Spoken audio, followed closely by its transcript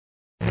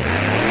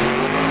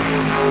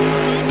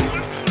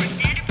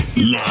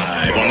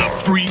Live on the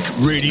Freak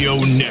Radio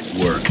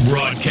Network,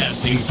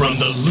 broadcasting from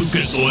the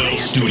Lucas Oil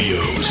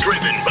Studios.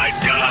 Driven by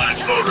Dodge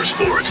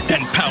Motorsports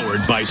and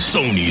powered by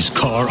Sony's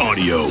Car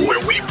Audio,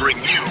 where we bring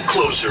you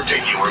closer to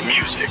your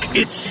music.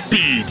 It's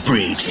Speed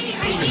Freaks.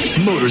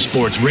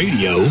 Motorsports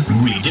Radio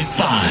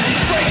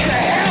redefined.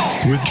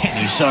 With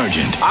Kenny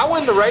Sargent. I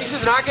win the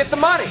races and I get the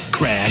money.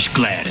 Crash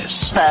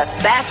Gladys. The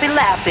sassy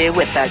lassie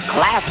with the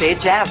classy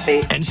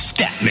chassis. And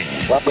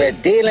Statman. What we're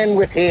dealing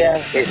with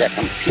here is a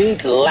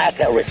complete lack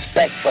of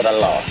respect for the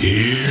law.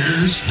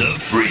 Here's the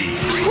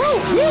Freaks. Woo,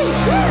 woo, woo.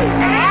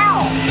 Ow!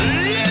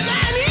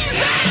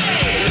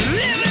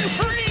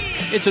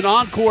 It's an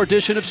encore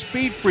edition of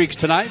Speed Freaks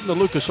tonight in the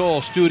Lucas Oil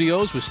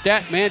Studios with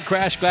Statman,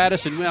 Crash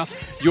Gladys, and, well,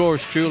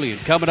 yours truly.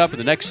 And coming up in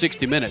the next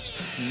 60 minutes,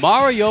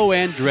 Mario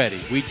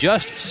Andretti. We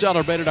just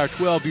celebrated our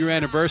 12-year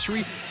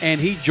anniversary,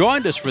 and he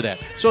joined us for that.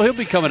 So he'll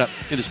be coming up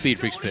in the Speed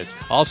Freaks pits.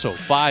 Also,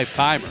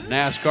 five-timer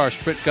NASCAR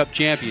Sprint Cup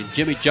champion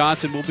Jimmie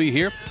Johnson will be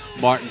here.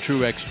 Martin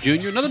Truex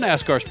Jr., another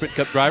NASCAR Sprint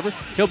Cup driver.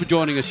 He'll be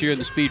joining us here in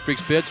the Speed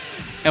Freaks pits.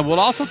 And we'll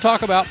also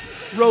talk about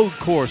road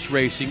course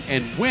racing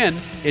and when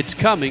it's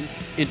coming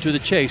into the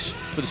chase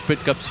for the Sprint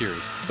Cup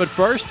Series. But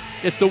first,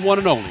 it's the one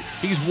and only.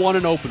 He's won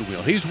in open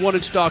wheel. He's won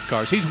in stock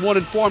cars. He's won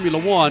in Formula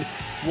One.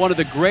 One of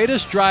the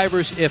greatest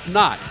drivers, if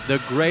not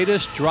the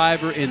greatest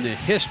driver in the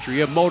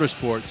history of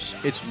motorsports.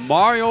 It's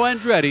Mario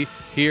Andretti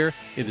here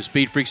in the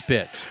Speed Freaks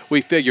pits.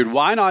 We figured,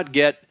 why not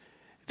get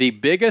the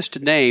biggest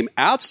name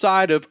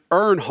outside of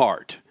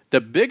Earnhardt?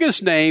 The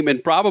biggest name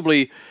and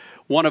probably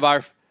one of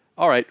our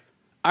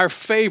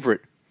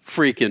favorite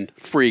freaking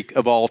freak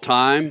of all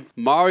time.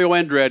 Mario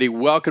Andretti,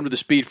 welcome to the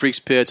Speed Freaks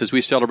pits as we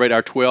celebrate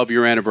our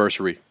 12-year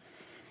anniversary.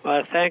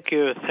 Well, thank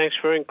you. Thanks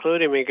for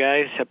including me,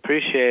 guys.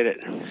 Appreciate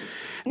it.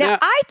 Now,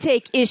 I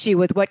take issue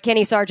with what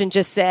Kenny Sargent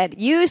just said.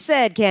 You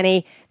said,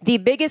 Kenny, the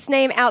biggest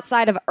name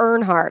outside of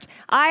Earnhardt.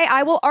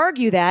 I will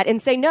argue that and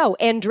say, no,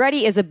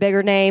 Andretti is a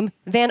bigger name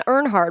than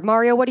Earnhardt.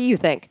 Mario, what do you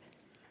think?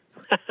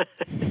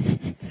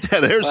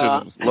 There's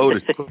a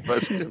loaded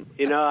question.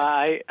 You know,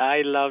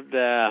 I loved,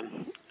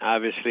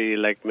 obviously,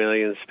 like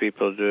millions of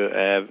people do,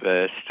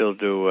 still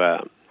do,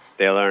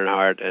 Dale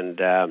Earnhardt, and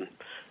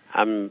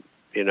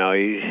he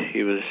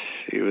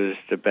was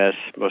the best,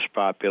 most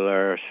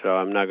popular, so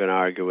I'm not going to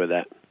argue with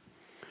that.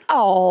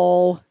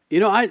 Oh. You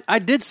know, I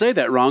did say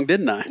that wrong,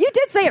 didn't I? You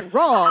did say it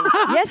wrong.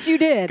 Yes, you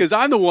did. Because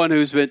I'm the one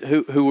who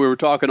we were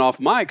talking off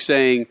mic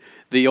saying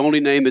the only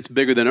name that's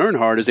bigger than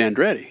Earnhardt is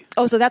Andretti.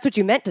 Oh, so that's what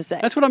you meant to say.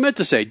 That's what I meant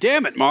to say.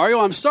 Damn it, Mario,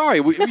 I'm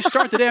sorry. We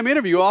start the damn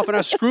interview off and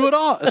I screw it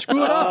up.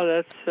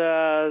 Oh,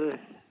 that's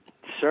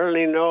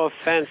certainly no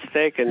offense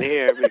taken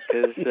here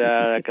because,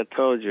 like I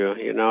told you,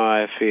 you know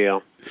how I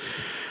feel.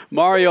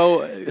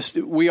 Mario,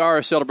 we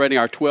are celebrating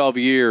our 12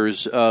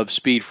 years of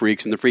Speed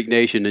Freaks in the Freak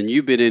Nation, and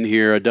you've been in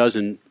here a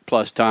dozen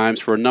plus times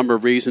for a number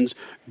of reasons.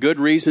 Good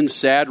reasons,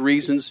 sad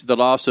reasons, the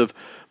loss of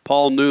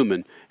Paul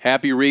Newman.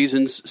 Happy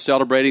reasons,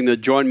 celebrating the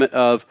joinement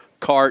of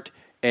CART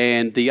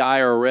and the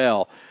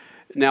IRL.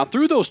 Now,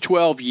 through those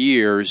 12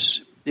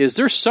 years, is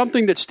there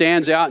something that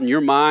stands out in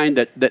your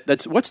mind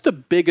that's what's the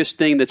biggest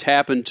thing that's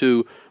happened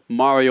to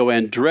Mario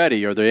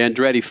Andretti or the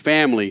Andretti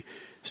family,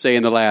 say,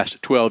 in the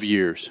last 12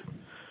 years?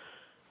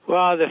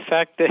 Well, the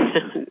fact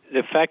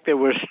that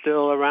we're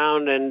still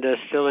around and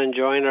still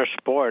enjoying our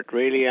sport,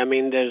 really. I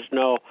mean, there's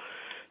no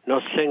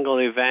single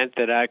event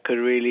that I could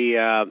really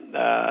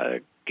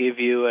give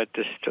you at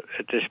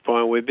this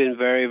point. We've been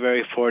very,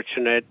 very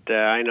fortunate.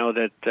 I know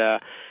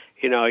that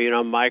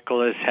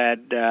Michael has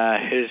had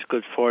his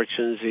good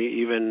fortunes,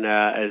 even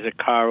as a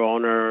car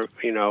owner,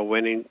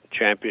 winning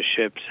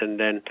championships, and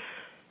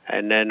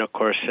then of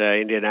course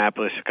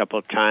Indianapolis a couple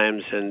of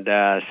times, and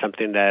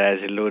something that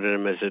has eluded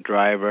him as a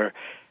driver.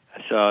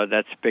 So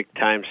that's big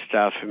time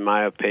stuff, in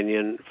my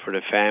opinion, for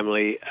the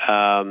family.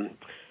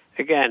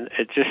 Again,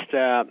 it's just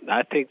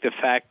I think the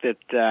fact that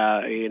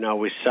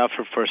we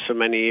suffered for so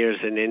many years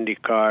in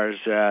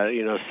IndyCars,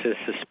 since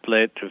the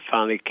split and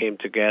finally came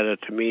together.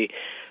 To me,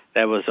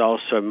 that was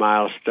also a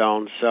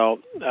milestone.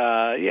 So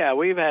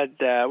we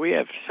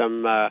have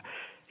some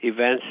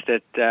events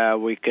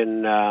that we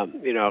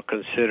can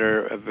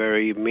consider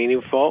very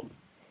meaningful.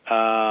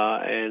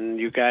 And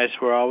you guys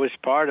were always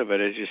part of it.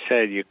 As you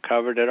said, you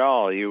covered it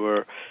all. You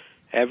were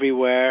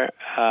everywhere,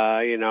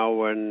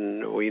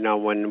 when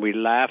we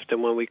laughed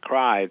and when we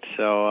cried.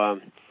 So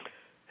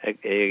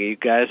you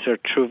guys are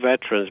true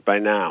veterans by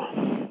now.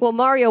 Well,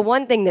 Mario,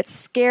 one thing that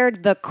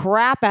scared the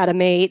crap out of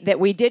me that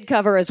we did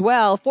cover as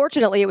well,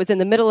 fortunately it was in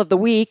the middle of the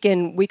week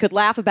and we could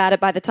laugh about it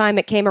by the time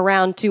it came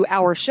around to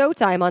our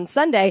showtime on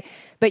Sunday,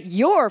 but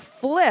your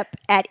flip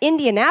at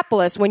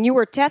Indianapolis when you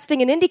were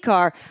testing an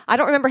IndyCar, I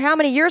don't remember how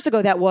many years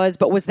ago that was,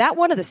 but was that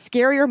one of the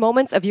scarier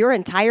moments of your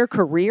entire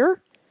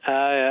career?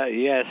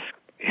 Yes,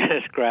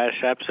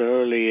 Crash,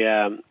 absolutely.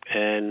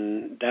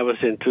 And that was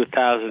in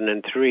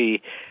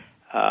 2003.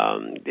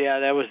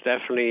 That was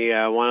definitely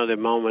one of the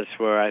moments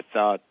where I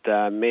thought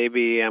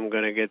maybe I'm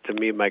going to get to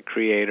meet my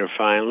creator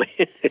finally.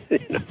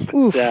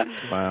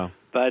 Wow.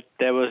 But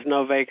there was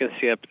no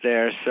vacancy up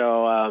there,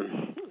 so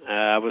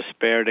I was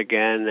spared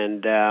again,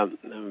 and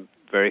I'm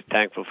very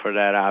thankful for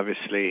that,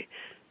 obviously.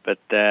 But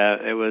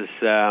it was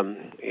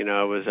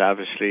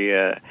obviously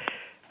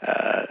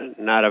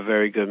not a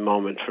very good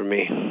moment for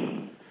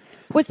me.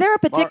 Was there a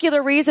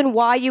particular reason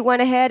why you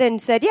went ahead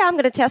and said, yeah, I'm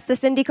going to test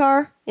this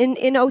IndyCar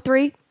in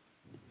 03?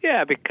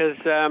 Yeah, because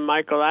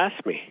Michael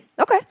asked me.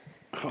 Okay.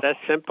 That's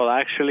simple.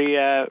 Actually,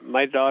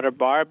 my daughter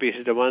Barbie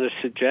is the one that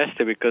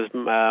suggested, because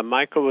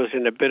Michael was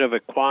in a bit of a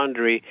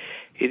quandary.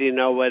 He didn't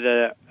know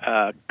whether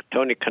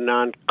Tony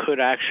Kanaan could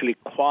actually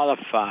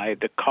qualify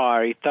the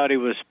car. He thought he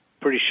was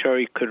pretty sure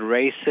he could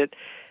race it,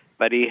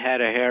 but he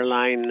had a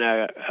hairline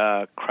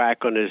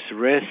crack on his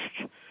wrist,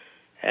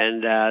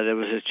 and there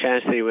was a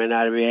chance that he would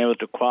not be able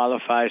to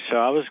qualify. So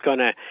I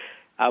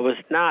was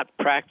not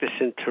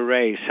practicing to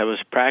race. I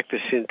was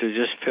practicing to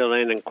just fill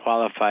in and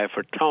qualify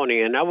for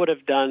Tony, and I would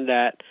have done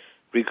that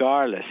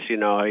regardless.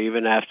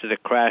 Even after the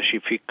crash,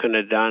 if he couldn't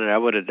have done it, I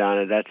would have done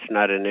it. That's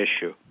not an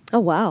issue. Oh,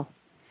 wow.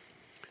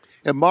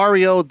 And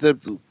Mario,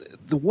 the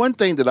one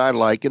thing that I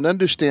like, and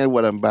understand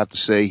what I'm about to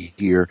say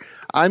here,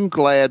 I'm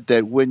glad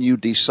that when you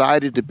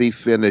decided to be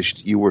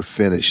finished, you were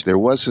finished. There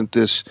wasn't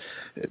this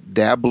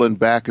dabbling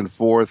back and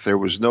forth. There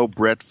was no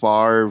Brett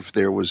Favre.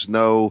 There was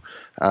no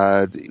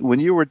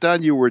when you were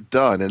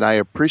done. And I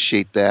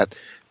appreciate that,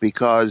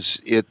 because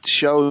it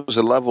shows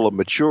a level of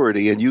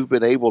maturity, and you've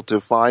been able to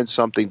find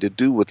something to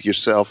do with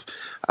yourself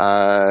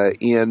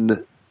in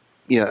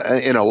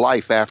a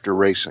life after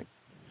racing.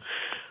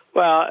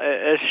 Well,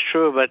 it's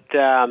true, but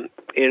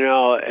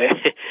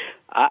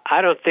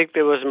I don't think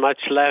there was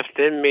much left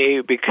in me,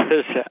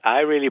 because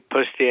I really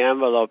pushed the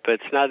envelope.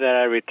 It's not that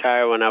I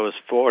retired when I was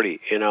 40,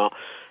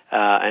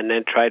 and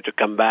then tried to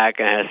come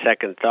back and had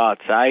second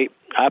thoughts. I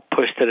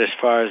pushed it as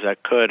far as I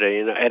could.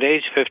 At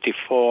age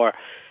 54,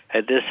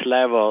 at this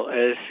level,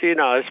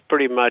 it's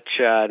pretty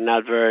much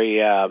not very,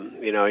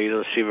 you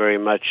don't see very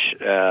much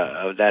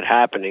of that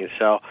happening.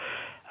 So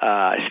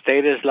I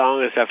stayed as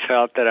long as I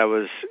felt that I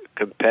was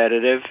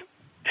competitive.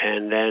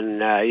 And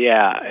then,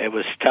 it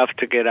was tough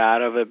to get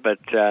out of it, but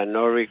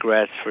no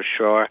regrets for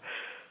sure.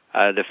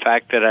 The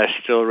fact that I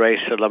still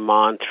raced at Le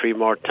Mans 3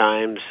 more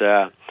times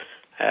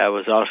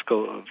was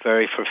also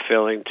very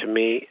fulfilling to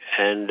me.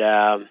 And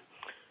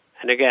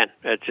again,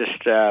 it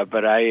just,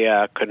 but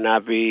I could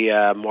not be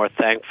more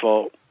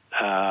thankful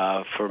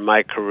for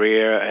my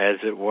career, as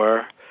it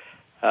were.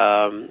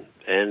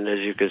 And as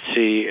you can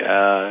see,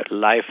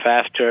 life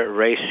after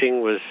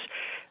racing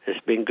has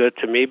been good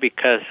to me,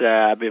 because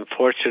I've been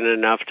fortunate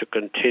enough to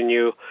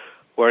continue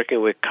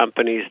working with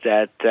companies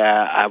that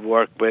I've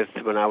worked with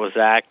when I was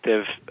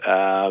active,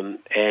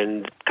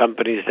 and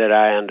companies that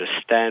I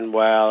understand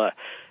well,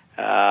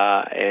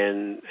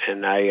 and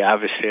I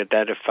obviously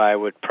identify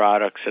with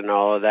products and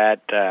all of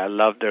that. I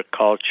love their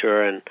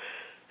culture, and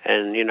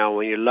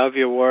when you love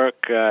your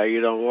work, you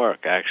don't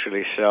work,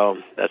 actually. So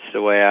that's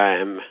the way I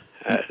am.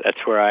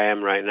 That's where I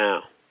am right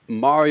now.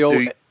 Mario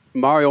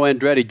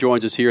Andretti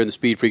joins us here in the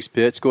SpeedFreaks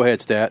pits. Go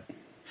ahead, Stat.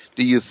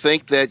 Do you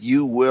think that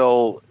you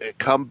will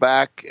come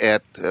back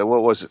at,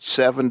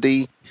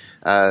 70,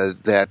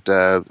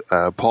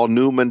 that Paul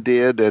Newman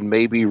did, and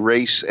maybe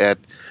race at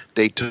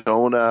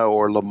Daytona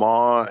or Le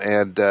Mans,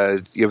 and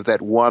give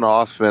that one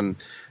off and,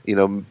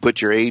 put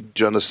your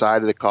age on the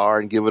side of the car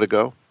and give it a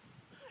go?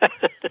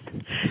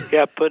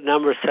 Yeah, put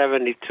number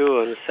 72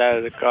 on the side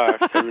of the car,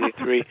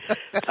 73.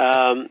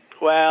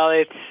 Well,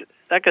 it's,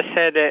 like I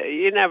said,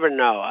 you never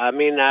know. I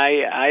mean,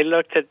 I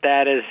looked at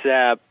that as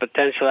a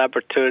potential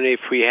opportunity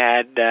if we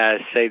had,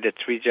 say, the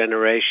 3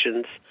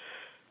 generations.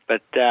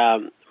 But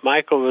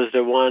Michael was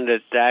the one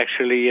that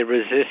actually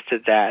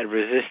resisted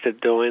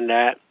doing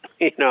that.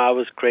 I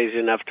was crazy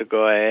enough to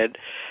go ahead.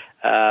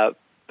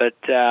 But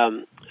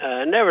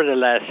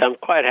nevertheless, I'm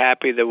quite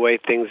happy the way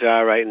things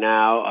are right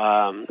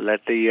now.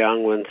 Let the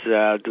young ones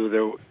do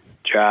their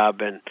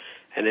job and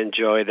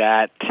enjoy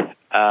that.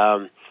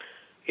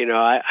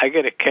 I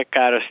get a kick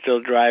out of still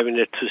driving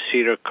a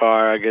 2-seater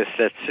car. I guess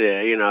that's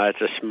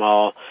it's a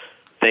small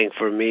thing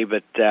for me,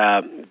 but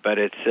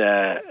it's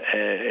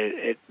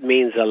it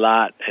means a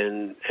lot,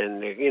 and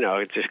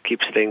it just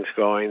keeps things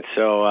going.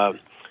 So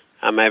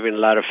I'm having a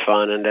lot of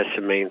fun, and that's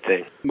the main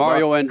thing.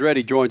 Mario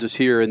Andretti joins us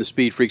here in the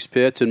SpeedFreaks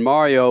pits, and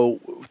Mario,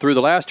 through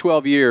the last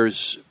 12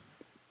 years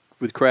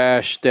with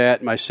Crash,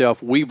 Stat,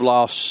 myself, we've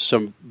lost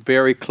some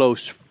very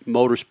close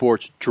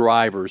motorsports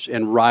drivers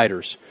and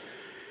riders.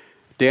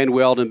 Dan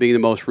Weldon being the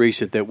most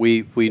recent that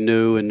we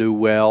knew and knew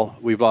well.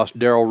 We've lost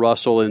Darrell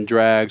Russell in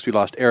drags. We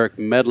lost Eric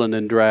Medlin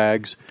in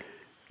drags.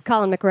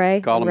 Colin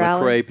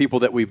McRae, people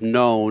that we've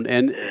known.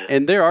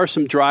 And there are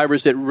some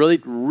drivers that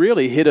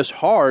really hit us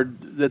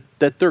hard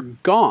that they're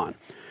gone.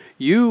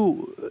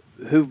 You,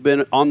 who've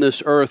been on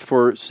this earth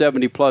for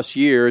 70-plus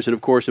years and,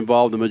 of course,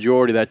 involved the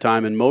majority of that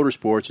time in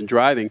motorsports and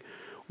driving,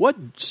 what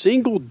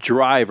single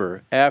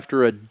driver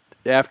after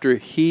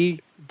he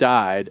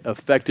died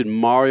affected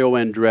Mario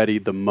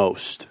Andretti the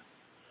most?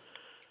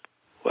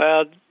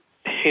 Well,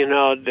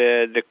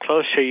 the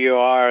closer you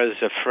are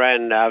as a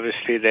friend,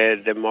 obviously,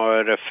 the more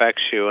it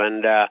affects you.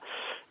 And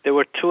there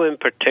were 2 in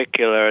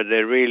particular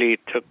that really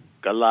took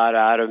a lot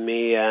out of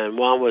me. And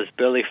one was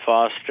Billy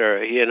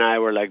Foster. He and I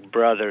were like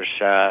brothers.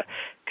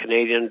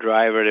 Canadian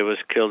driver that was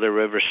killed at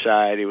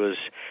Riverside. He was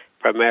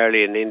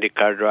primarily an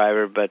IndyCar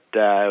driver, but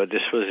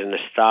this was in a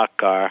stock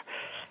car.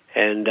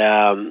 And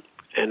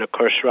of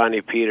course, Ronnie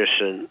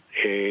Peterson,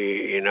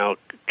 he,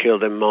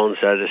 killed in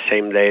Monza the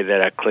same day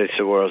that I clinched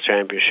the World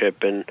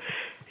Championship. And,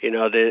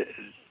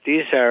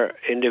 these are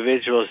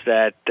individuals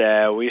that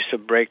we used to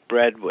break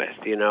bread with,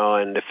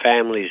 and the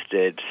families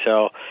did.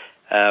 So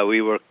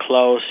we were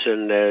close,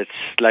 and it's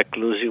like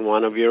losing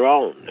one of your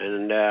own.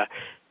 And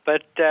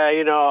but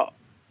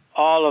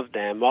all of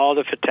them, all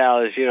the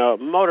fatalities,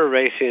 motor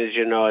racing, as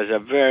you know, is a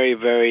very,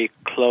 very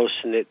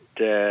close-knit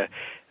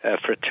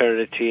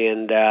fraternity,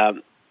 and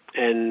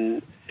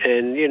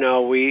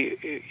we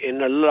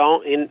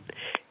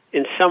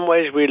in some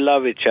ways we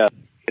love each other,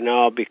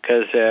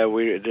 because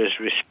there's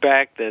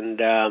respect, and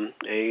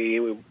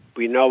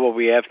we know what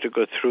we have to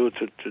go through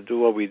to do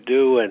what we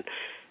do, and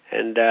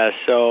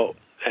so.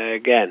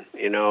 Again,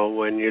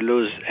 when you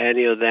lose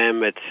any of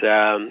them, it's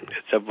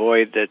a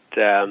void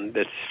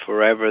that's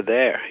forever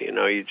there.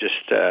 You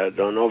just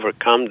don't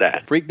overcome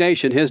that. Freak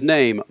Nation, his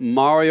name,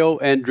 Mario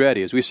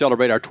Andretti, as we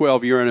celebrate our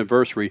 12-year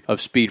anniversary of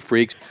Speed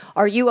Freaks.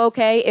 Are you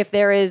okay if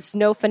there is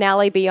no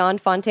finale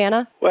beyond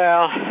Fontana?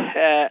 Well,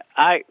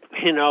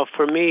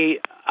 for me,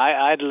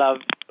 I'd love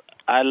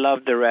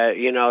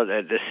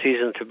the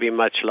season to be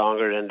much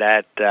longer than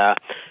that.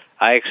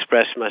 I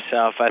expressed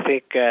myself. I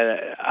think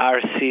our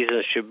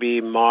season should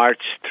be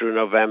March through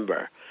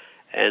November.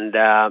 And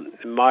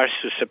March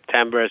to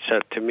September,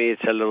 to me,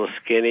 it's a little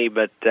skinny,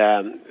 but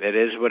it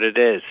is what it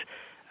is.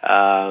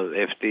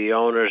 If the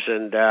owners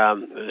and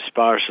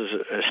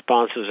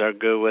sponsors are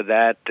good with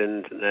that,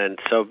 then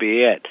so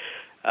be it.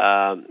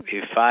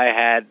 If I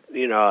had,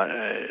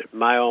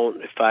 my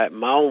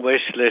own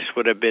wish list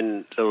would have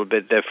been a little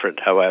bit different.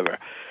 However,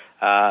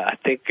 I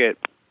think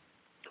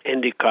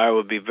IndyCar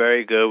would be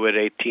very good with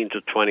 18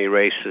 to 20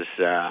 races.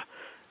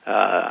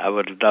 I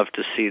would love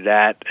to see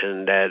that,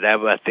 and that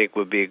I think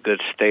would be a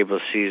good stable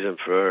season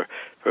for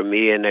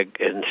me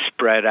and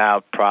spread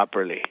out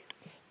properly.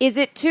 Is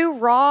it too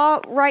raw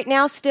right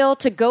now still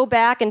to go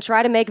back and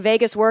try to make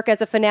Vegas work as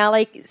a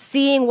finale,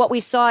 seeing what we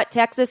saw at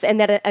Texas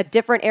and that a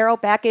different aero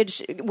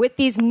package with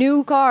these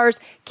new cars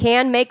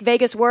can make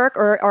Vegas work,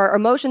 or are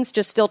emotions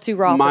just still too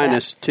raw?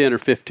 Minus 10 or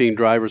 15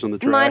 drivers on the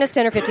track. Minus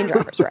 10 or 15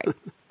 drivers, right.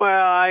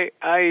 Well,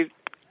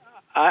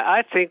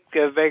 I think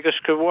Vegas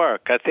could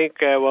work. I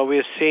think what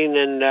we've seen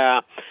in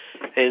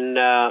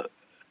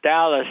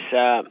Dallas,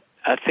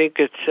 I think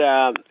it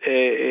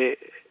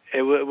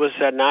was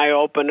an eye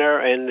opener,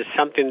 and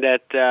something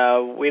that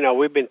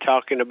we've been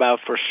talking about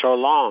for so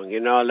long.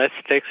 Let's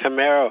take some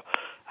aero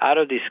out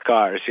of these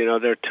cars.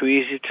 They're too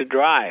easy to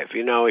drive.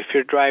 If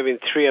you're driving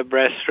 3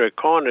 abreast through a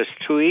corner, it's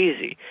too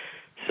easy.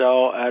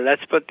 So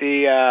let's put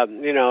the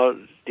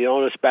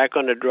onus back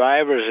on the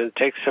drivers and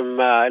take some,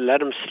 let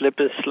them slip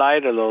and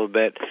slide a little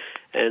bit.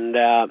 And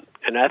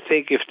I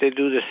think if they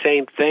do the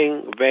same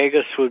thing,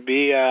 Vegas would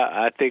be,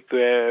 I think,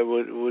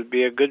 would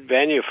be a good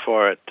venue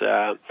for it.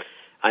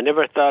 I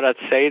never thought I'd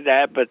say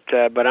that, but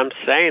I'm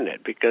saying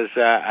it because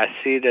I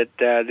see that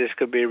this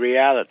could be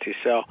reality.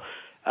 So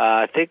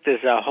I think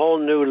there's a whole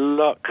new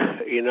look,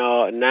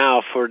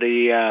 now for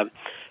the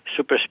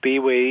super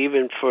speedway,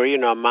 even for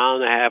a mile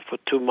and a half or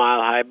 2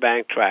 mile high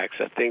bank tracks.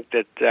 I think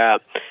that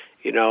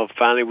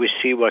finally we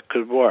see what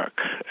could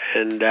work,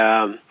 and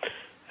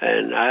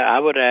I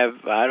would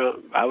have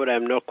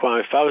no qualm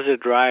if I was a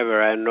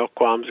driver. I had no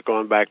qualms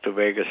going back to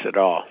Vegas at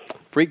all.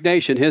 Freak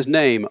Nation, his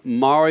name,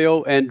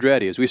 Mario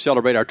Andretti, as we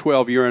celebrate our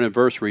 12-year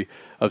anniversary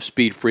of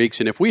Speed Freaks.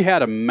 And if we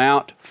had a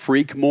Mount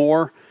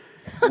Freakmore,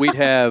 we'd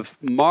have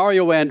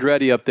Mario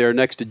Andretti up there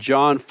next to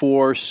John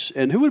Force.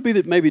 And who would be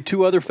maybe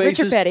 2 other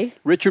faces?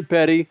 Richard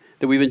Petty,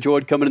 that we've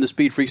enjoyed coming in the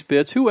Speed Freaks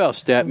pits. Who else,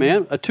 Stat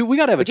Man? We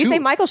got to have a 2. Did you say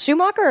Michael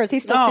Schumacher, or is he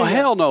still No,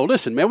 hell no.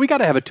 Listen, man, we got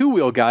to have a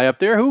 2-wheel guy up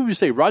there. Who would you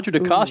say, Roger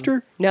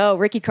DeCoster? No,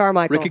 Ricky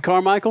Carmichael. Ricky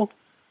Carmichael?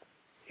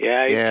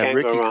 Yeah,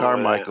 Ricky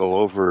Carmichael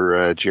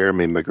over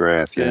Jeremy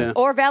McGrath. Yeah.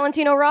 Or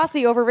Valentino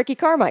Rossi over Ricky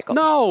Carmichael.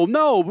 No.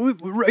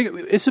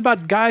 It's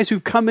about guys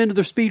who've come into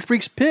the Speed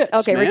Freaks pits.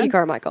 Okay, man. Ricky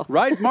Carmichael.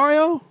 Right,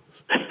 Mario?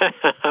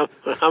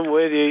 I'm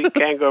with you. You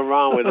can't go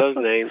wrong with those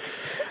names.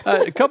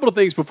 A couple of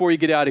things before you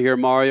get out of here,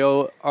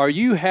 Mario. Are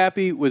you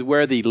happy with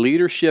where the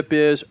leadership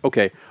is?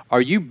 Okay.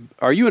 Are you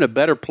in a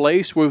better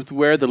place with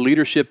where the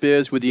leadership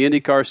is with the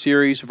IndyCar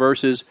series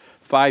versus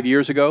 5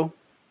 years ago?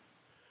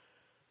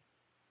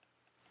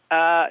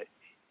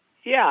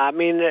 Yeah, I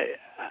mean,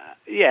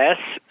 yes.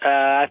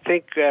 I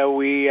think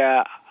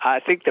I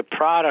think the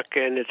product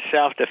in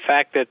itself, the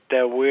fact that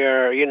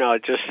we're,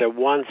 just a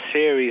one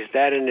series,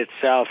 that in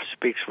itself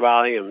speaks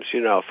volumes,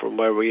 from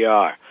where we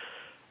are.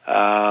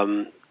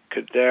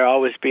 Could there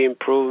always be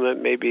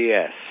improvement? Maybe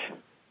yes.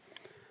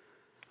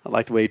 I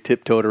like the way you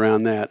tiptoed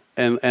around that.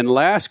 And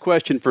last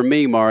question for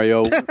me,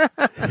 Mario,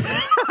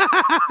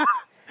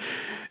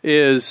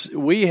 is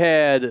we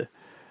had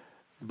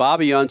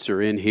Bobby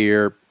Unser in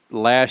here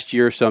last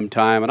year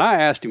sometime, and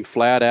I asked him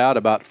flat out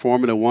about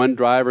Formula One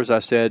drivers. I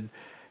said,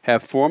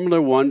 have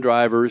Formula One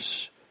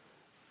drivers,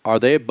 are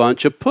they a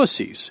bunch of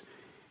pussies?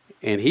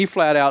 And he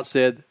flat out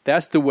said,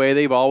 that's the way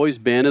they've always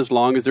been as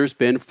long as there's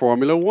been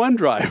Formula One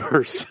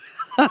drivers.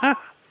 And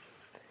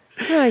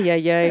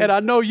I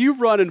know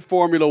you've run in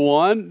Formula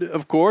One,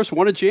 of course,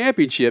 won a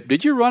championship.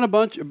 Did you run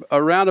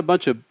around a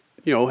bunch of,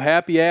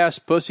 happy-ass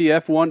pussy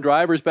F1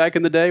 drivers back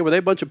in the day? Were they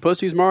a bunch of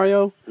pussies,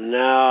 Mario? No,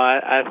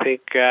 I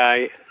think,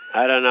 I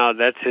don't know,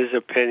 that's his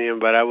opinion,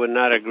 but I would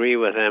not agree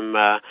with him.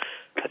 I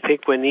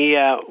think when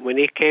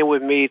he came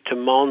with me to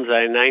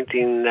Monza in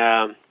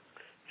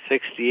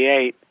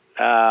 1968,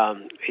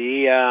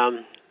 he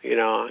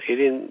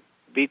didn't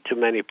beat too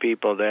many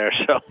people there.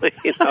 So,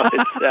 it's,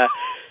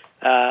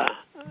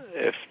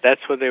 if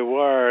that's what they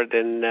were,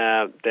 then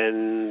I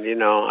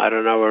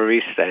don't know where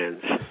he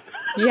stands.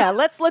 Yeah,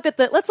 let's look at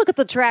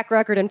the track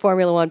record in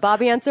Formula One.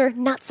 Bobby answer,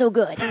 not so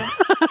good.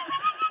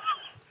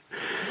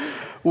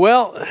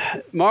 Well,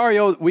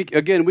 Mario, we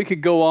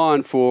could go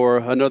on for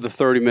another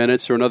 30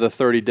 minutes or another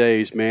 30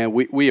 days, man.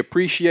 We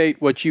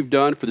appreciate what you've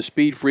done for the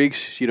Speed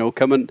Freaks,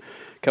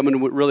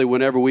 coming really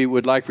whenever we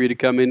would like for you to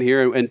come in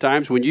here. And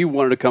times when you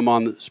wanted to come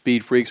on the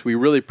Speed Freaks, we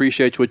really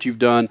appreciate what you've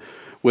done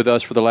with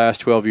us for the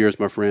last 12 years,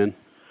 my friend.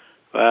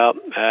 Well,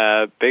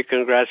 big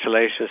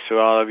congratulations to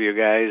all of you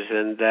guys,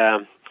 and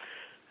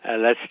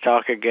let's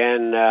talk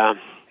again,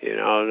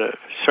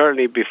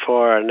 certainly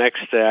before our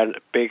next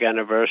big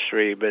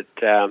anniversary, but,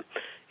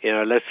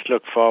 let's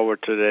look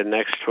forward to the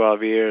next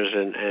 12 years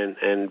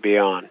and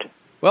beyond.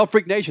 Well,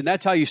 Freak Nation,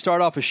 that's how you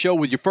start off a show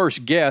with your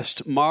first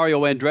guest,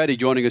 Mario Andretti,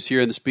 joining us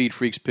here in the Speed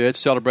Freaks pit,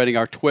 celebrating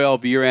our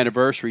 12-year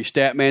anniversary.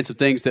 Statman, some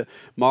things that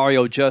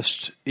Mario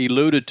just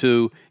alluded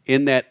to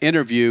in that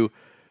interview,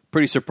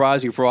 pretty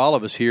surprising for all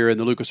of us here in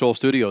the Lucas Oil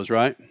Studios,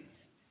 right?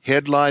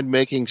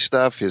 Headline-making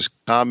stuff, his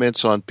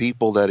comments on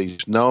people that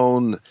he's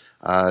known,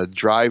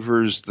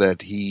 drivers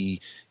that he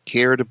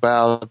cared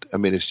about. I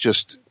mean, it's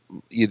just,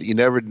 you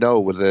never know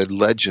what a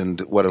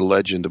legend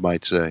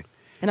might say.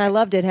 And I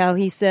loved it how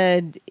he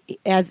said,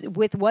 as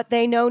with what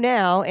they know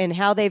now and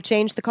how they've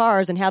changed the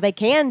cars and how they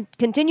can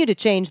continue to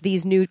change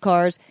these new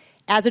cars,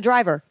 as a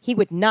driver, he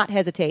would not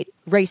hesitate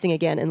racing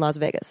again in Las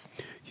Vegas.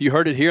 You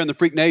heard it here in the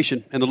Freak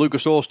Nation and the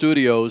Lucas Oil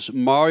Studios.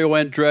 Mario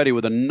Andretti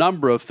with a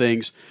number of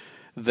things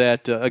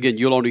that, again,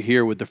 you'll only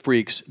hear with the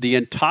Freaks. The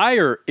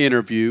entire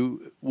interview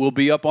will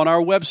be up on our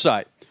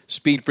website,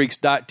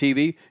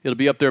 speedfreaks.tv. It'll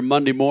be up there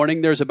Monday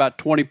morning. There's about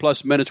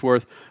 20-plus minutes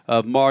worth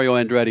of Mario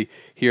Andretti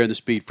here in the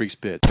Speed Freaks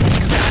pit.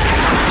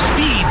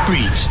 Speed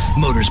Freaks,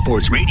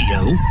 Motorsports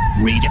Radio,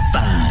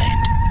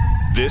 redefined.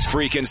 This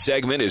freaking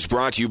segment is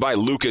brought to you by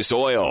Lucas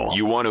Oil.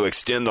 You want to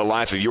extend the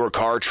life of your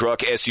car, truck,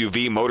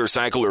 SUV,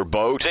 motorcycle, or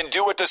boat? Then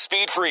do what the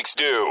Speed Freaks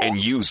do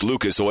and use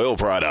Lucas Oil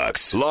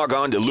products. Log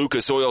on to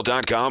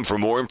lucasoil.com for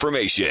more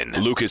information.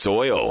 Lucas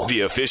Oil,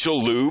 the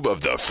official lube of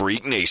the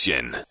Freak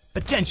Nation.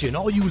 Attention,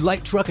 all you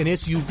light truck and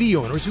SUV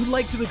owners who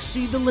like to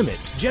exceed the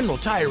limits. General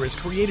Tire has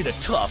created a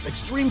tough,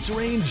 extreme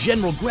terrain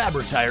General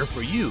Grabber tire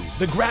for you.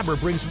 The Grabber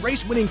brings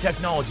race-winning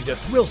technology to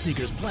thrill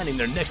seekers planning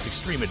their next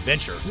extreme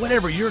adventure.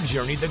 Whatever your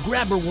journey, the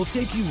Grabber will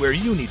take you where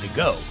you need to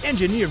go.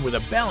 Engineered with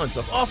a balance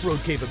of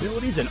off-road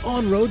capabilities and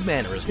on-road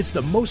manners, it's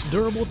the most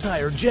durable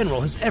tire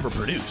General has ever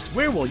produced.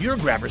 Where will your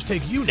Grabbers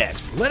take you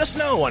next? Let us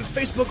know on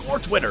Facebook or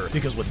Twitter,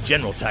 because with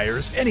General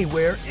Tires,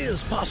 anywhere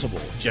is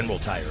possible. General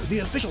Tire, the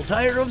official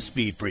tire of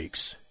Speed Freaks.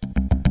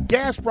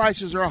 Gas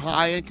prices are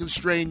high and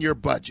constrain your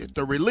budget.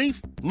 The relief?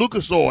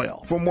 Lucas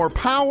Oil. For more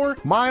power,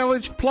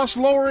 mileage, plus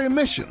lower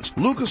emissions,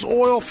 Lucas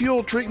Oil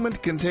fuel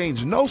treatment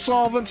contains no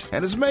solvents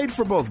and is made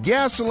for both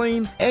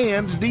gasoline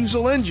and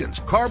diesel engines,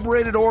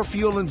 carbureted or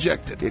fuel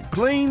injected. It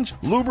cleans,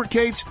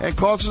 lubricates, and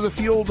causes the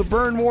fuel to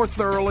burn more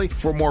thoroughly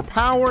for more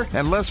power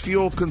and less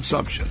fuel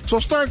consumption. So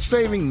start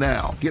saving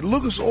now. Get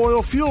Lucas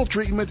Oil fuel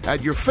treatment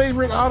at your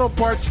favorite auto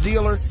parts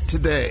dealer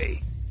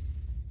today.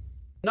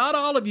 Not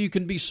all of you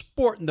can be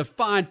sporting the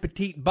fine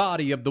petite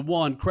body of the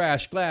one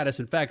Crash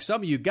Gladys. In fact,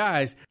 some of you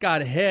guys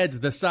got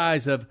heads the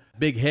size of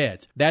big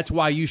heads. That's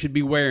why you should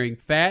be wearing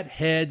Fat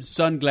Heads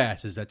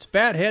sunglasses. That's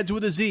Fat Heads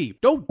with a Z.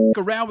 Don't f***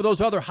 around with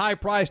those other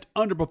high-priced,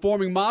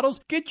 underperforming models.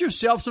 Get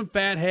yourself some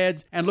Fat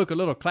Heads and look a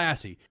little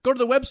classy. Go to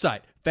the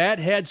website,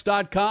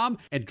 fatheads.com,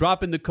 and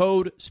drop in the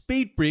code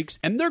SpeedFreaks,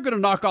 and they're going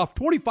to knock off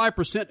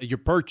 25% of your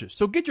purchase.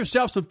 So get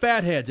yourself some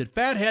Fat Heads at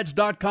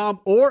fatheads.com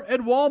or at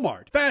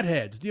Walmart. Fat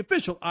Heads, the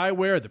official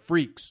eyewear of the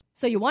freaks.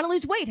 So you want to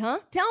lose weight, huh?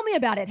 Tell me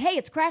about it. Hey,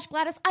 it's Crash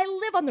Gladys. I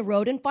live on the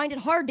road and find it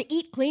hard to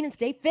eat clean and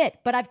stay fit,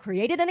 but I've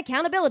created an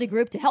accountability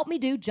group to help me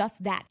do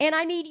just that. And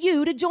I need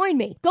you to join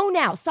me. Go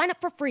now. Sign up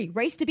for free.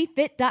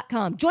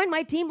 Racetobefit.com. Join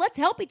my team. Let's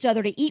help each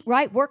other to eat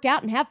right, work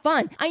out, and have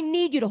fun. I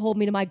need you to hold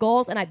me to my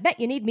goals, and I bet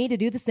you need me to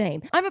do the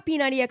same. I'm a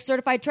P90X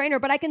certified trainer,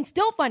 but I can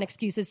still find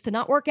excuses to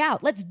not work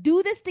out. Let's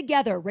do this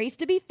together.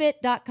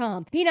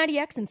 Racetobefit.com.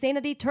 P90X,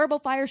 Insanity,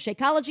 Turbofire,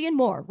 Shakeology, and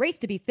more.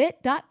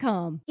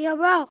 Racetobefit.com. Yo,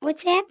 bro,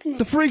 what's happening?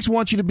 The Freaks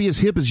want you to be as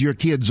hip as your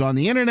kids on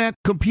the internet,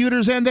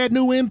 computers, and that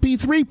new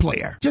MP3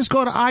 player. Just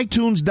go to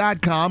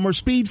iTunes.com or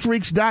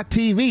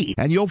SpeedFreaks.tv,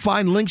 and you'll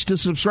find links to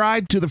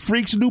subscribe to the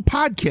Freaks' new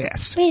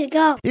podcast. Way to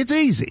go. It's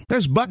easy.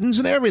 There's buttons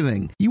and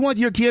everything. You want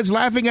your kids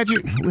laughing at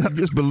you? Well,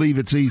 just believe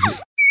it's easy.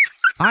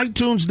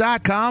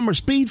 iTunes.com or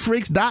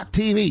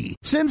SpeedFreaks.tv.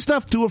 Send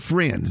stuff to a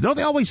friend. Don't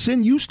they always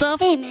send you stuff?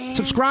 Hey, man.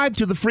 Subscribe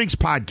to the Freaks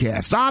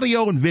podcast,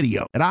 audio and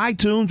video, at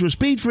iTunes or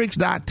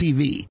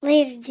SpeedFreaks.tv.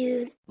 Later,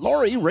 dude.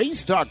 Lori,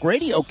 Race Talk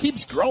Radio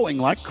keeps growing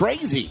like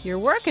crazy. You're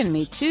working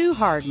me too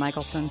hard,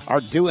 Michelson.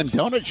 Our Doin'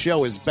 Donut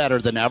show is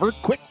better than ever.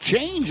 Quick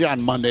change on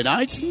Monday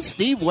nights, and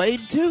Steve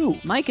Wade, too.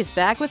 Mike is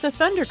back with the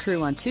Thunder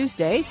Crew on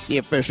Tuesdays. The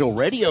official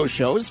radio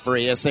shows for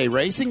ASA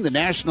Racing, the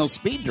National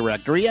Speed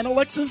Directory, and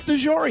Alexis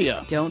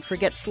DeJoria. Don't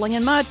forget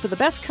Sling & Mud for the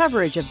best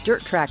coverage of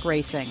dirt track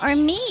racing. Or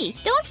me.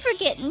 Don't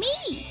forget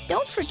me.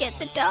 Don't forget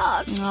the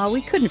dog. Oh,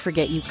 we couldn't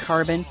forget you,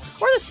 Carbon.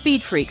 Or the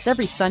Speed Freaks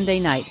every Sunday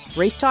night.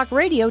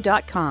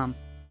 RaceTalkRadio.com.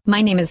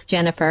 My name is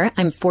Jennifer.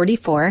 I'm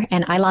 44,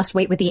 and I lost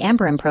weight with the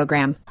Amberin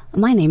program.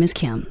 My name is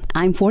Kim.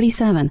 I'm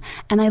 47,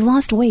 and I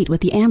lost weight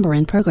with the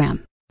Amberin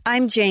program.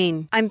 I'm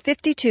Jane. I'm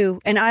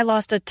 52, and I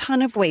lost a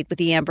ton of weight with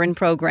the Amberin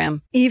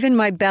program. Even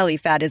my belly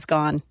fat is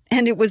gone,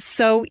 and it was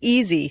so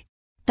easy.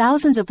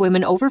 Thousands of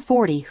women over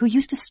 40 who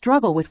used to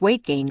struggle with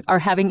weight gain are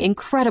having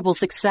incredible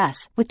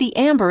success with the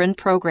Amberin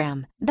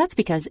program. That's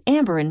because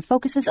Amberin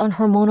focuses on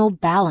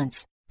hormonal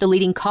balance. The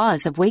leading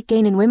cause of weight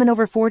gain in women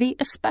over 40,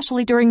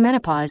 especially during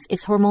menopause,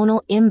 is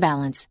hormonal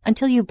imbalance.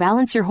 Until you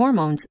balance your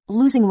hormones,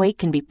 losing weight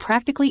can be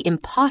practically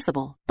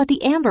impossible. But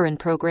the Amberin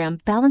program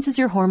balances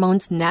your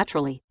hormones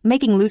naturally,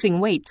 making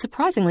losing weight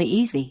surprisingly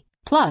easy.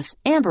 Plus,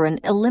 Amberin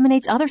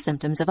eliminates other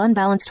symptoms of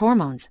unbalanced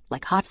hormones,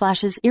 like hot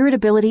flashes,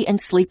 irritability, and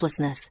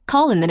sleeplessness.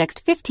 Call in the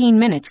next 15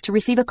 minutes to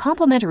receive a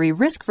complimentary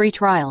risk-free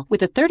trial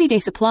with a 30-day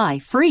supply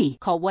free.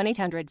 Call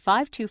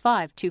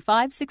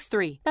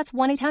 1-800-525-2563. That's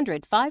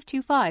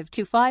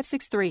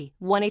 1-800-525-2563.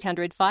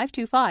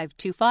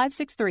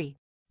 1-800-525-2563.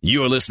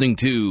 You're listening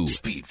to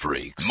Speed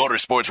Freaks,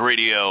 Motorsports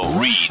Radio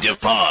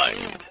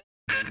Redefined.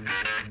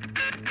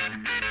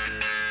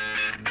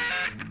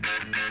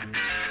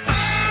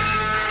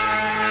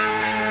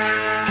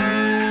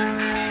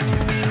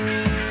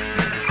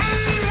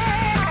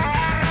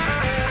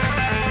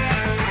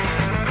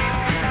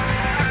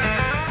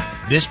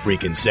 This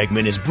freaking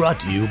segment is brought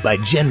to you by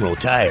General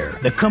Tire,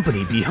 the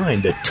company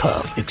behind the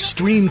tough,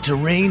 extreme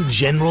terrain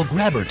General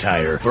Grabber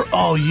Tire for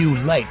all you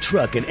light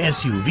truck and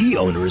SUV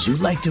owners who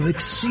like to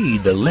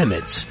exceed the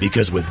limits.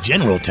 Because with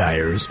General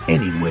Tires,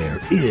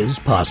 anywhere is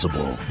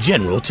possible.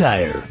 General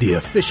Tire, the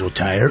official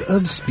tire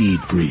of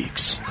Speed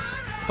Freaks.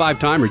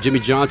 Five-timer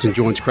Jimmie Johnson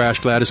joins Crash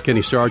Gladys,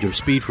 Kenny Sargent of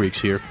Speed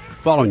Freaks here,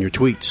 following your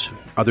tweets.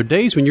 Are there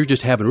days when you're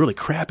just having really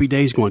crappy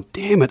days going,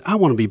 damn it, I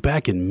want to be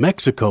back in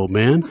Mexico,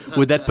 man,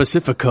 with that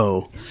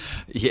Pacifico?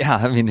 Yeah,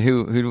 I mean,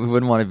 who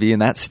wouldn't want to be in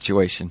that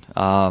situation?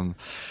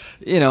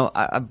 You know,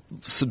 I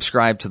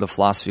subscribe to the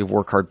philosophy of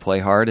work hard, play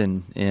hard,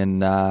 and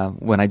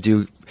when I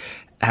do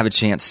have a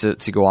chance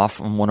to go off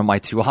on one of my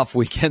 2 off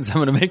weekends, I'm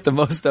going to make the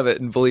most of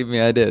it, and believe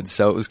me, I did,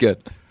 so it was good.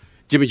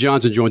 Jimmie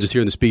Johnson joins us here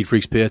in the Speed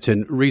Freaks pits,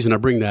 and the reason I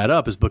bring that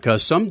up is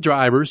because some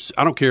drivers,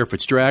 I don't care if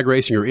it's drag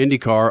racing or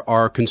IndyCar,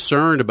 are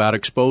concerned about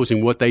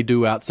exposing what they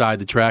do outside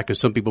the track, because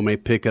some people may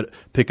pick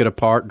it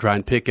apart and try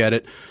and pick at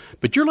it.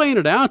 But you're laying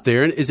it out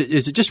there. Is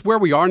it just where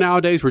we are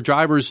nowadays, where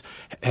drivers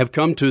have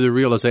come to the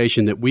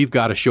realization that we've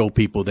got to show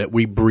people that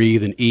we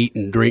breathe and eat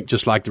and drink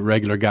just like the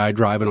regular guy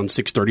driving on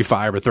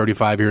 635 or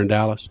 35 here in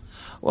Dallas?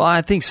 Well,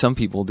 I think some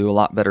people do a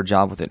lot better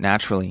job with it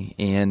naturally,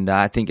 and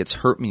I think it's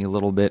hurt me a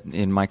little bit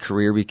in my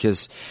career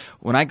because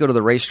when I go to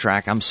the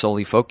racetrack, I'm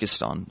solely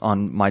focused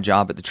on my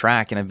job at the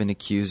track, and I've been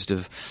accused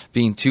of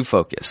being too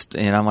focused.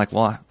 And I'm like,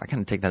 well, I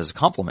kind of take that as a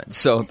compliment,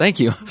 so thank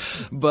you.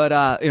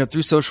 But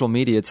through social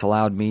media, it's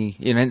allowed me.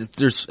 And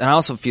I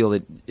also feel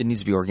that it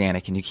needs to be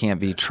organic, and you can't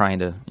be trying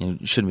to. You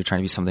shouldn't be trying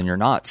to be something you're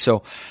not.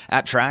 So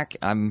at track,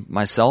 I'm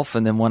myself,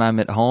 and then when I'm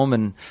at home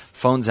and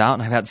phone's out,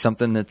 and I've had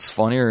something that's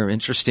funny or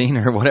interesting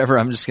or whatever,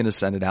 I'm just going to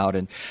send it out.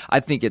 And I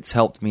think it's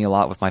helped me a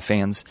lot with my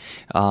fans,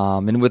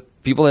 and with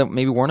people that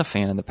maybe weren't a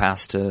fan in the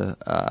past to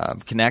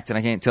connect. And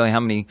I can't tell you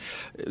how many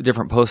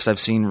different posts I've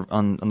seen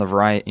on the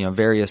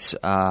various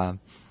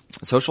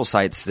social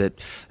sites that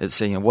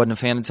say, wasn't a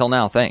fan until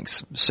now,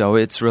 thanks. So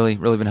it's really,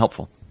 really been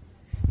helpful.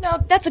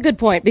 No, that's a good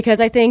point, because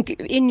I think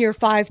in your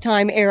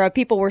 5-time era,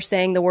 people were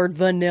saying the word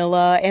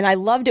vanilla, and I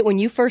loved it when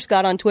you first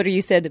got on Twitter.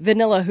 You said,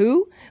 vanilla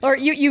who? Or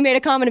you made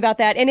a comment about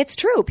that, and it's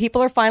true.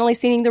 People are finally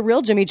seeing the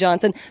real Jimmie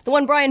Johnson, the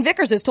one Brian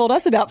Vickers has told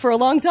us about for a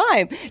long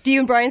time. Do you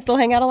and Brian still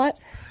hang out a lot?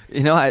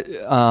 I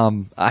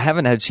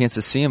haven't had a chance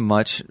to see him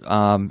much.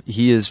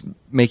 He is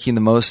making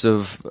the most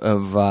of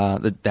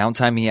the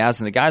downtime he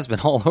has, and the guy's been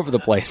all over the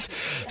place.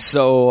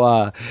 So,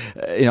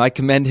 I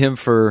commend him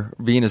for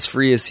being as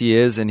free as he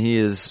is, and he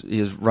is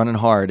running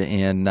hard.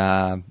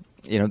 And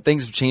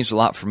things have changed a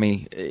lot for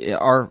me.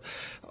 Our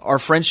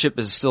friendship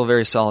is still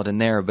very solid in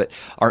there, but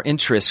our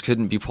interests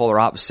couldn't be polar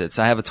opposites.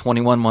 I have a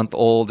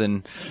 21-month-old,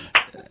 and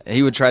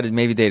He would try to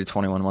maybe date a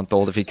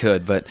 21-month-old if he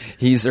could, but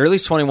he's, or at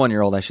least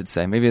 21-year-old, I should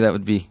say. Maybe that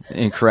would be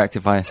incorrect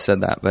if I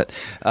said that, but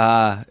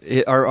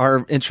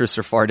our interests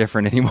are far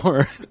different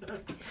anymore.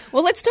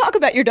 Well, let's talk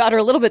about your daughter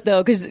a little bit,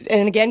 though, because,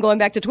 and again, going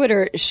back to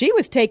Twitter, she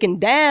was taking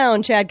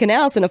down Chad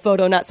Knaus in a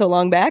photo not so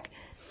long back.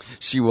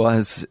 She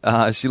was.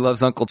 She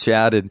loves Uncle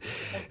Chad, and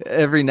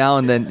every now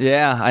and then,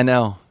 yeah, I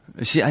know.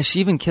 She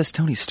even kissed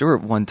Tony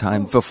Stewart one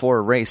time before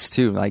a race,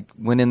 too. Like,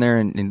 went in there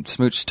and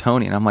smooched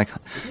Tony, and I'm like,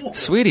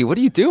 sweetie, what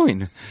are you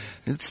doing?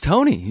 It's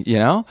Tony, you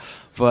know?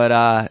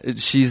 But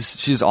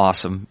she's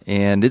awesome,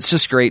 and it's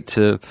just great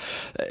to,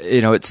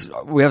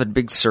 we have a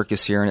big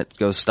circus here, and it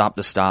goes stop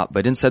to stop.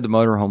 But inside the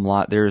motorhome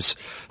lot, there's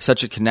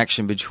such a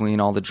connection between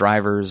all the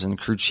drivers and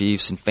crew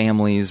chiefs and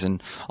families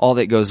and all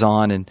that goes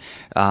on. And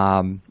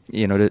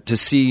to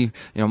see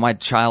my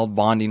child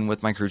bonding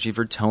with my crew chief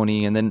or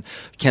Tony, and then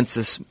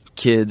Kent's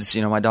kids,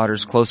 my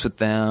daughter's close with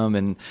them,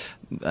 and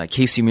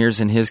Casey Mears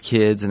and his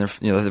kids and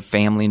their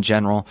family in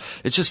general.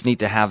 It's just neat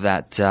to have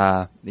that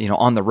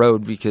on the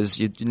road, because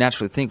you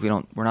naturally think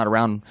we're not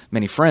around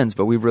many friends,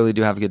 but we really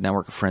do have a good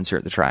network of friends here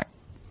at the track.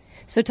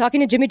 So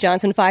talking to Jimmie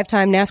Johnson,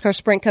 5-time NASCAR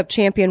Sprint Cup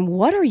champion,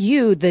 what are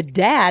you, the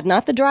dad,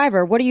 not the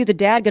driver, what are you, the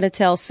dad, going to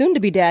tell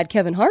soon-to-be dad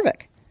Kevin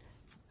Harvick?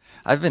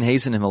 I've been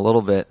hazing him a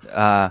little bit.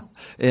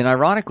 And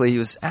ironically, he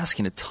was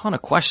asking a ton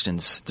of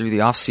questions through the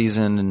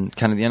offseason and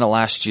kind of the end of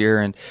last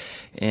year.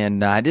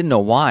 And I didn't know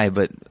why,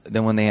 but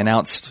then when they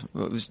announced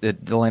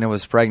that Delana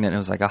was pregnant, it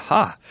was like,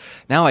 aha,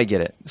 now I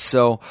get it.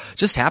 So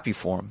just happy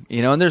for him,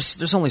 and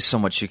there's only so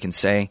much you can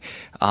say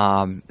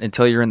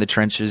until you're in the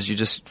trenches. You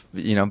just,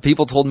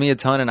 people told me a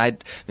ton, and I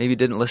maybe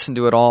didn't listen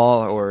to it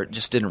all or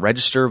just didn't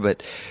register,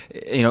 but,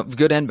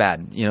 good and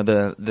bad,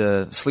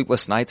 the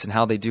sleepless nights and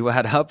how they do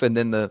add up, and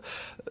then the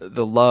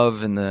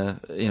love and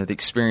the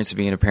experience of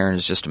being a parent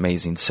is just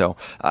amazing. So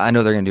I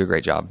know they're going to do a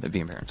great job at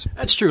being parents.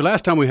 That's true.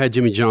 Last time we had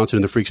Jimmie Johnson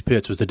in the Freaks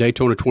Pits was the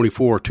Daytona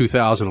 24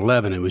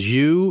 2011. It was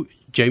you,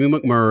 Jamie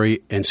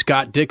McMurray, and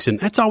Scott Dixon.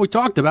 That's all we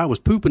talked about was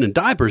pooping and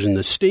diapers and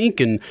the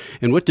stink and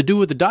what to do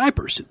with the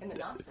diapers. And the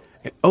nostrils.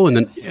 Oh, and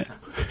then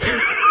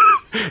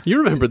you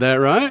remember that,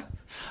 right?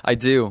 I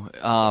do.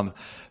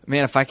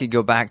 Man, if I could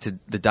go back to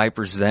the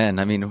diapers then,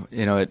 I mean,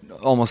 at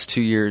almost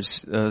 2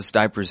 years, those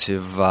diapers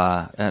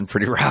have been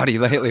pretty rowdy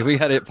lately. We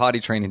had to hit potty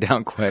training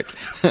down quick.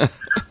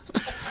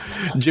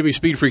 Jimmie,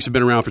 SpeedFreaks have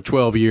been around for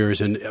 12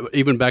 years, and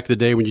even back to the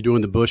day when you're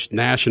doing the Busch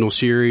National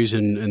Series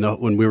and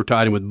when we were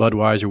tied in with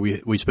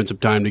Budweiser, we spent some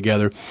time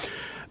together.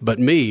 But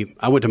me,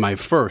 I went to my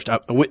first. I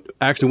went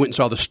and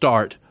saw the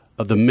start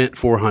of the Mint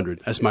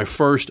 400. That's my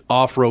first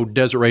off-road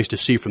desert race to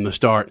see from the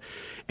start.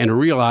 And to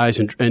realize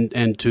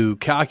and to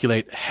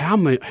calculate how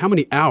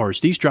many hours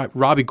these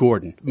Robbie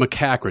Gordon,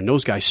 McCachran,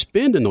 those guys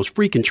spend in those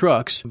freaking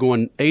trucks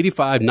going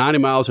 85, 90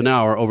 miles an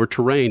hour over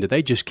terrain that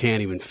they just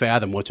can't even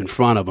fathom what's in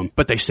front of them.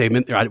 But they say,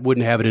 man, I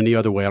wouldn't have it any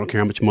other way. I don't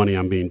care how much money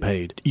I'm being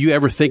paid. Do you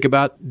ever think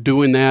about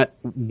doing that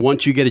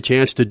once you get a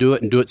chance to do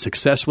it and do it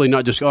successfully,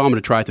 not just, I'm going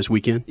to try it this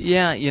weekend?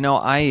 Yeah,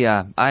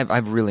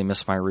 I've really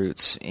missed my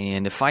roots.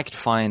 And if I could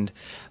find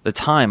the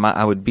time,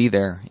 I would be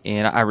there.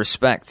 And I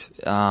respect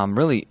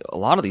really a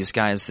lot of these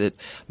guys that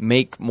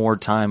make more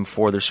time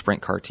for their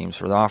sprint car teams,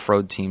 for the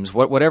off-road teams,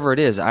 whatever it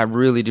is. I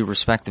really do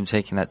respect them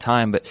taking that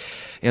time. But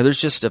there's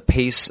just a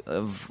pace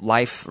of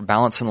life,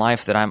 balance in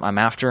life that I'm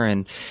after,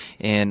 and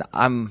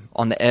I'm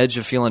on the edge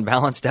of feeling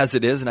balanced as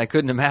it is. And I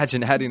couldn't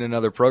imagine adding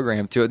another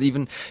program to it,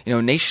 even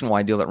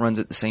nationwide deal that runs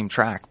at the same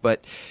track.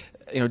 But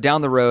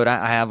down the road,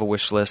 I have a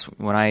wish list.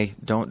 When I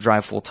don't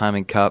drive full-time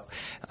in Cup,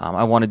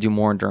 I want to do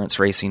more endurance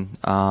racing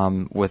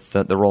with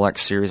the Rolex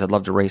Series. I'd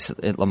love to race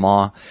at Le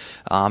Mans.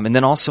 And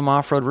then also my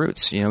off-road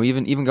routes,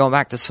 even going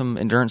back to some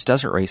endurance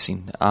desert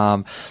racing.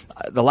 The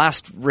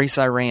last race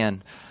I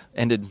ran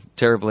ended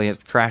terribly at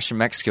the crash in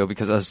Mexico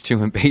because I was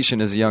too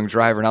impatient as a young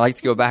driver. And I like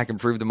to go back and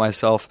prove to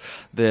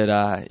myself that,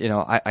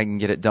 I can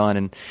get it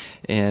done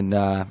and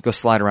go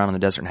slide around in the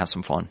desert and have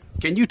some fun.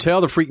 Can you tell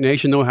the Freak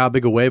Nation, though, how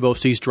big a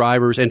huevos these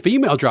drivers, and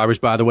female drivers,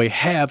 by the way,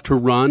 have to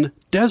run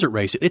desert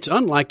racing? It's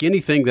unlike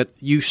anything that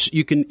you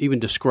can even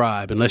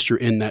describe unless you're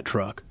in that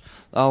truck.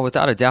 Oh,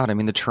 without a doubt. I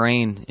mean, the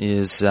terrain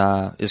is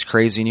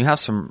crazy, and you have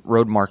some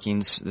road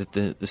markings that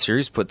the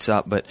series puts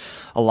up, but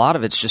a lot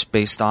of it's just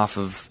based off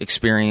of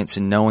experience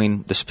and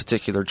knowing this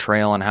particular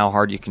trail and how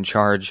hard you can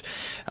charge.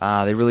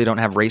 They really don't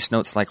have race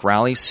notes like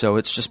rallies, so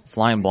it's just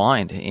flying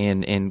blind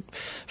and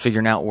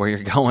figuring out where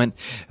you're going.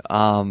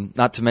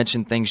 Not to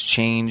mention things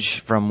change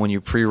from when you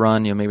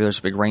pre-run. Maybe there's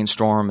a big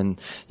rainstorm and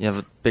you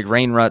have big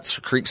rain ruts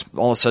or creeks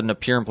all of a sudden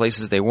appear in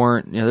places they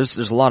weren't. There's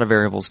a lot of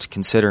variables to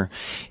consider,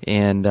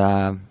 and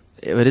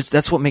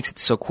that's what makes it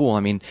so cool. I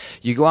mean,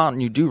 you go out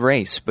and you do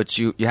race, but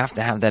you have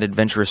to have that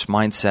adventurous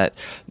mindset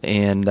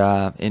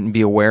and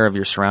be aware of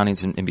your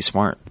surroundings and be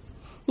smart.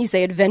 You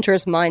say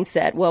adventurous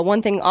mindset. Well,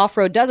 one thing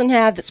off-road doesn't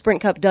have that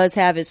Sprint Cup does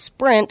have is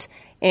sprint,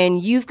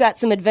 and you've got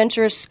some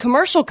adventurous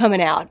commercial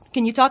coming out.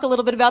 Can you talk a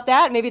little bit about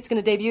that? Maybe it's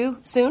going to debut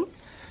soon?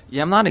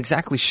 Yeah, I'm not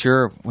exactly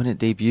sure when it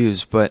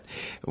debuts, but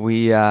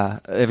we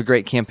have a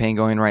great campaign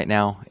going right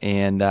now,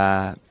 and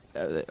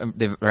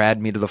they've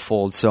added me to the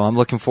fold, so I'm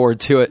looking forward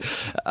to it.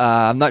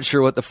 I'm not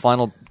sure what the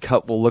final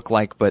cut will look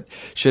like, but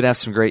should have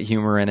some great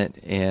humor in it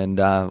and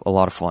a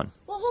lot of fun.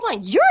 Hold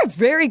on, you're a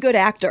very good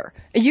actor.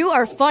 You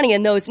are funny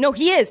in those. No,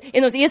 he is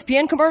in those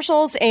ESPN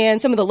commercials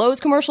and some of the Lowe's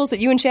commercials that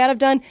you and Chad have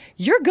done.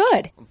 You're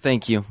good.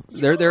 Thank you.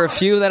 There are a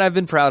few that I've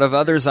been proud of.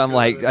 Others, I'm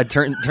like, I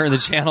turn the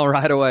channel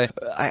right away.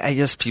 I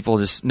guess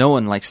people no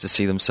one likes to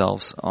see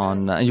themselves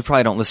on. You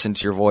probably don't listen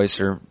to your voice,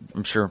 or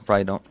I'm sure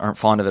probably aren't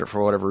fond of it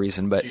for whatever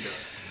reason, but.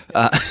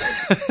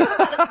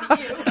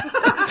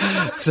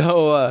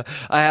 So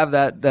I have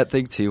that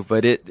thing too,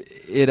 but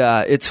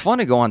it's fun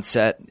to go on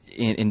set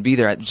and be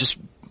there. It just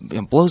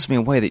blows me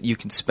away that you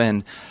can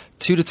spend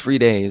 2 to 3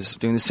 days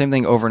doing the same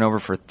thing over and over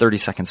for a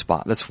 30-second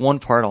spot. That's one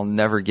part I'll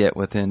never get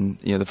within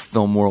the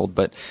film world,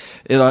 but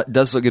it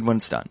does look good when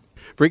it's done.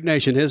 Freak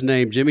Nation, his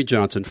name, Jimmie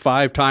Johnson,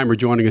 5-timer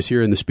joining us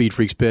here in the Speed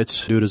Freaks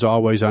pits. Dude, as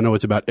always, I know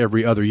it's about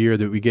every other year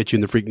that we get you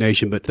in the Freak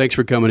Nation, but thanks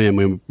for coming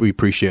in. We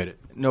appreciate it.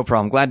 No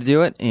problem. Glad to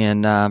do it,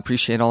 and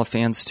appreciate all the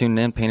fans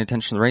tuning in, paying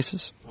attention to the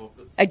races.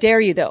 I dare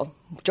you, though.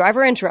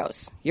 Driver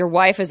intros. Your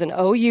wife is an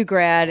OU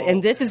grad,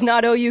 and this is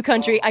not OU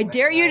country. I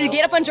dare you to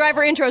get up on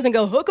driver intros and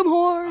go, hook 'em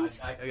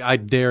horns. I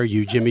dare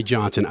you, Jimmie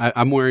Johnson.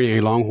 I'm wearing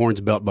a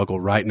Longhorns belt buckle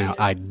right now.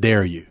 I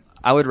dare you.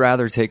 I would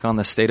rather take on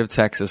the state of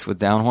Texas with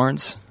down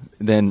horns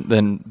than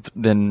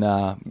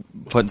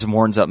putting some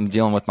horns up and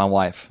dealing with my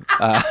wife.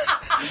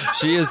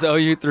 She is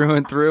OU through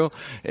and through,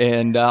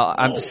 and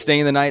I'm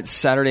staying the night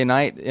Saturday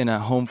night in a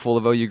home full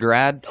of OU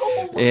grad,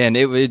 and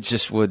it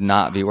just would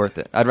not be worth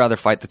it. I'd rather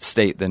fight the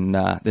state than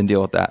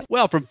deal with that.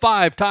 Well, from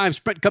 5-time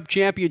Sprint Cup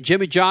champion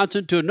Jimmie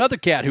Johnson to another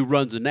cat who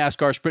runs the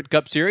NASCAR Sprint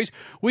Cup Series,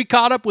 we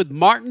caught up with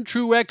Martin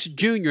Truex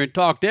Jr. and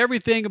talked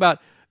everything about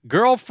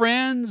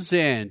girlfriends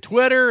and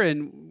Twitter,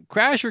 and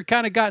Crasher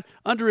kind of got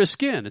under his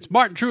skin. It's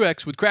Martin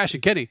Truex with Crash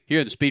and Kenny here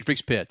in the Speed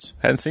Freaks pits.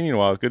 Hadn't seen you in a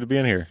while. It's good to be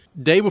in here.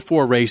 Day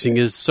before racing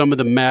is some of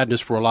the madness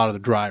for a lot of the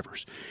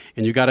drivers.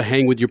 And you got to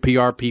hang with your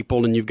PR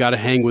people, and you've got to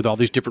hang with all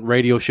these different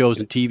radio shows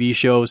and TV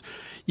shows.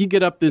 You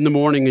get up in the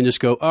morning and just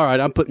go, all right,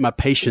 I'm putting my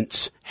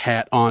patience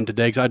hat on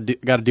today because I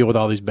got to deal with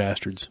all these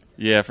bastards.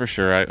 Yeah, for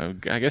sure. I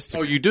guess.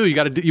 Oh, you do? You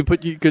got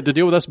to to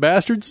deal with us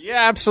bastards?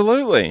 Yeah,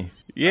 absolutely.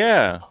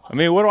 Yeah. I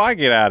mean, what do I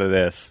get out of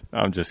this?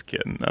 I'm just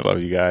kidding. I love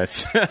you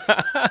guys.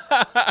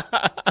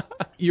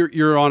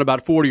 You're on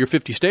about 40 or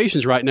 50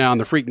 stations right now in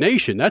the Freak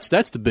Nation. That's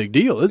the big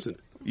deal, isn't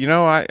it? You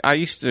know, I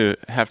used to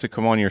have to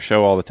come on your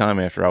show all the time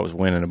after I was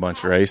winning a bunch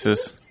of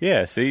races.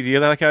 Yeah, see, do you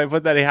like how I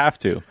put that? You have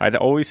to. I'd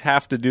always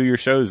have to do your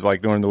shows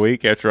like during the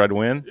week after I'd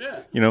win. Yeah.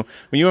 You know,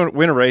 when you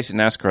win a race in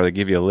NASCAR, they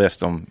give you a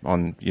list on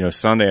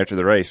Sunday after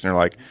the race, and they're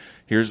like,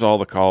 here's all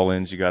the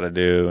call-ins you got to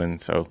do,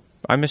 and so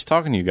I miss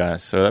talking to you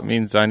guys. So that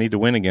means I need to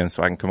win again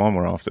so I can come on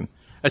more often.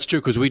 That's true,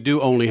 because we do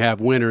only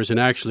have winners, and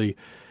actually,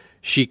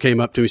 she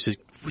came up to me and says,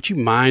 would you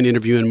mind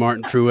interviewing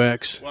Martin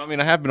Truex? Well, I mean,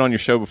 I have been on your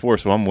show before,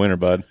 so I'm a winner,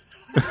 bud.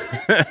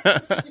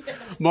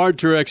 Martin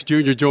Truex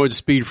Jr. joins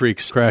Speed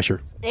Freaks,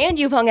 Crasher. And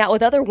you've hung out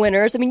with other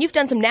winners. I mean, you've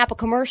done some Napa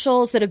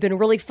commercials that have been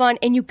really fun,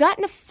 and you got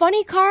in a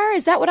funny car.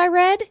 Is that what I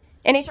read?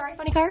 NHRA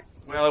funny car?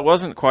 Well, it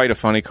wasn't quite a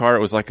funny car. It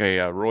was like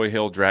a Roy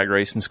Hill drag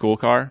racing school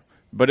car,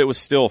 but it was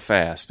still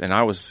fast, and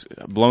I was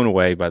blown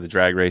away by the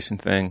drag racing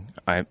thing.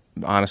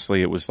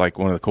 Honestly, it was like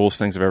one of the coolest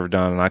things I've ever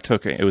done,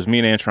 and it was me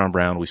and Antron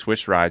Brown. We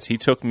switched rides. He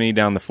took me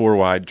down the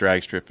 4-wide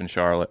drag strip in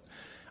Charlotte.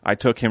 I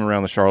took him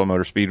around the Charlotte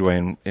Motor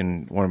Speedway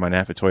in one of my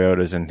Napa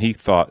Toyotas, and he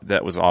thought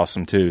that was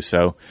awesome too.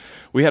 So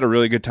we had a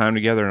really good time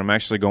together, and I'm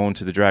actually going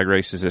to the drag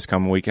races this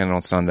coming weekend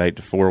on Sunday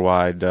to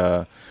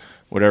 4-wide,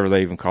 whatever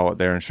they even call it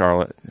there in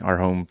Charlotte, our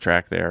home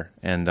track there.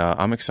 And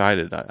I'm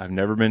excited. I've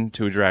never been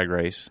to a drag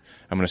race.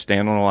 I'm going to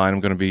stand on the line.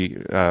 I'm going to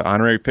be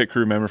honorary pit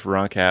crew member for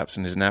Ron Capps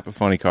and his Napa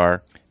funny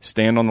car,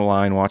 stand on the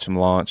line, watch him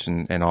launch,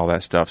 and all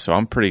that stuff. So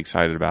I'm pretty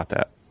excited about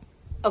that.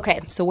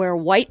 Okay, so wear a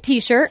white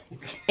T-shirt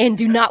and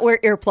do not wear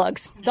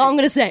earplugs. That's all I'm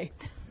going to say.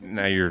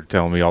 Now you're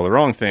telling me all the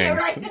wrong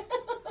things. Yeah, right.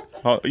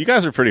 Well, you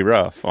guys are pretty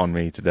rough on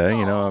me today.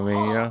 You know, I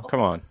mean,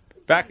 come on.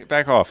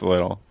 Back off a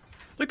little.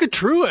 Look at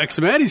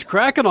Truex, man. He's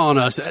cracking on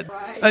us.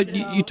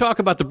 You talk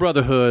about the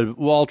brotherhood,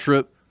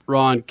 Waltrip,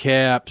 Ron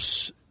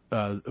Capps.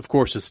 Of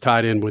course, it's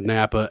tied in with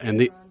Napa and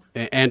the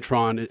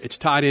Antron. It's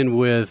tied in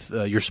with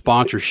your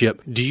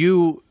sponsorship. Do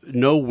you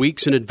know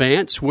weeks in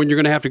advance when you're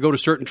going to have to go to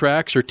certain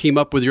tracks or team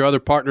up with your other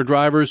partner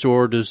drivers,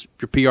 or does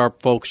your PR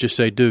folks just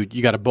say, dude,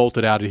 you got to bolt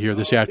it out of here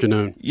this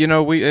afternoon? You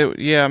know,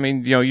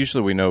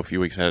 usually we know a few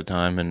weeks ahead of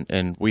time,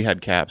 and we had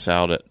Capps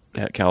out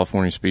at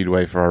California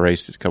Speedway for our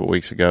race a couple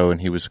weeks ago,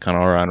 and he was kind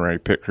of our honorary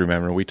pit crew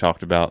member. We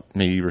talked about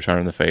me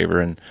returning the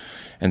favor,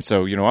 and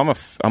so, you know, I'm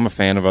a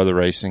fan of other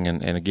racing,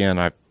 and again,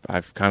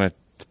 I've kind of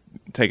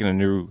taken a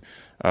new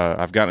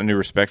I've gotten a new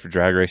respect for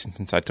drag racing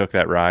since I took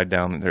that ride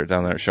down there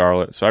at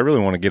Charlotte. So I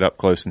really want to get up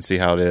close and see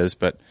how it is.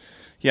 But,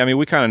 Yeah, I mean,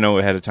 we kind of know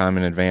ahead of time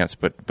in advance,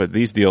 but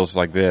these deals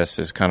like this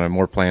is kind of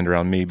more planned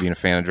around me being a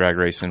fan of drag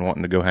racing,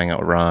 wanting to go hang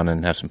out with Ron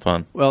and have some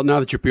fun. Well, now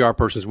that your PR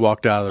person's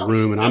walked out of the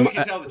room, and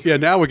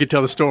now we can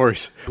tell the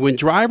stories. When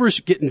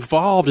drivers get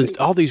involved in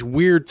all these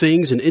weird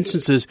things and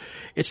instances,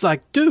 it's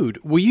like,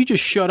 dude, will you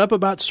just shut up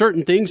about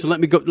certain things and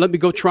let me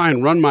go try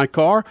and run my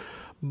car?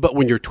 But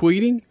when you're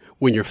tweeting,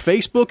 when you're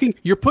Facebooking,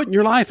 you're putting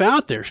your life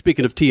out there.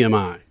 Speaking of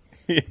TMI,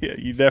 yeah,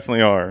 you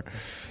definitely are.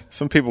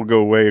 Some people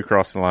go way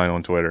across the line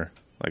on Twitter.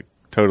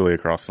 Totally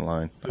across the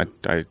line.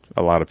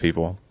 A lot of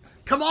people.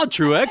 Come on,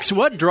 Truex.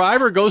 What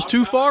driver goes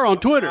too far on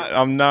Twitter?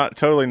 I'm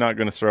totally not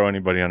going to throw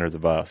anybody under the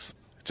bus.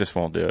 Just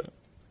won't do it.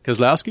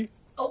 Kozlowski?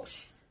 Oh,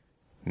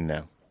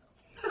 no.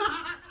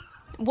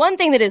 One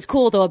thing that is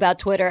cool, though, about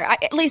Twitter,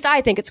 at least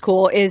I think it's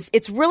cool, is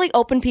it's really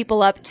opened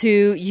people up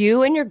to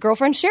you and your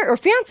girlfriend, Sherry, or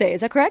fiance.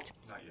 Is that correct?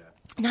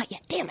 Not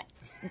yet. Damn it.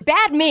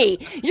 Bad me.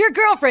 Your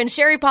girlfriend,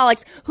 Sherry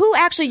Pollux, who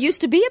actually used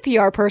to be a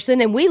PR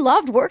person, and we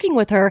loved working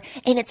with her.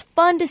 And it's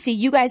fun to see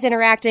you guys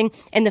interacting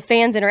and the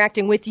fans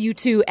interacting with you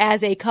two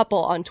as a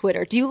couple on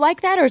Twitter. Do you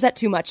like that, or is that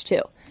too much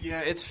too? Yeah,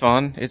 it's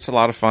fun. It's a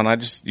lot of fun. I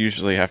just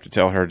usually have to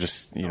tell her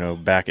just,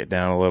 back it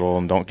down a little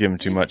and don't give them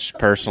too much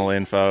personal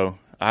info.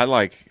 I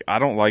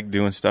don't like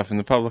doing stuff in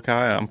the public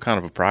eye. I'm kind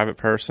of a private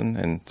person,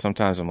 and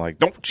sometimes I'm like,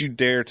 don't you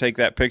dare take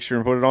that picture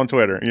and put it on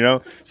Twitter.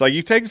 It's like,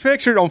 you take the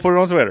picture, don't put it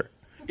on Twitter.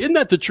 Isn't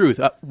that the truth?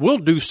 We'll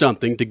do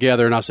something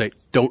together, and I'll say,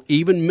 don't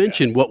even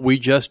mention what we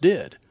just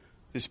did.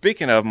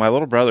 Speaking of, my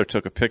little brother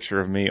took a picture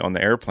of me on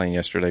the airplane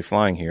yesterday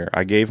flying here.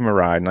 I gave him a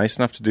ride. Nice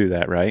enough to do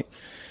that, right?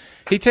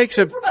 He takes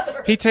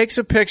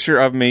a picture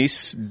of me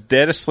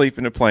dead asleep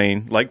in the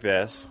plane like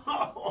this,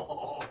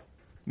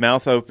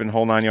 mouth open,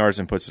 whole 9 yards,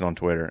 and puts it on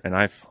Twitter. And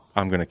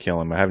I'm going to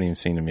kill him. I haven't even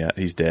seen him yet.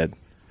 He's dead.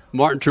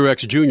 Martin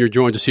Truex Jr.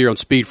 joins us here on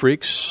Speed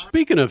Freaks.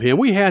 Speaking of him,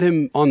 we had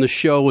him on the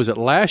show, was it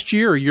last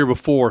year or year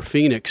before,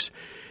 Phoenix?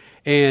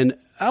 And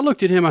I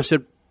looked at him, I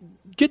said,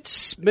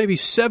 get maybe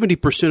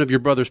 70% of your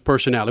brother's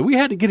personality. We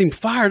had to get him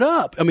fired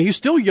up. I mean, he's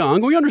still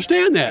young. We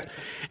understand that.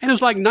 And it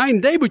was like night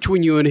and day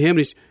between you and him. And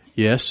he's,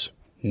 yes,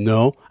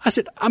 no. I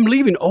said, I'm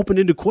leaving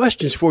open-ended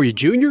questions for you,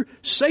 Junior.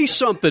 Say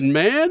something,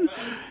 man.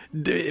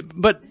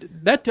 But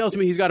that tells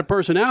me he's got a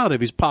personality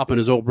if he's popping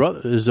his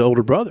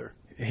older brother.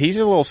 He's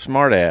a little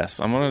smart ass.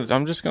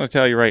 I'm just gonna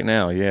tell you right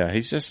now. Yeah,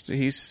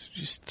 he's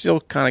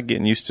still kind of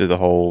getting used to the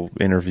whole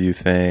interview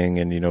thing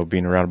and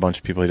being around a bunch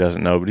of people he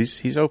doesn't know. But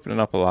he's opening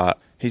up a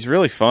lot. He's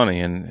really funny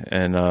and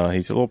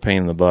he's a little pain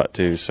in the butt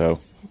too. So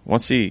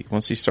once he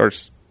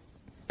starts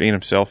being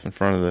himself in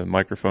front of the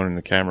microphone and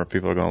the camera,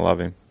 people are gonna love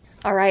him.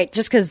 All right,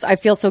 just because I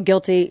feel so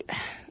guilty,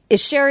 is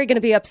Sherry going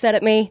to be upset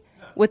at me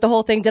with the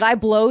whole thing? Did I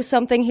blow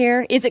something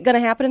here? Is it going to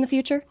happen in the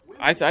future?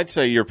 I'd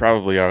say you're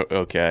probably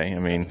okay. I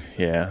mean,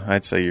 yeah,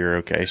 I'd say you're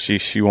okay.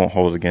 She won't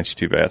hold it against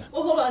you too bad.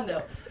 Well, hold on,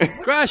 though.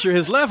 Crasher,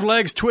 his left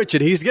leg's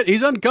twitching.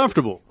 He's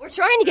uncomfortable. We're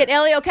trying to get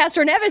Elio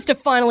Castroneves to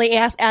finally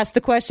ask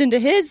the question to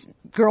his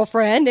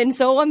girlfriend, and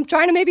so I'm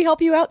trying to maybe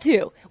help you out,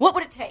 too. What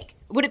would it take?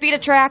 Would it be to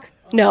track?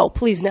 No,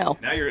 please no.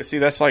 Now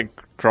that's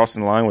like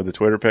crossing the line with the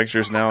Twitter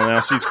pictures.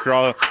 Now she's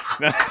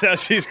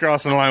she's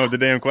crossing the line with the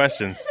damn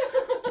questions.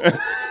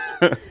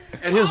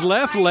 And his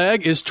left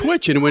leg is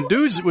twitching. When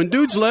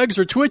dudes' legs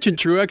are twitching,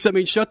 Truex, that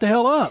means shut the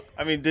hell up.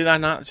 I mean, did I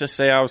not just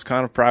say I was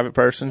kind of a private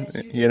person,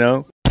 Speed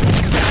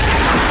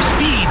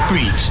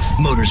Freaks,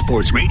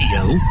 Motorsports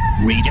Radio,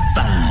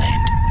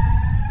 redefined.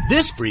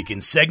 This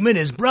freaking segment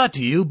is brought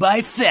to you by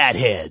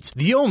Fatheads,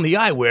 the only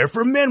eyewear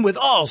for men with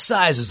all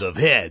sizes of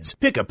heads.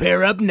 Pick a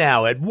pair up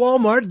now at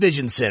Walmart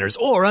Vision Centers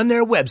or on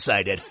their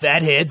website at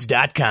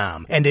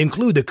fatheads.com and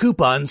include the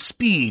coupon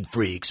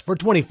SpeedFreaks for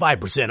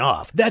 25%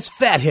 off. That's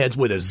Fatheads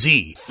with a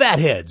Z.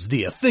 Fatheads,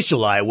 the official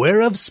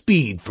eyewear of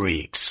Speed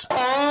Freaks.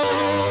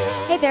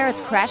 Hey there,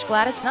 it's Crash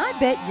Gladys, and I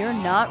bet you're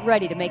not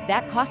ready to make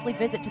that costly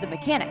visit to the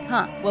mechanic,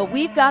 huh? Well,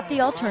 we've got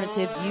the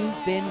alternative you've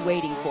been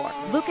waiting for.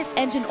 Lucas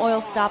Engine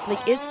Oil Stop Leak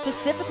is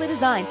specifically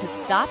designed to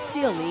stop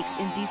seal leaks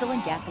in diesel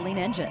and gasoline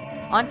engines.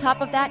 On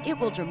top of that, it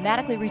will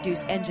dramatically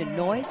reduce engine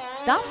noise,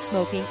 stop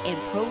smoking, and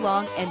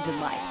prolong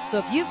engine life. So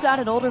if you've got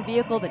an older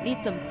vehicle that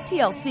needs some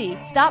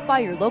TLC, stop by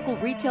your local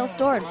retail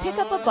store and pick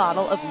up a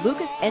bottle of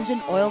Lucas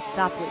Engine Oil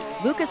Stop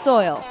Leak. Lucas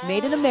Oil,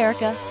 made in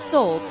America,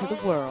 sold to the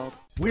world.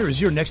 Where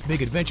is your next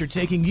big adventure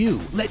taking you?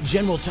 Let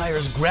General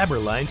Tire's Grabber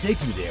line take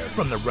you there.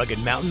 From the rugged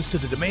mountains to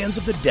the demands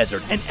of the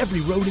desert and every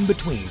road in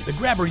between, the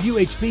Grabber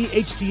UHP,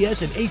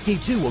 HTS, and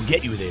AT2 will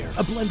get you there.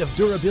 A blend of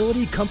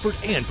durability, comfort,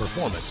 and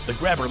performance. The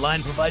Grabber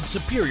line provides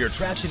superior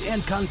traction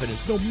and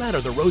confidence no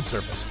matter the road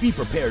surface. Be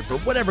prepared for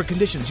whatever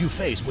conditions you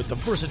face with the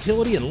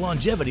versatility and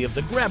longevity of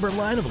the Grabber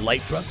line of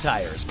light truck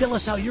tires. Tell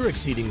us how you're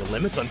exceeding the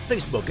limits on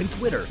Facebook and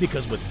Twitter,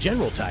 because with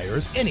General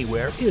Tires,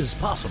 anywhere is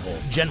possible.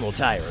 General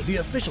Tire, the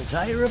official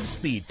tire of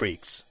Speed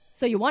Freaks.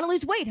 So you want to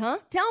lose weight, huh?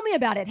 Tell me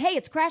about it. Hey,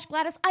 it's Crash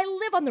Gladys. I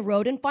live on the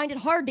road and find it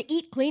hard to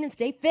eat clean and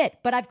stay fit,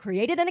 but I've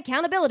created an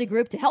accountability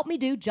group to help me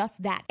do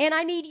just that. And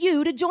I need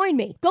you to join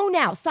me. Go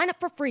now. Sign up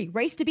for free.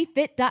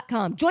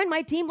 Racetobefit.com. Join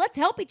my team. Let's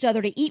help each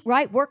other to eat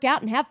right, work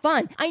out, and have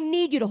fun. I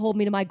need you to hold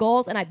me to my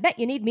goals, and I bet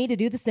you need me to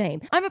do the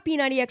same. I'm a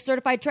P90X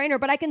certified trainer,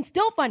 but I can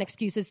still find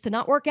excuses to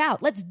not work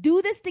out. Let's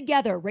do this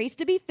together.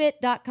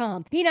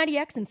 Racetobefit.com.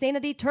 P90X,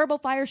 Insanity,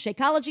 TurboFire,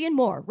 Shakeology, and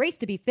more.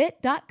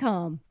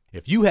 Racetobefit.com.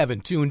 If you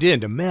haven't tuned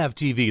in to MAV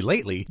TV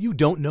lately, you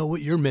don't know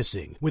what you're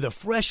missing. With a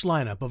fresh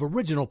lineup of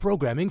original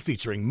programming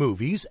featuring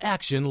movies,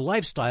 action,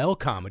 lifestyle,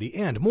 comedy,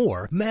 and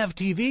more, MAV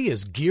TV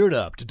is geared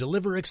up to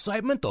deliver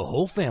excitement the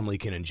whole family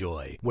can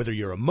enjoy. Whether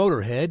you're a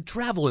motorhead,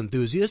 travel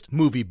enthusiast,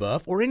 movie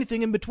buff, or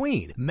anything in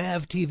between,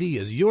 MAV TV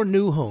is your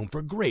new home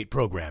for great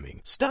programming.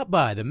 Stop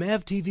by the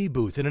MAV TV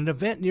booth at an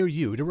event near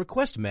you to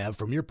request MAV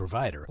from your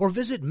provider, or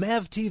visit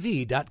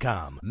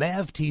MAVTV.com.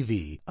 MAV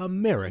TV,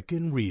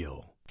 American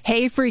Real.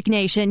 Hey, Freak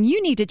Nation,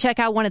 you need to check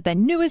out one of the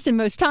newest and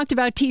most talked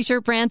about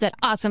t-shirt brands at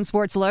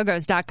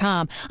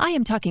AwesomeSportsLogos.com. I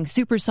am talking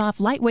super soft,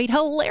 lightweight,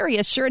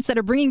 hilarious shirts that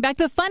are bringing back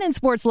the fun in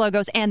sports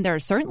logos, and they're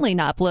certainly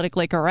not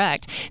politically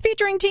correct.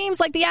 Featuring teams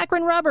like the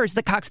Akron Rubbers,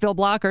 the Coxville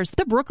Blockers,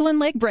 the Brooklyn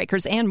Lake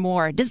Breakers, and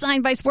more.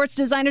 Designed by sports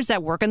designers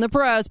that work in the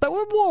pros, but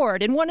were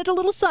bored and wanted a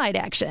little side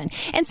action.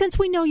 And since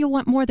we know you'll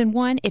want more than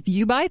one, if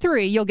you buy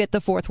 3, you'll get the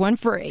 4th one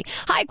free.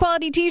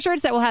 High-quality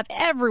t-shirts that will have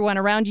everyone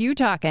around you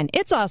talking.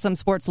 It's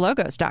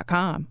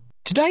AwesomeSportsLogos.com.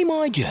 Today,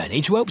 my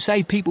journey to help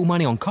save people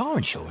money on car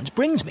insurance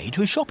brings me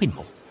to a shopping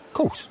mall. Of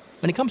course,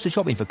 when it comes to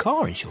shopping for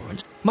car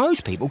insurance,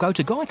 most people go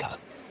to Geico.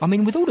 I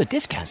mean, with all the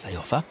discounts they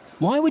offer,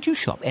 why would you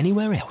shop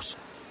anywhere else?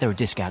 There are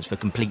discounts for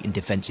complete and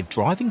defensive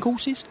driving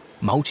courses,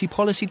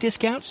 multi-policy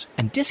discounts,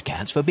 and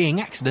discounts for being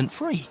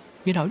accident-free.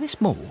 You know, this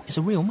mall is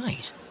a real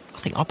maze. I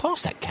think I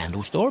passed that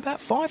candle store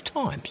about 5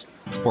 times.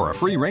 For a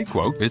free rate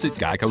quote, visit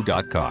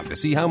Geico.com to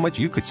see how much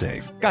you could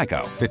save.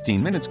 Geico,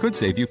 15 minutes could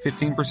save you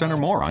 15% or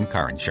more on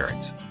car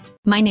insurance.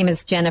 My name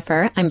is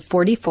Jennifer. I'm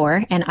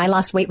 44, and I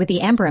lost weight with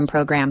the Amberin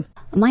program.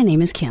 My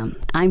name is Kim.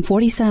 I'm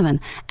 47,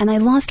 and I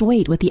lost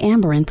weight with the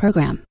Amberin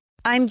program.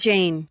 I'm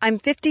Jane. I'm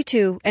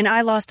 52, and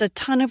I lost a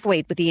ton of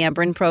weight with the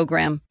Amberin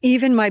program.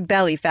 Even my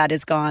belly fat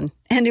is gone,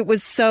 and it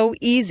was so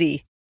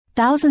easy.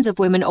 Thousands of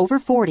women over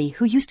 40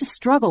 who used to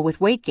struggle with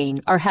weight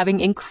gain are having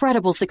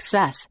incredible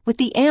success with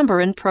the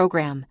Amberin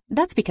program.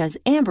 That's because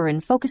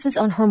Amberin focuses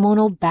on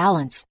hormonal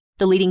balance.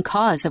 The leading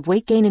cause of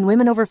weight gain in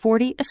women over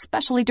 40,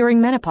 especially during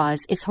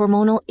menopause, is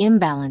hormonal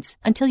imbalance.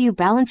 Until you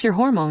balance your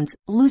hormones,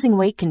 losing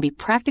weight can be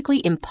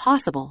practically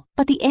impossible.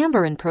 But the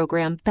Amberin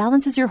program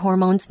balances your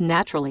hormones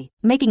naturally,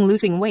 making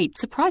losing weight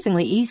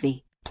surprisingly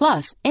easy.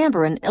 Plus,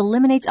 Amberin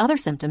eliminates other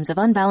symptoms of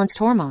unbalanced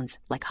hormones,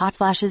 like hot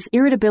flashes,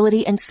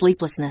 irritability, and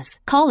sleeplessness.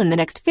 Call in the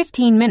next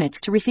 15 minutes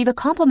to receive a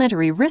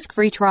complimentary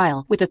risk-free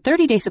trial with a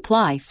 30-day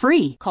supply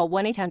free. Call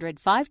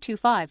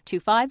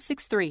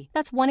 1-800-525-2563.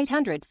 That's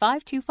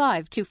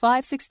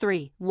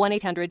 1-800-525-2563.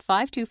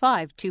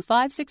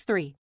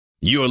 1-800-525-2563.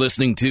 You're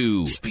listening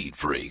to Speed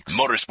Freaks,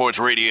 Motorsports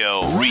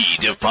Radio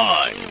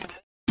Redefined.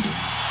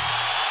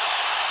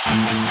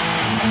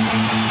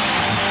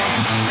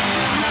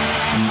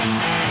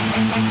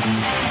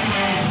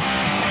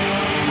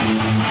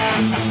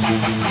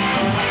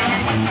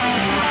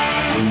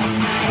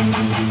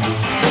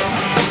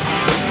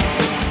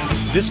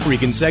 This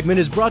freaking segment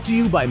is brought to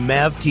you by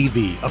MAV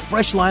TV, a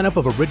fresh lineup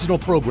of original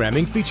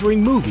programming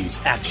featuring movies,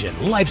 action,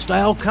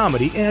 lifestyle,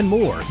 comedy, and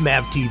more.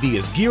 MAV TV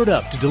is geared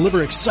up to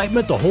deliver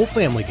excitement the whole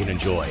family can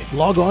enjoy.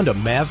 Log on to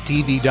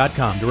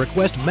MAVTV.com to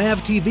request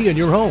MAV TV in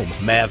your home.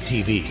 MAV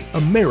TV,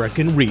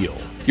 American Real.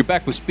 You're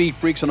back with Speed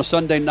Freaks on a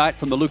Sunday night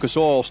from the Lucas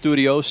Oil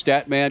Studios.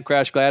 Statman,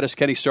 Crash Gladys,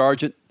 Kenny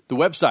Sargent. The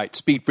website,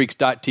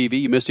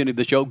 speedfreaks.tv. You missed any of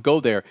the show, go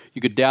there.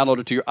 You could download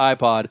it to your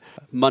iPod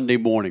Monday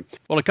morning.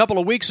 Well, a couple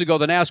of weeks ago,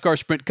 the NASCAR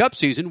Sprint Cup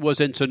season was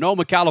in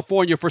Sonoma,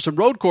 California for some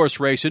road course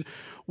racing,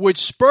 which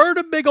spurred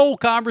a big old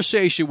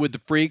conversation with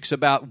the freaks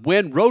about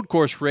when road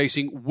course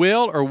racing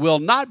will or will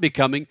not be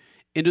coming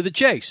into the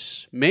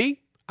chase. Me?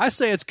 I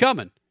say it's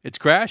coming. It's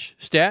Crash,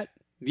 Stat,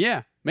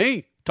 yeah,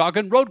 me,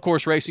 talking road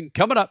course racing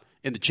coming up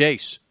in the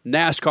chase.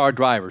 NASCAR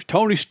drivers,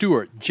 Tony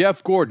Stewart,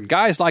 Jeff Gordon,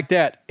 guys like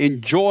that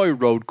enjoy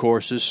road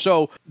courses.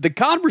 So the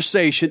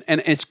conversation,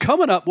 and it's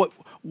coming up,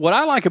 what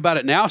I like about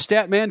it now,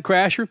 Statman,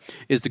 Crasher,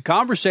 is the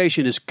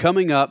conversation is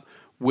coming up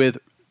with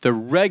the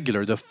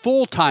regular, the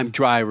full-time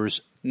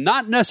drivers,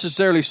 not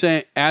necessarily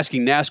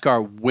asking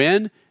NASCAR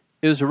when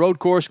is a road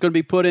course going to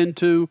be put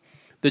into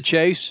the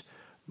chase,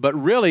 but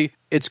really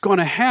it's going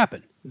to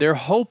happen. They're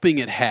hoping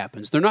it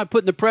happens. They're not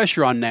putting the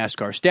pressure on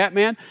NASCAR.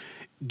 Statman,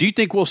 do you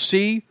think we'll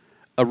see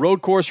a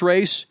road course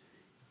race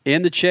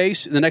in the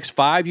chase in the next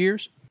 5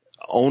 years?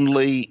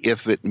 Only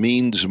if it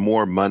means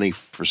more money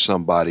for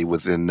somebody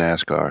within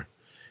NASCAR.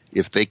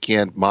 If they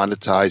can't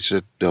monetize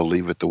it, they'll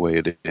leave it the way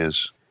it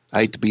is. I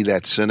hate to be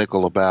that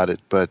cynical about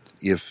it, but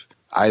if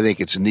I think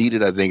it's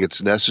needed, I think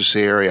it's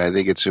necessary, I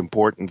think it's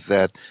important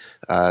that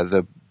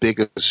the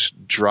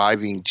biggest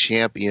driving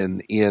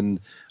champion in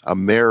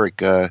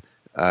America,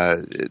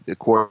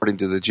 according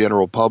to the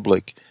general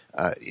public,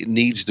 it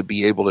needs to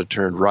be able to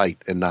turn right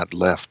and not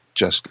left,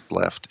 just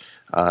left.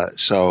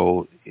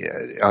 So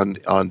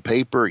on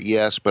paper,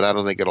 yes, but I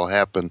don't think it'll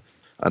happen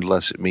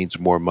unless it means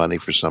more money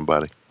for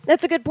somebody.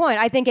 That's a good point.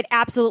 I think it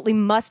absolutely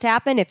must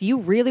happen. If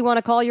you really want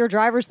to call your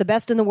drivers the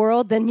best in the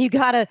world, then you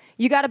gotta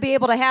be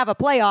able to have a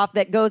playoff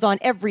that goes on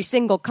every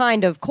single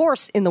kind of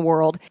course in the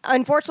world.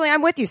 Unfortunately,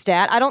 I'm with you,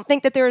 Stat. I don't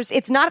think that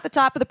it's not at the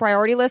top of the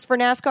priority list for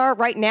NASCAR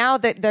right now.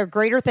 That their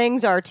greater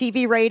things are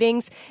TV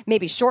ratings,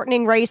 maybe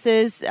shortening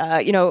races,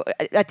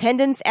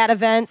 attendance at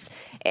events.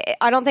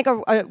 I don't think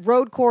a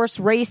road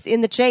course race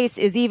in the Chase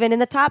is even in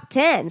the top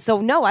 10.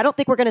 So no, I don't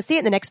think we're going to see it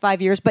in the next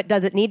 5 years. But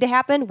does it need to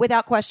happen?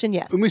 Without question,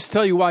 yes. Let me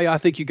tell you why I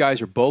think you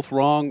guys are both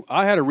wrong.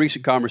 I had a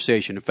recent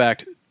conversation, in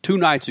fact, 2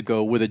 nights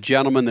ago, with a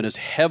gentleman that is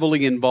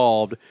heavily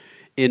involved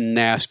in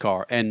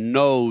NASCAR and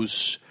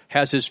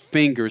has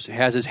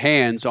his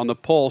hands on the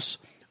pulse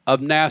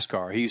of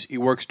NASCAR. He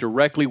works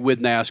directly with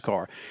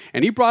NASCAR.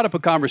 And he brought up a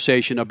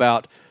conversation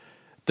about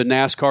the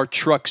NASCAR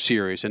Truck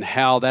Series and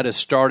how that is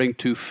starting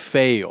to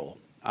fail.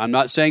 I'm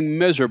not saying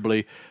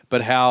miserably,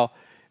 but how,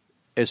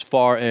 as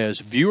far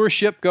as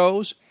viewership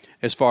goes,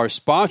 as far as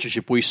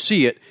sponsorship, we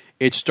see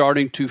it's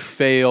starting to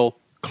fail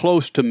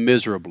close to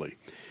miserably.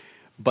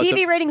 But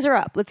TV ratings are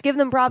up. Let's give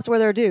them props where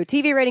they're due.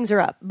 TV ratings are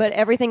up, but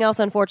everything else,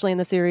 unfortunately, in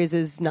the series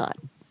is not.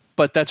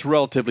 But that's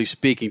relatively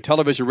speaking.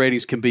 Television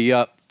ratings can be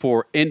up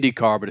for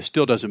IndyCar, but it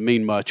still doesn't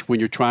mean much when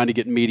you're trying to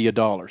get media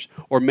dollars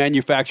or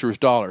manufacturers'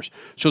 dollars.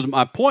 So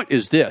my point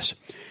is this.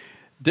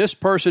 This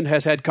person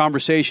has had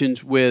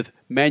conversations with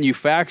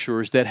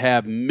manufacturers that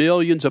have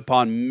millions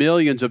upon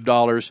millions of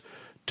dollars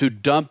to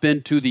dump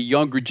into the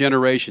younger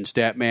generation,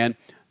 Statman,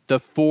 the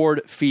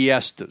Ford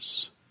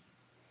Fiestas,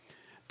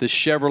 the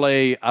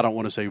Chevrolet, I don't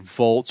want to say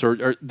Volts,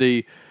 or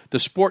the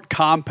sport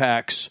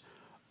compacts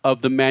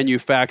of the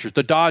manufacturers,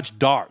 the Dodge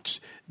Darts.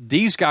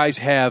 These guys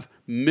have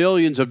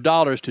millions of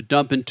dollars to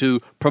dump into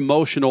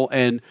promotional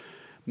and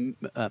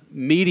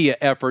media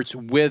efforts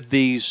with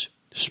these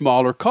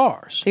smaller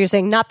cars. So you're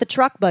saying not the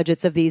truck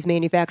budgets of these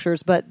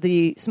manufacturers, but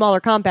the smaller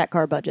compact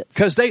car budgets?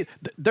 Because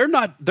they're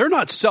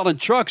not selling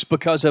trucks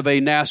because of a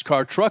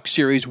NASCAR Truck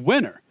Series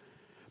winner,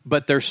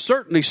 but they're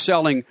certainly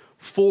selling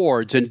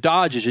Fords and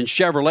Dodges and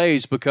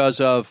Chevrolets because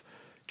of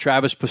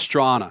Travis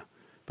Pastrana,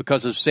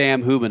 because of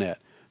Sam Hubinet,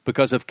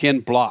 because of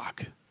Ken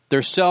Block.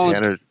 They're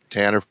selling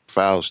Tanner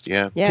Faust,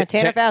 yeah. Yeah,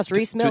 Tanner Faust,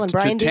 Reese Mill, and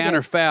Brian Deegan.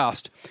 Tanner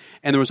Faust.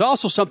 And there was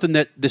also something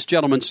that this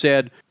gentleman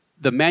said.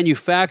 The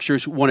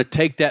manufacturers want to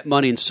take that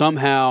money and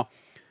somehow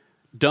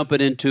dump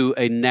it into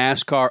a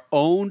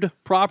NASCAR-owned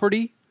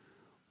property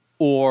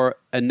or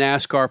a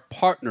NASCAR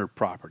partner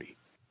property.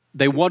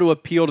 They want to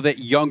appeal to that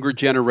younger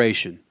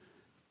generation,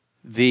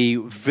 the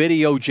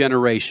video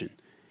generation.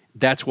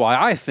 That's why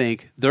I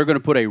think they're going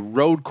to put a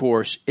road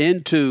course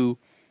into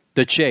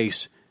the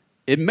Chase.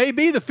 It may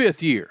be the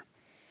 5th year,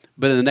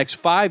 but in the next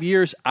 5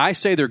 years, I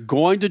say they're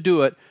going to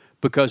do it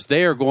because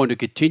they are going to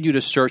continue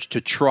to search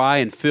to try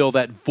and fill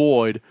that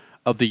void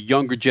of the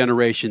younger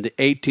generation, the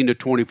 18 to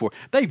 24.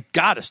 They've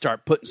got to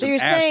start putting some. So you're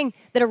saying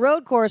that a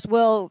road course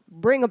will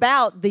bring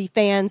about the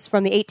fans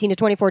from the 18 to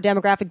 24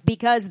 demographic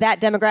because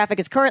that demographic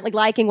is currently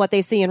liking what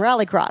they see in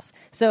Rallycross.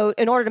 So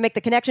in order to make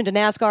the connection to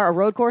NASCAR, a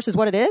road course is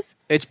what it is?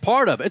 It's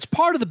part of it. It's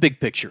part of the big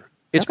picture.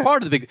 It's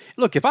part of the big.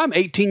 Look, if I'm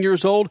 18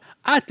 years old,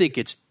 I think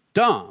it's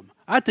dumb.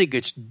 I think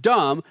it's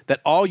dumb that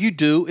all you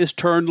do is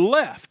turn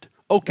left.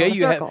 Okay,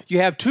 you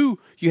have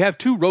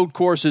two road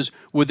courses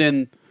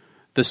within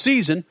the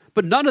season,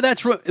 but none of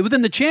that's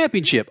within the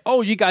championship.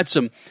 Oh, you got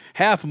some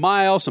half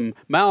mile, some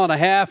mile and a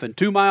half, and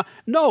 2 mile.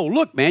 No,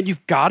 look, man,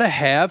 you've got to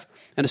have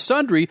a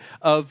sundry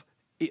of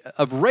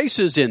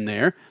races in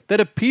there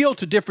that appeal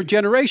to different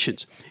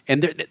generations.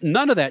 And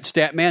none of that,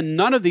 Statman,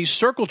 none of these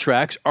circle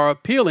tracks are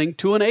appealing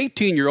to an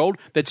 18-year-old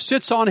that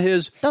sits on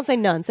his... Don't say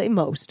none, say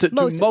most. To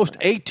most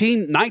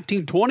 18,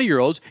 19,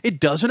 20-year-olds, it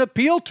doesn't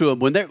appeal to them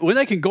when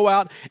they can go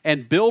out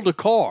and build a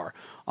car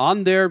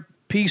on their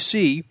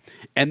PC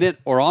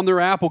or on their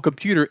Apple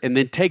computer and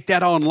then take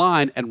that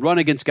online and run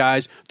against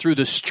guys through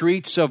the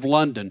streets of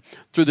London,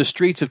 through the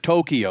streets of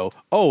Tokyo.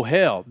 Oh,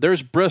 hell,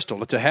 there's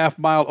Bristol. It's a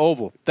half-mile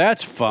oval.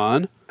 That's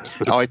fun.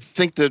 I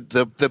think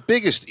the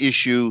biggest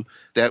issue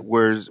that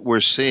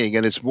we're seeing,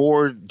 and it's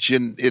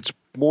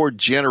more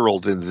general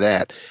than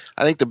that.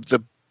 I think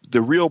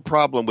the real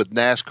problem with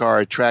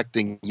NASCAR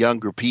attracting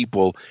younger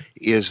people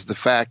is the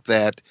fact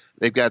that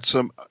they've got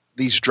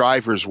these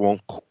drivers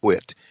won't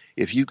quit.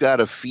 If you got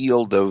a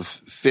field of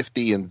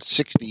 50 and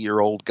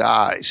 60-year-old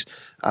guys,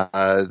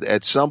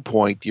 at some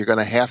point you're going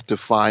to have to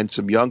find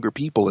some younger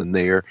people in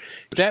there.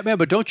 Statman,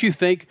 but don't you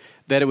think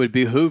that it would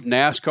behoove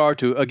NASCAR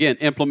to, again,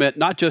 implement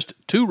not just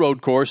 2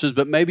 road courses,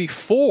 but maybe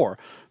 4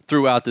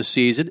 throughout the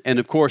season, and,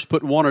 of course,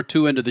 put 1 or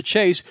 2 into the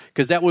Chase,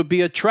 because that would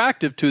be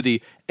attractive to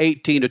the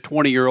 18 to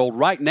 20-year-old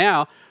right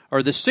now,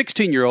 or the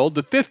 16-year-old,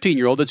 the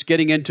 15-year-old that's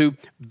getting into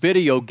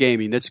video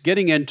gaming, that's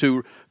getting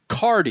into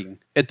karting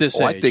at this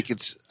age?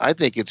 I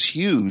think it's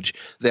huge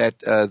that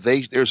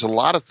there's a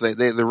lot of things.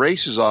 The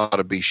races ought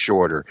to be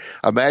shorter.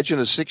 Imagine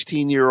a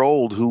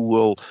 16-year-old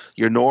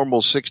your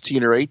normal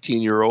 16 or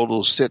 18-year-old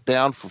will sit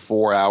down for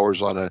 4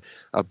 hours on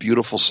a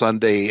beautiful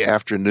Sunday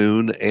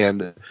afternoon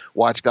and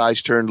watch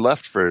guys turn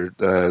left for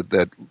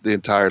the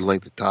entire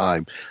length of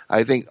time.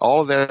 I think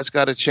all of that's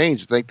got to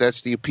change. I think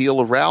that's the appeal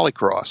of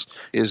rallycross,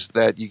 is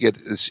that you get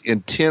this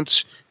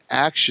intense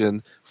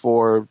action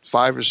for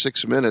 5 or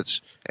 6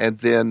 minutes, and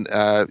then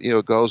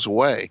it goes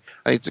away.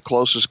 I think the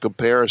closest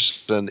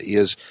comparison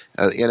is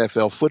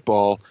NFL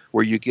football,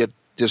 where you get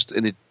just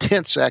an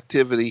intense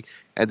activity,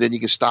 and then you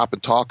can stop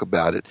and talk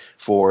about it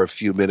for a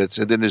few minutes,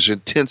 and then there's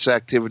intense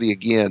activity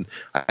again.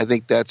 I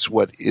think that's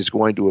what is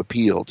going to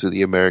appeal to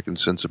the American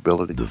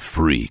sensibility. The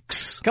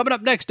Freaks. Coming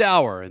up next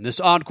hour in this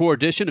encore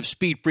edition of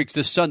Speed Freaks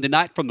this Sunday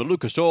night from the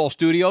Lucas Oil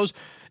Studios,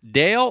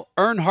 Dale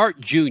Earnhardt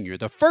Jr.,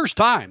 the first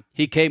time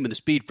he came in the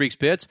Speed Freaks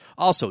pits.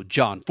 Also,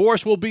 John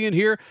Force will be in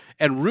here,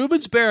 and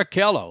Rubens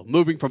Barrichello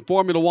moving from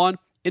Formula One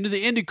into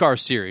the IndyCar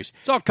series.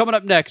 It's all coming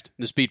up next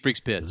in the Speed Freaks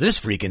pits. This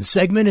freaking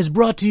segment is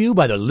brought to you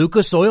by the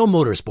Lucas Oil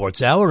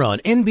Motorsports Hour on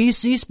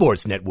NBC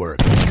Sports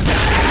Network.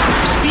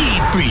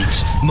 Speed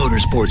Freaks,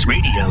 Motorsports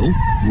Radio,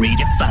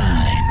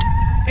 redefined.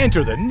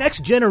 Enter the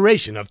next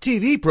generation of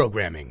TV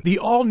programming. The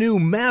all-new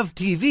MAV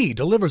TV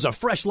delivers a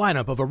fresh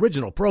lineup of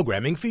original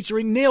programming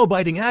featuring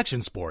nail-biting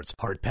action sports,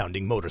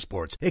 heart-pounding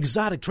motorsports,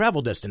 exotic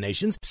travel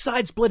destinations,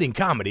 side-splitting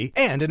comedy,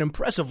 and an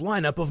impressive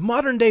lineup of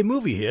modern-day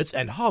movie hits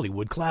and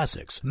Hollywood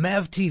classics.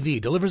 MAV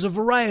TV delivers a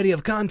variety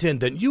of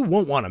content that you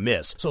won't want to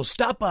miss. So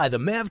stop by the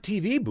MAV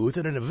TV booth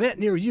at an event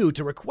near you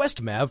to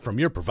request MAV from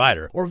your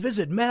provider or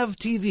visit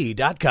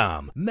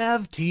MAVTV.com.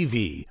 MAV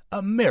TV,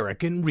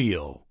 American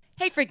Real.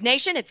 Hey, Freak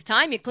Nation, it's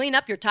time you clean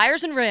up your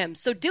tires and rims,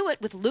 so do it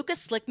with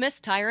Lucas Slick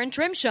Mist Tire and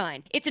Trim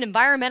Shine. It's an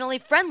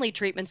environmentally friendly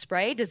treatment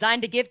spray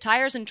designed to give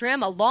tires and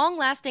trim a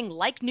long-lasting,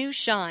 like-new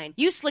shine.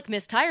 Use Slick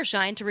Mist Tire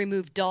Shine to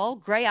remove dull,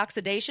 gray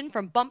oxidation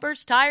from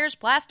bumpers, tires,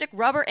 plastic,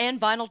 rubber,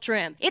 and vinyl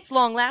trim. It's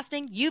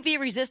long-lasting,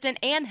 UV-resistant,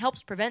 and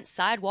helps prevent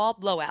sidewall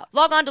blowout.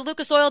 Log on to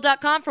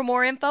lucasoil.com for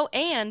more info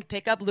and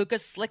pick up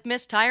Lucas Slick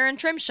Mist Tire and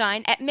Trim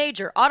Shine at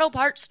major auto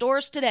parts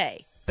stores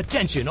today.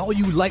 Attention, all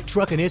you light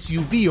truck and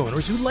SUV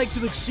owners who like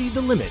to exceed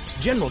the limits.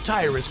 General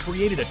Tire has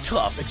created a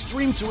tough,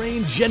 extreme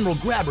terrain General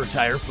Grabber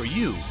tire for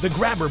you. The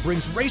Grabber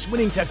brings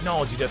race-winning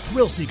technology to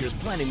thrill seekers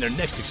planning their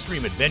next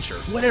extreme adventure.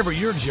 Whatever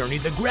your journey,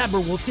 the Grabber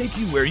will take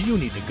you where you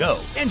need to go.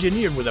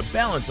 Engineered with a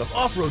balance of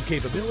off-road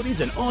capabilities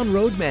and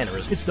on-road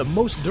manners, it's the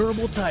most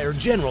durable tire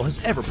General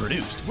has ever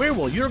produced. Where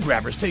will your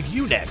Grabbers take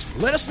you next?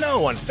 Let us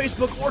know on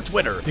Facebook or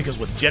Twitter, because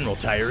with General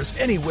Tires,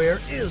 anywhere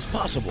is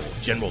possible.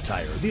 General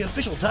Tire, the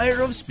official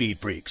tire of Speed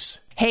Freaks.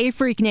 Hey,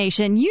 Freak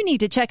Nation, you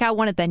need to check out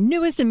one of the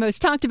newest and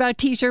most talked about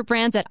t-shirt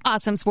brands at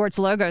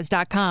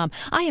awesomesportslogos.com.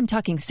 I am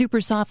talking super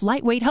soft,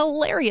 lightweight,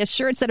 hilarious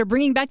shirts that are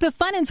bringing back the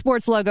fun in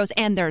sports logos,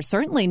 and they're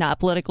certainly not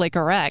politically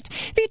correct.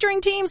 Featuring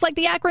teams like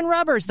the Akron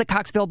Rubbers, the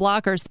Coxville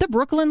Blockers, the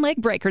Brooklyn Lake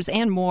Breakers,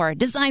 and more.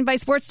 Designed by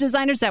sports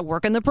designers that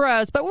work in the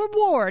pros, but were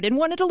bored and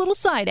wanted a little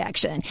side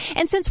action.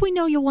 And since we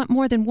know you'll want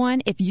more than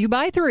one, if you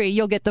buy 3,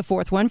 you'll get the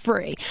 4th one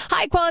free.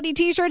 High-quality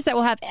t-shirts that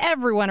will have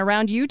everyone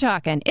around you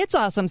talking. It's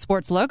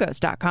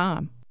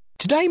awesomesportslogos.com.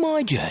 Today,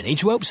 my journey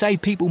to help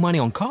save people money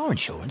on car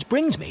insurance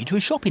brings me to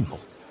a shopping mall.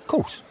 Of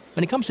course,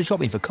 when it comes to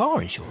shopping for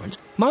car insurance,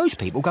 most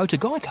people go to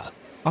Geico.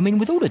 I mean,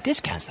 with all the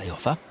discounts they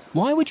offer,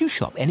 why would you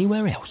shop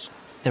anywhere else?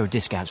 There are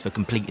discounts for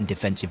complete and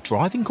defensive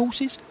driving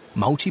courses,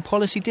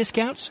 multi-policy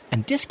discounts,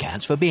 and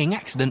discounts for being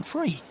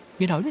accident-free.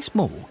 You know, this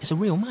mall is a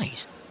real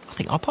maze. I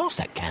think I passed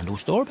that candle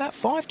store about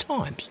 5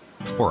 times.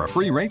 For a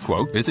free rate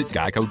quote, visit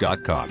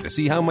geico.com to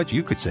see how much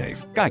you could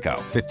save.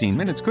 Geico, 15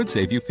 minutes could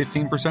save you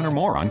 15% or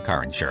more on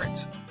car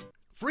insurance.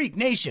 Freak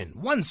Nation,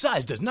 one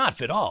size does not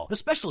fit all,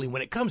 especially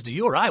when it comes to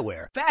your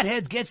eyewear.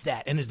 Fatheads gets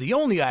that and is the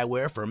only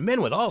eyewear for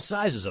men with all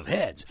sizes of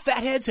heads.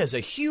 Fatheads has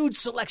a huge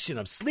selection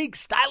of sleek,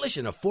 stylish,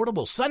 and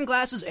affordable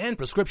sunglasses and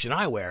prescription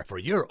eyewear for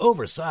your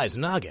oversized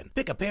noggin.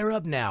 Pick a pair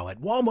up now at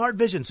Walmart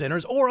Vision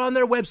Centers or on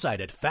their website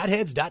at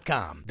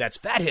fatheads.com. That's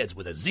Fatheads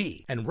with a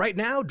Z. And right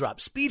now,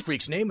 drop Speed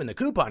Freaks name in the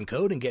coupon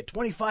code and get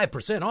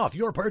 25% off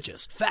your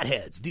purchase.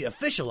 Fatheads, the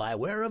official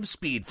eyewear of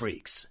Speed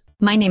Freaks.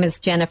 My name is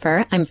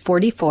Jennifer. I'm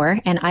 44,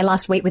 and I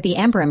lost weight with the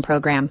Amberin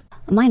program.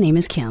 My name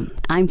is Kim.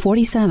 I'm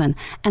 47,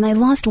 and I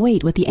lost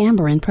weight with the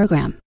Amberin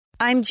program.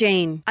 I'm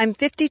Jane. I'm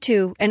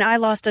 52, and I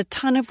lost a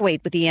ton of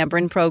weight with the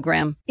Amberin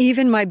program.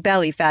 Even my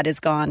belly fat is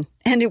gone,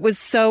 and it was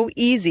so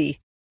easy.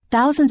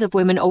 Thousands of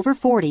women over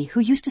 40 who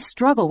used to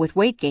struggle with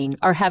weight gain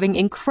are having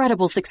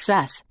incredible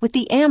success with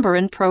the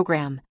Amberin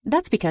program.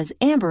 That's because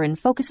Amberin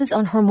focuses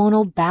on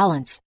hormonal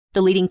balance.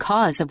 The leading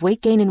cause of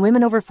weight gain in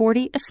women over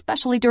 40,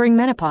 especially during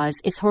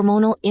menopause, is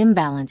hormonal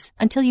imbalance.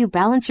 Until you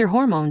balance your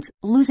hormones,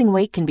 losing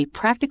weight can be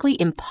practically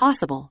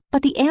impossible.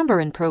 But the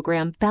Amberin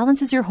program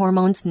balances your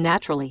hormones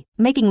naturally,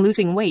 making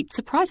losing weight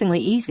surprisingly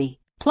easy.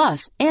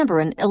 Plus,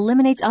 Amberin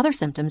eliminates other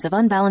symptoms of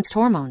unbalanced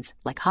hormones,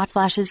 like hot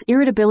flashes,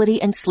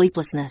 irritability, and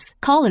sleeplessness.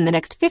 Call in the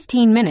next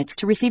 15 minutes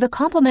to receive a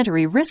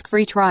complimentary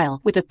risk-free trial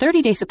with a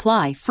 30-day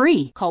supply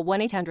free. Call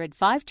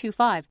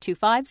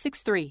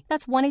 1-800-525-2563.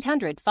 That's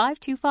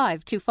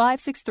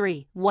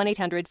 1-800-525-2563.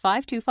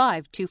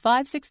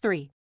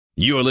 1-800-525-2563.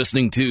 You're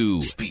listening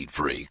to Speed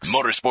Freaks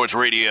Motorsports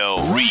Radio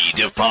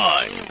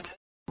Redefined.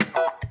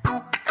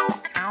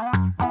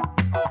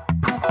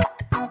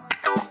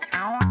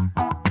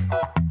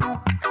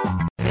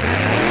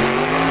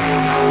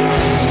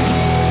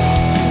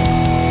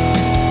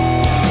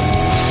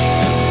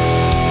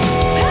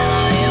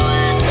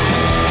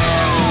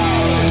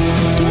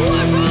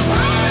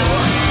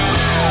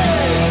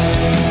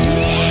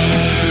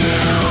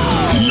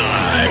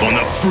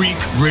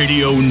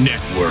 Radio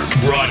Network,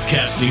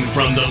 broadcasting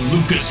from the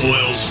Lucas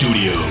Oil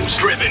Studios,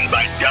 driven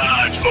by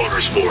Dodge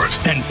Motorsports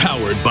and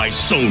powered by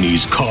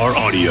Sony's Car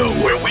Audio,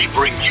 where we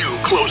bring you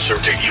closer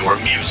to your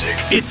music.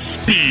 It's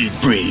Speed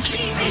Freaks,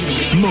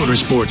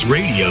 Motorsports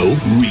Radio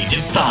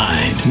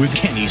Redefined, with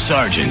Kenny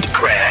Sargent,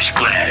 Crash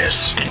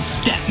Gladys, and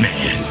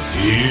Statman.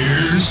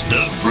 Here's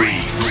the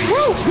Freaks.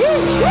 Woo,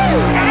 woo, woo.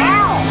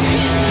 Ow.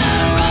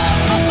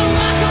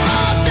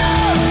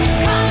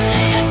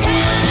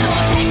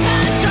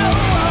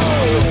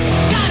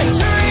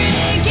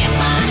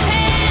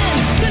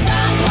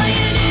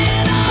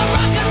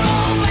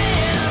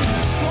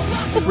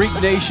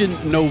 Freak Nation,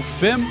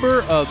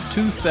 November of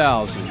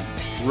 2000,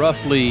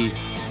 roughly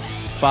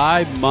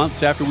 5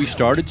 months after we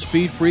started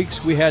Speed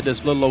Freaks, we had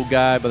this little old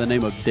guy by the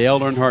name of Dale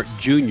Earnhardt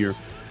Jr.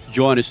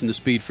 join us in the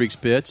Speed Freaks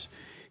pits.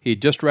 He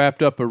had just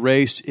wrapped up a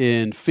race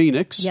in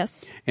Phoenix,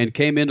 yes, and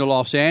came into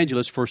Los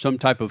Angeles for some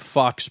type of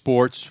Fox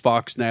Sports,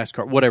 Fox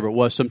NASCAR, whatever it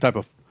was, some type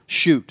of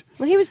shoot.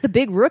 Well, he was the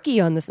big rookie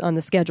on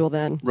the schedule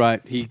then.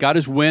 Right. He got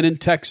his win in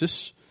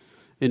Texas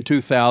in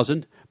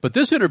 2000, but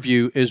this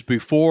interview is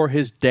before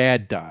his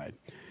dad died.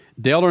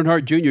 Dale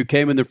Earnhardt Jr.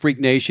 came in the Freak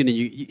Nation, and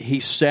he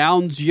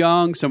sounds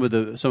young. Some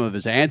of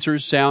his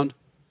answers sound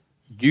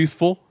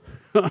youthful,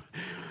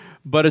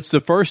 but it's the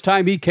first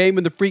time he came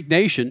in the Freak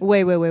Nation.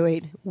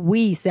 Wait.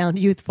 We sound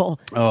youthful.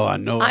 Oh, I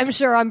know. I'm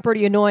sure I'm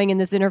pretty annoying in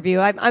this interview.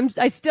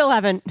 I still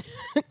haven't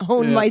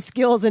honed my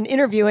skills in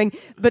interviewing,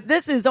 but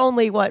this is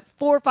only 4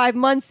 or 5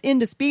 months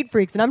into Speed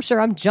Freaks, and I'm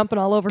sure I'm jumping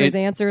all over his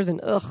answers.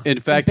 And in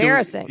fact,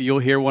 embarrassing. You'll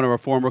hear one of our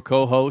former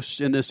co-hosts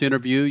in this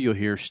interview. You'll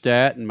hear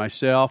Stat and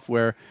myself,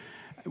 where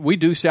we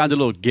do sound a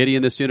little giddy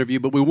in this interview,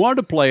 but we wanted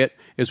to play it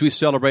as we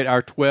celebrate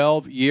our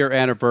 12-year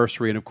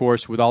anniversary. And, of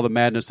course, with all the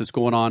madness that's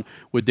going on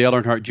with Dale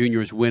Earnhardt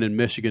Jr.'s win in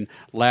Michigan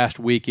last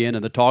weekend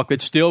and the talk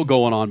that's still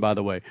going on, by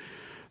the way.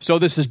 So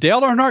this is Dale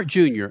Earnhardt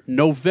Jr.,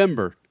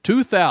 November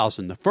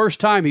 2000, the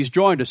first time he's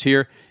joined us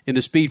here in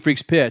the Speed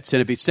Freaks pits.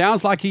 And if it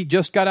sounds like he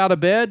just got out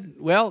of bed,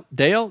 well,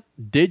 Dale,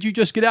 did you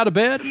just get out of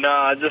bed? No,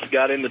 I just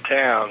got into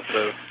town,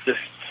 so just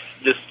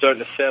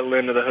starting to settle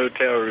into the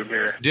hotel room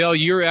here. Dale,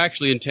 you're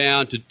actually in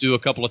town to do a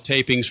couple of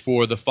tapings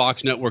for the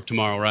Fox Network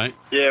tomorrow, right?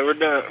 Yeah, we're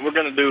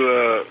gonna do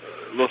a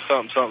little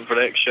something for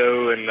that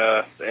show, and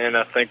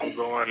I think we're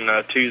going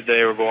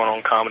Tuesday. We're going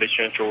on Comedy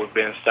Central with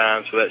Ben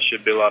Stein, so that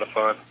should be a lot of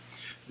fun.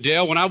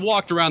 Dale, when I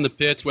walked around the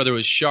pits, whether it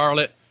was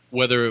Charlotte,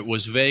 whether it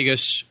was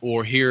Vegas,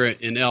 or here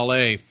in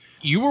L.A.,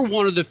 you were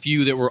one of the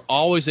few that were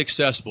always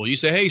accessible. You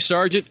say, "Hey,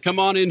 Sergeant, come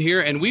on in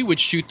here," and we would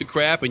shoot the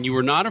crap, and you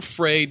were not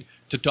afraid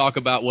to talk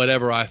about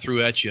whatever I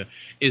threw at you.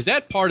 Is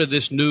that part of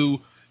this new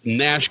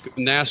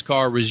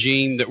NASCAR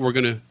regime that we're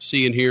going to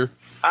see in here?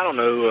 I don't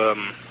know.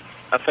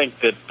 I think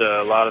that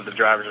a lot of the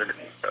drivers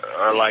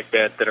are like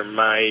that are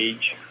my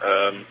age.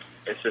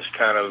 It's just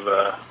kind of,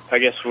 I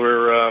guess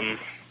we're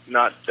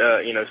not,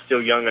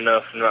 still young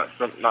enough,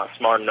 not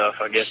smart enough,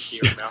 I guess, to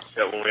keep our mouth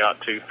shut when we ought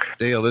to.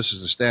 Dale, this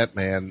is the stat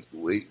man.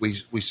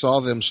 We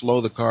saw them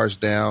slow the cars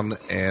down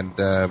and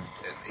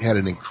had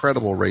an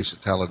incredible race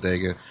at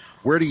Talladega.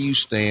 Where do you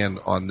stand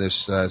on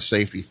this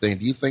safety thing?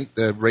 Do you think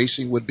the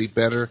racing would be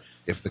better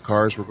if the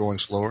cars were going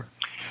slower?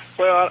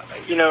 Well,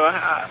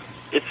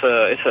 it's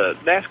a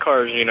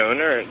NASCAR's, and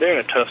they're in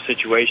a tough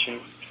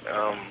situation,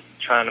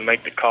 trying to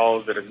make the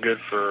calls that are good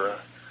for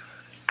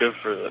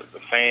the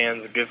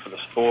fans, good for the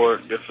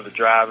sport, good for the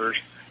drivers.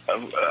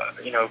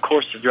 Of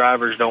course, the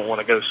drivers don't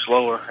want to go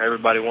slower.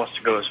 Everybody wants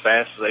to go as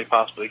fast as they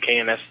possibly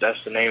can.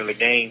 That's the name of the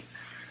game.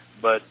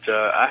 But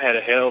I had a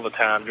hell of a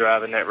time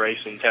driving that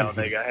race in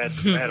Talladega. I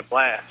had a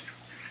blast,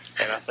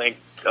 and I think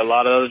a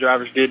lot of other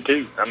drivers did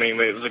too. I mean,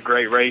 it was a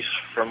great race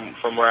from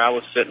where I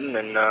was sitting,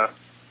 and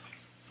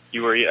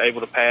you were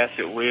able to pass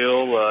at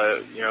will.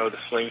 The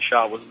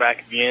slingshot was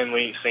back again.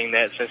 We ain't seen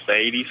that since the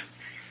 80s,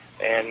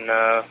 and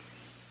I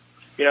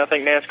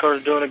think NASCAR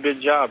is doing a good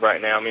job right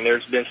now. I mean,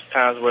 there's been some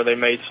times where they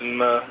made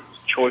some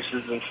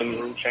choices and some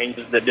rule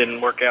changes that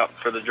didn't work out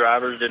for the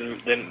drivers.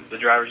 The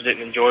drivers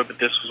didn't enjoy, but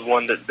this was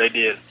one that they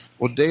did.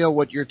 Well, Dale,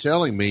 what you're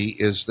telling me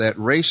is that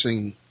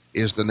racing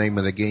is the name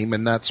of the game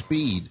and not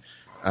speed.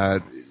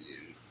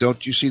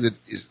 Don't you see that?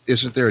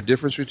 Isn't there a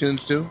difference between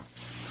the two?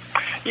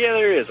 Yeah,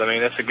 there is. I mean,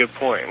 that's a good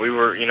point. We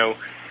were,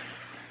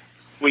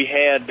 we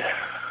had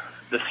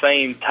the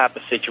same type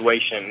of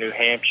situation in New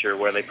Hampshire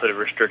where they put a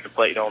restrictor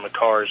plate on the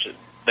cars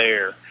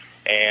there,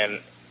 and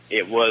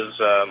it was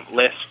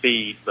less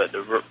speed, but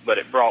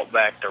it brought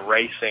back the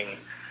racing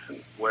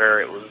where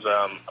it was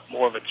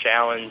more of a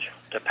challenge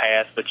to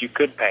pass, but you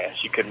could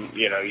pass. You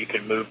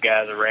could move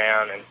guys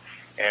around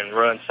and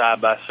run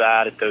side by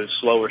side at those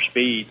slower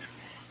speeds,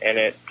 and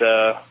it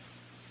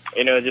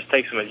just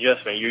takes some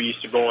adjustment. You're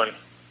used to going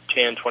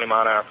 10, 20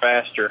 mile an hour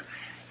faster,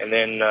 and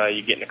then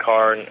you get in the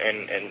car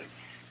and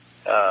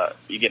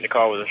you get in the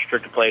car with a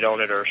restrictor plate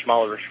on it or a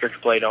smaller restrictor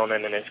plate on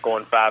it, and it's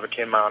going 5 or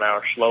 10 mile an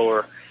hour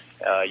slower.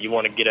 You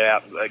want to get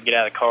out of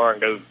the car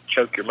and go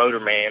choke your motor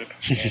man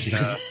and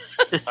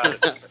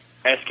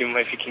ask him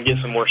if you can get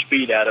some more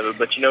speed out of it.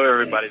 But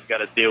everybody's got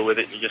to deal with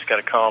it. And you just got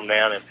to calm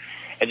down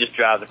and just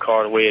drive the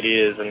car the way it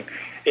is. And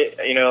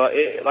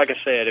like I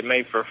said, it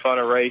made for a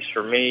funner race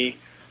for me.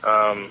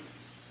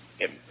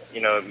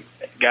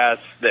 Guys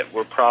that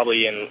were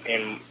probably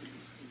in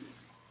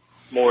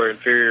more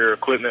inferior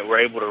equipment were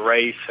able to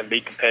race and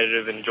be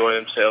competitive and enjoy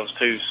themselves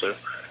too. So,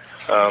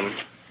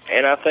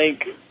 and I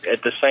think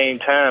at the same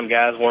time,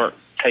 guys weren't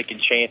taking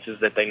chances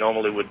that they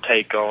normally would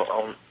take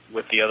on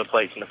with the other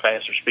plates and the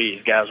faster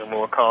speeds. Guys were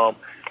more calm.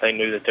 They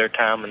knew that their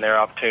time and their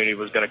opportunity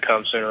was going to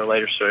come sooner or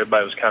later, so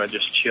everybody was kind of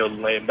just chilled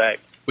and laying back.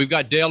 We've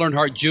got Dale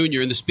Earnhardt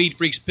Jr. in the Speed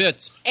Freaks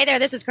pits. Hey there,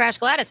 this is Crash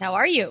Gladys. How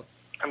are you?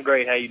 I'm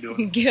great. How you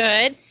doing?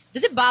 Good.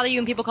 Does it bother you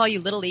when people call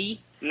you Little E?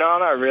 No,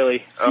 not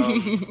really.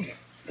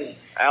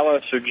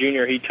 Alistair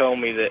Jr., he told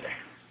me that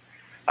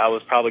I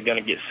was probably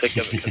going to get sick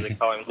of it because they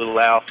call him Little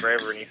Al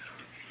forever, and he's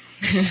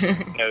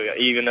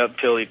even up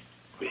till he's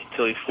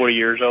 40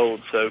 years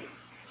old. So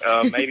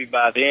maybe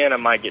by then I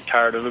might get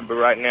tired of it, but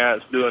right now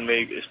it's doing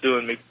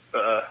me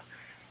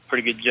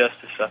pretty good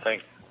justice, I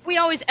think. We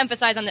always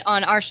emphasize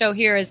on our show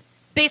here is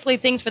basically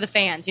things for the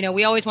fans.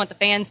 We always want the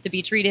fans to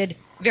be treated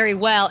very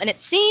well, and it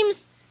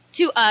seems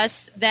to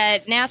us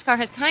that NASCAR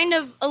has kind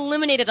of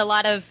eliminated a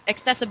lot of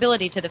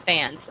accessibility to the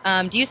fans.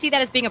 Do you see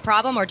that as being a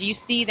problem, or do you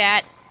see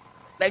that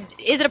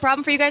is it a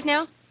problem for you guys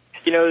now?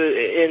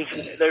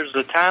 There's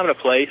a time and a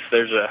place.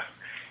 There's a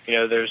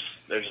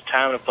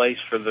time and a place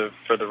for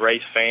the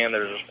race fan.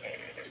 There's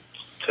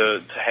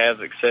to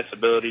have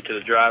accessibility to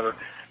the driver.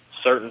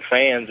 Certain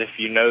fans, if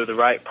you know the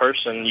right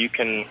person, you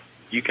can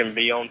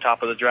be on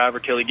top of the driver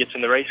till he gets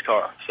in the race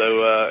car.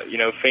 So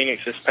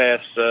Phoenix this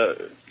past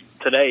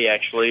today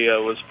actually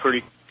was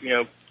pretty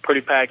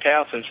packed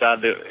house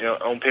inside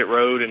on pit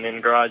road and in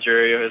the garage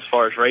area as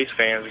far as race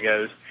fans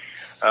goes.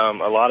 A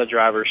lot of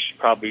drivers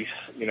probably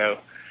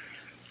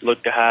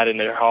look to hide in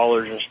their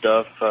haulers and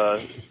stuff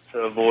to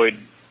avoid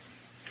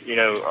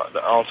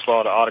the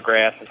onslaught of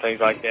autographs and things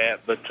like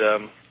that. But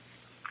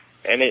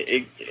and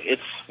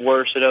it's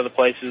worse at other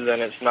places,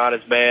 and it's not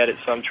as bad at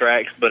some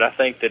tracks. But I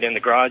think that in the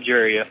garage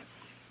area,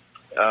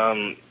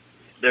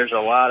 there's a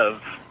lot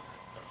of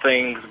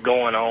things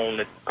going on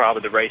that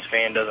probably the race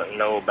fan doesn't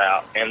know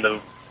about. And the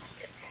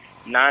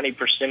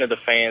 90% of the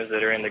fans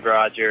that are in the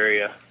garage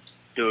area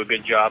do a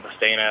good job of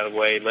staying out of the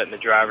way, letting the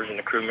drivers and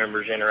the crew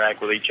members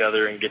interact with each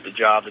other and get the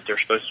job that they're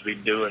supposed to be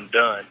doing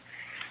done.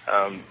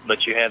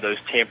 But you have those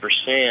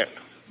 10%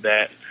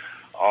 that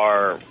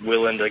are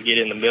willing to get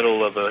in the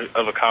middle of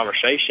a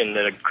conversation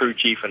that a crew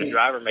chief and a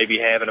driver may be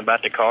having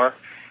about the car.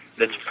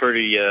 That's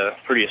pretty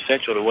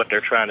essential to what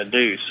they're trying to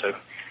do. So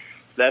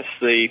that's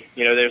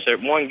there's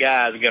that one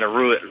guy that's going to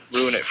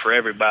ruin it for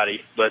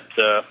everybody. But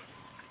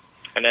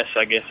and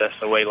I guess that's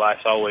the way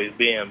life's always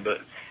been.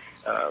 But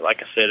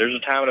like I said, there's a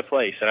time and a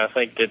place, and I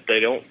think that they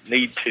don't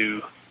need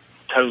to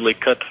totally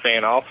cut the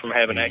fan off from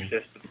having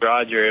access to the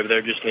garage area. But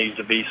there just needs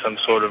to be some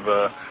sort of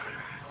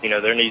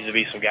there needs to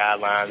be some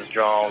guidelines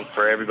drawn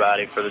for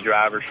everybody, for the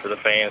drivers, for the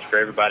fans, for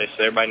everybody,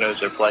 so everybody knows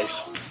their place.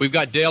 We've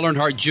got Dale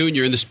Earnhardt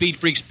Jr. in the Speed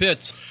Freaks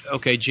pits.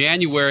 Okay,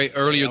 January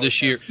earlier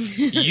this year,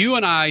 you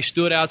and I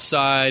stood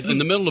outside in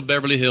the middle of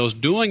Beverly Hills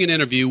doing an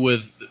interview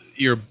with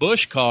your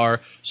Busch car,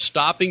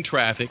 stopping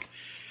traffic,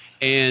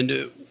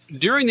 and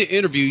during the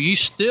interview, you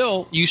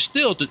still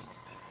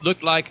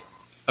looked like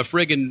a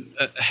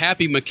friggin'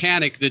 happy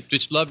mechanic that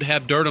just loved to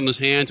have dirt on his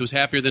hands, was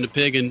happier than a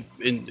pig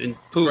in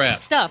crap.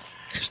 Stuff.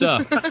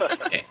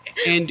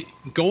 And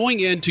going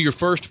into your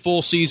first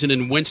full season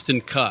in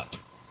Winston Cup,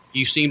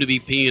 you seem to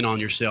be peeing on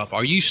yourself.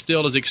 Are you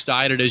still as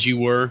excited as you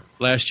were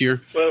last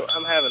year? Well,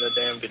 I'm having a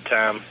damn good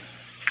time.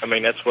 I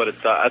mean, that's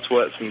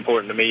what's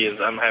important to me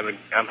is I'm having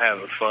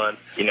fun.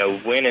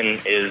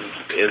 Winning is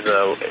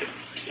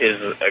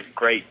a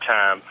great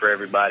time for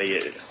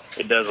everybody.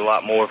 It does a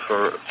lot more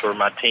for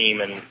my team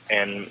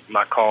and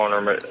my car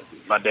owner,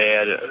 my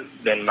dad,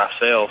 than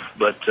myself.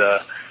 But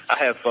I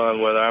have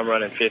fun whether I'm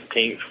running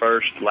 15th,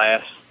 first,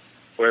 last,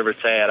 wherever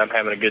it's at. I'm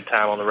having a good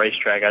time on the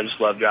racetrack. I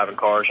just love driving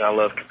cars, and I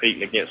love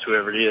competing against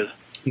whoever it is.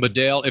 But,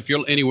 Dale, if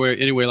you're anywhere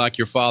like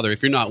your father,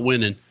 if you're not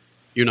winning,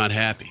 you're not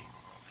happy.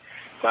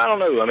 I don't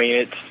know. I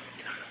mean,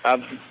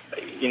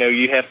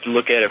 you have to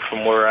look at it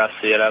from where I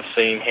see it. I've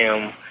seen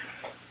him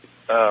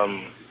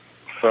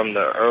from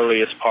the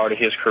earliest part of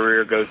his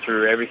career go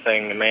through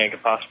everything the man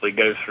could possibly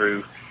go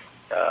through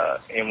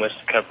in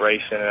Winston Cup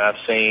racing, and I've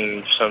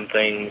seen some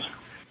things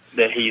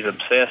he's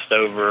obsessed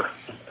over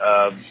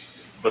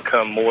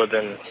become more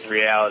than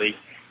reality.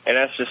 And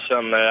that's just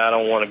something that I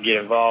don't want to get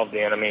involved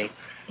in. I mean,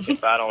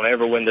 if I don't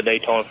ever win the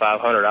Daytona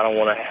 500, I don't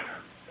want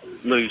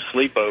to lose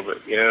sleep over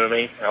it. You know what I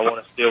mean? I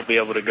want to still be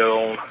able to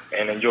go on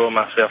and enjoy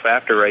myself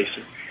after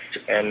racing.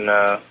 And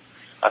I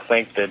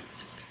think that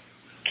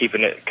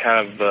keeping it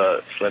kind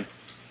of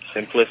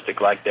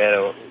simplistic like that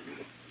will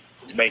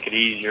make it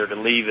easier to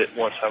leave it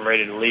once I'm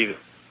ready to leave it.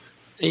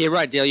 You're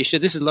right, Dale. You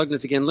should. This is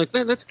Lugnitz again. Look,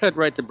 let's cut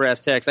right to brass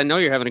tacks. I know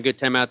you're having a good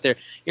time out there.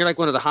 You're like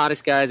one of the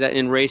hottest guys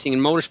in racing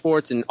and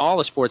motorsports and all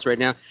the sports right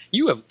now.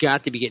 You have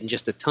got to be getting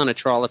just a ton of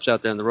trollops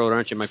out there on the road,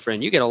 aren't you, my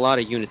friend? You get a lot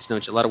of units,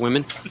 don't you? A lot of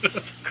women?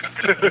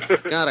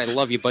 God, I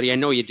love you, buddy. I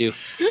know you do.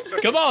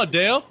 Come on,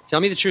 Dale. Tell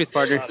me the truth,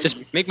 partner.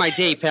 Just make my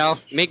day, pal.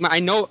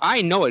 I know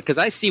it because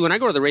I see when I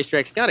go to the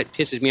racetracks, God, it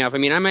pisses me off. I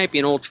mean, I might be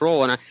an old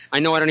troll, and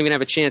I know I don't even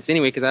have a chance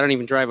anyway because I don't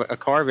even drive a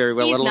car very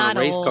well, let alone a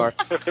race car.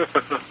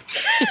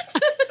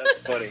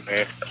 That's funny,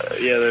 man.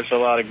 Yeah, there's a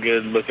lot of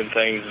good-looking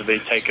things to be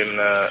taken,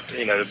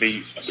 to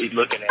be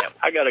looking at.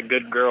 I got a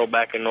good girl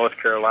back in North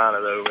Carolina,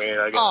 though,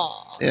 man.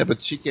 Yeah,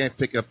 but she can't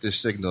pick up this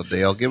signal,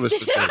 Dale. Give us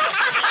the truth.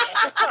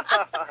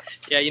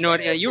 Yeah, you know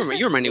what?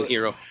 You're my new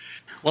hero.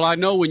 Well, I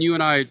know when you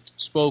and I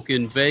spoke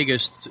in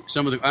Vegas,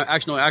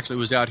 actually it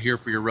was out here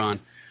for your run.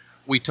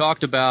 We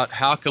talked about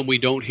how come we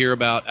don't hear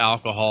about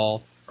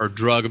alcohol or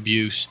drug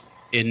abuse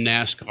in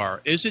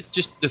NASCAR. Is it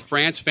just the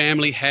France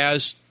family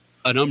has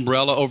an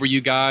umbrella over you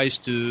guys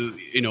to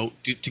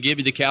give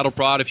you the cattle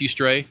prod if you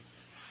stray?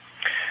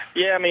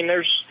 Yeah, I mean,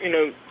 there's,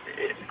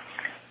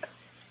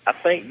 I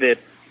think that,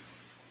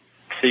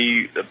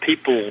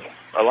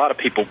 a lot of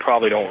people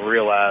probably don't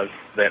realize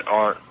that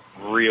aren't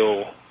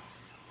real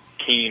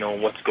keen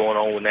on what's going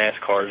on with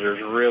NASCAR.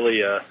 There's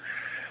really a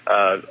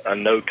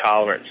no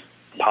tolerance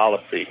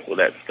policy with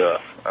that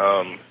stuff.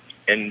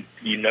 And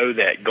you know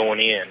that going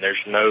in.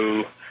 There's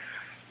no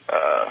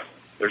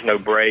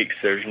breaks,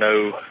 there's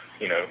no,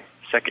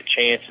 second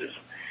chances.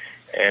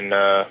 And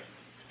to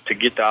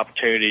get the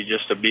opportunity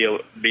just to be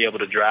able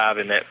to drive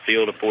in that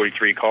field of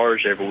 43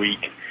 cars every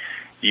week,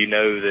 you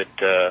know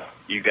that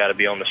you got to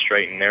be on the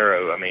straight and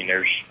narrow. I mean,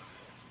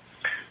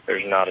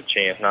 there's not a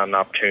chance, not an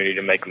opportunity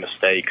to make a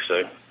mistake.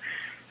 So,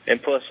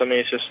 and plus, I mean,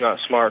 it's just not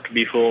smart to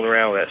be fooling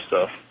around with that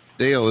stuff.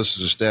 Dale, this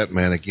is a stat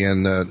man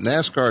again.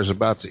 NASCAR is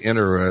about to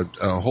enter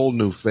a whole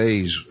new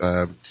phase.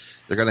 They're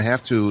going to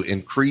have to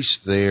increase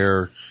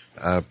their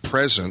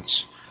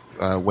presence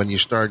when you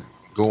start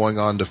going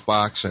on to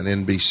Fox and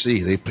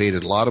NBC. They paid a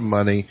lot of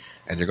money,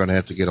 and you're going to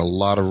have to get a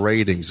lot of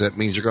ratings. That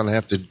means you're going to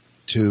have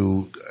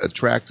to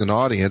attract an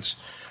audience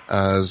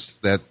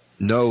that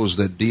knows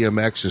that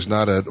DMX is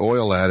not an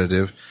oil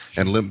additive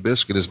and Limp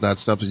Bizkit is not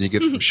something you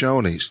get from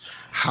Shoney's.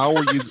 How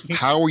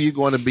are you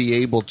going to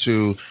be able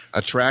to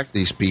attract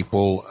these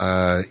people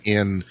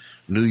in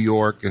New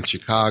York and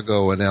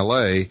Chicago and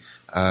LA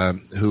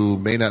who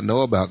may not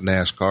know about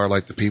NASCAR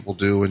like the people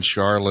do in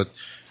Charlotte,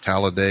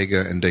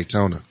 Talladega, and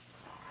Daytona?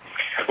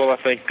 Well, I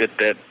think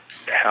that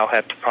I'll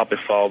have to probably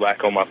fall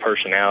back on my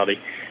personality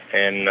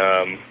and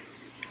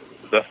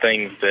the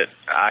things that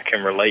I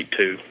can relate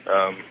to.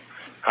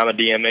 I'm a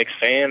DMX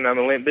fan. I'm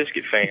a Limp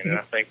Bizkit fan, and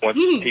I think once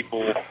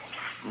people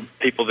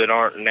that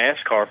aren't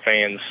NASCAR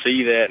fans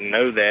see that and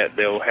know that,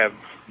 they'll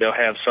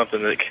have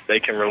something that they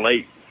can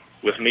relate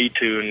with me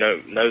to, and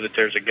know that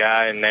there's a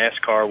guy in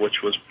NASCAR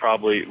which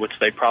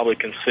they probably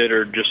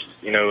considered just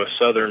a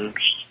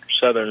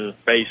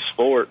southern-based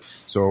sport.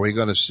 So, are we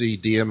going to see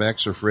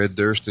DMX or Fred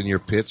Durst in your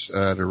pits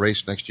to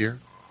race next year?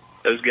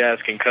 Those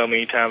guys can come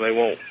anytime they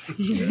want.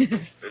 There's an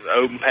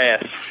open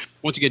pass.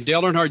 Once again,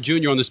 Dale Earnhardt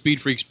Jr. on the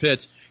Speed Freaks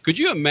pits. Could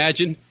you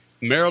imagine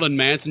Marilyn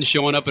Manson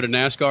showing up at a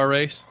NASCAR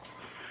race?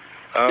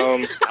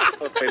 I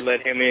thought they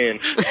let him in.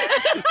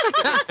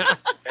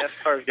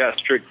 NASCAR's got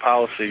strict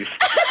policies.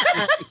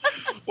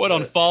 What,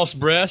 on false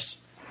breasts?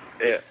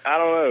 Yeah, I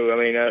don't know. I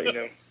mean,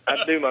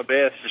 I'd do my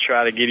best to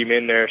try to get him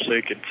in there so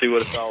he could see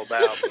what it's all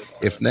about. But,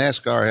 if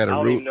NASCAR had a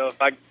rule,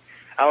 I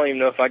don't even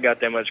know if I got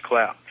that much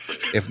clout.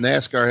 If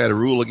NASCAR had a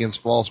rule against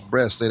false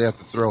breasts, they'd have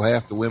to throw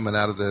half the women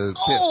out of the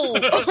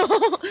pit.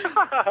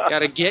 Got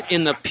to get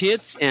in the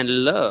pits and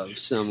love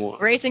someone.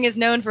 Racing is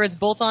known for its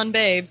bolt-on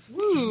babes.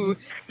 Woo!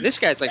 This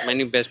guy's like my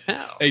new best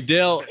pal. Hey,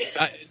 Dale,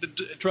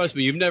 trust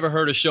me, you've never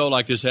heard a show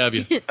like this, have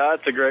you?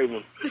 That's a great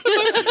one.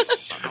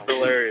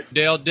 Hilarious.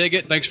 Dale, dig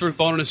it. Thanks for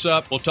phoning us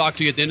up. We'll talk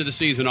to you at the end of the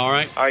season, all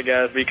right? All right,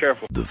 guys. Be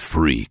careful. The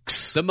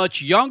Freaks. The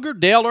much younger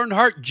Dale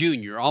Earnhardt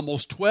Jr.,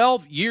 almost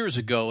 12 years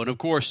ago, and, of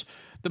course,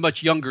 the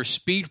much younger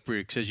Speed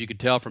Freaks, as you can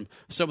tell from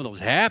some of those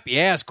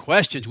happy-ass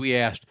questions we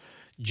asked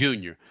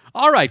Junior.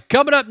 All right,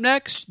 coming up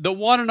next, the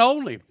one and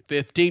only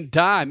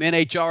 15-time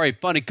NHRA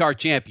Funny Car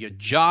Champion,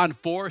 John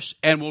Force,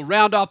 and we'll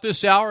round off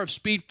this hour of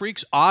Speed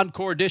Freaks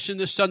Encore Edition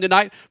this Sunday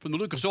night from the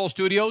Lucas Oil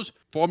Studios,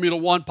 Formula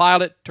One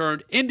pilot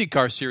turned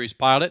IndyCar Series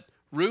pilot,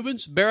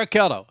 Rubens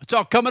Barrichello. It's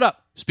all coming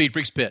up. Speed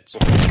Freaks Pits.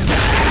 Speed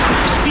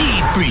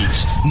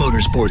Freaks,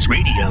 Motorsports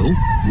Radio,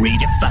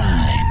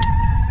 redefined.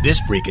 This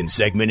freaking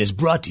segment is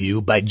brought to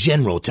you by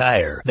General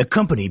Tire, the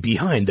company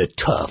behind the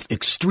tough,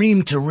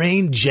 extreme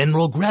terrain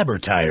General Grabber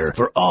tire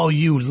for all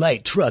you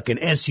light truck and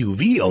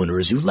SUV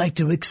owners who like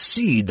to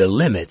exceed the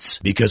limits.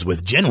 Because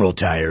with General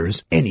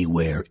Tires,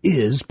 anywhere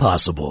is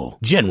possible.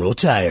 General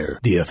Tire,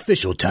 the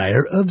official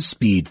tire of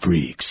Speed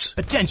Freaks.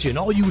 Attention,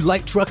 all you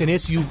light truck and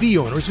SUV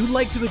owners who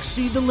like to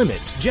exceed the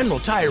limits. General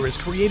Tire has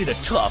created a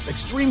tough,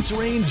 extreme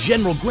terrain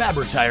General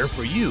Grabber tire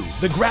for you.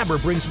 The Grabber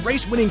brings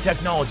race-winning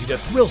technology to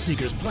thrill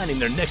seekers planning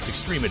their next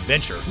extreme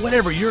adventure.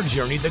 Whatever your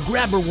journey, the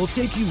Grabber will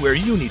take you where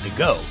you need to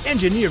go.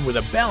 Engineered with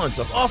a balance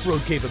of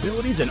off-road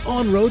capabilities and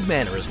on-road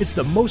manners, it's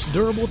the most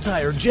durable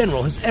tire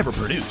General has ever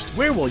produced.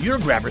 Where will your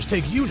Grabbers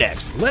take you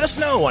next? Let us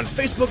know on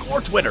Facebook or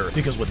Twitter,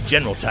 because with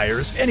General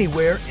Tires,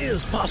 anywhere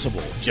is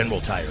possible.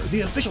 General Tire,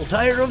 the official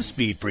tire of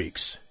Speed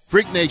Freaks.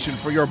 Freak Nation,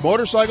 for your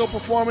motorcycle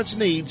performance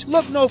needs,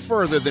 look no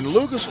further than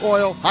Lucas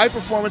Oil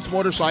high-performance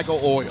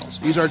motorcycle oils.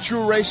 These are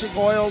true racing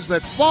oils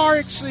that far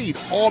exceed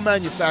all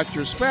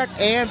manufacturer's spec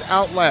and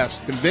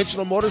outlast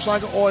conventional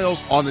motorcycle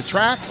oils on the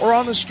track or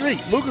on the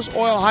street. Lucas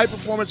Oil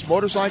high-performance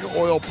motorcycle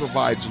oil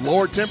provides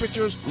lower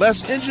temperatures,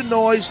 less engine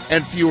noise,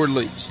 and fewer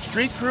leaks.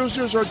 Street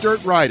cruisers or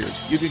dirt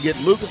riders, you can get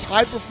Lucas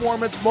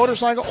high-performance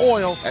motorcycle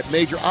oil at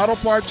major auto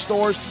parts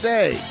stores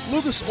today.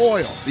 Lucas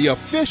Oil, the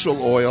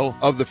official oil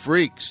of the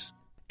freaks.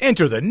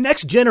 Enter the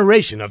next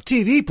generation of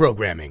TV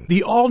programming.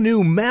 The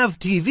all-new MAV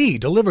TV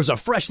delivers a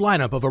fresh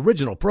lineup of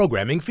original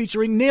programming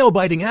featuring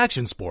nail-biting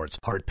action sports,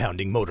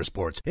 heart-pounding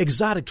motorsports,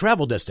 exotic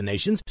travel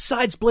destinations,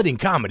 side-splitting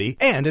comedy,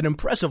 and an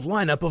impressive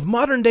lineup of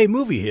modern-day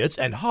movie hits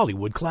and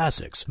Hollywood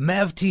classics.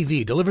 MAV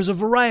TV delivers a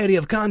variety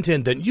of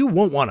content that you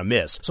won't want to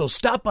miss. So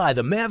stop by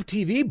the MAV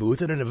TV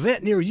booth at an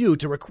event near you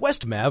to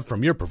request MAV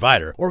from your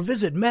provider or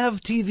visit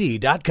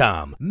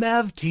mavtv.com.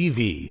 MAV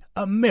TV,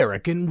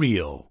 American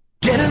Real.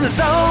 Get in the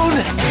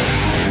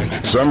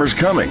zone! Summer's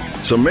coming,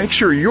 so make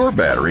sure your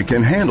battery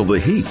can handle the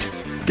heat.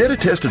 Get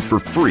it tested for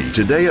free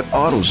today at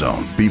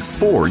AutoZone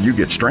before you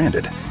get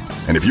stranded.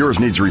 And if yours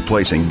needs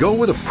replacing, go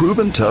with a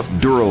proven tough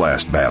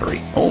Duralast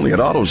battery, only at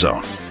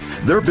AutoZone.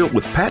 They're built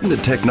with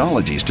patented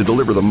technologies to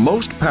deliver the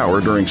most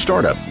power during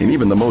startup in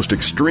even the most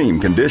extreme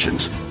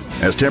conditions.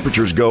 As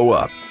temperatures go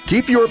up,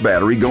 keep your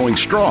battery going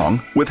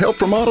strong with help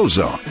from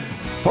AutoZone.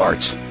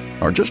 Parts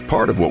are just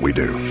part of what we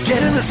do.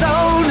 Get in the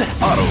zone!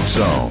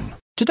 AutoZone.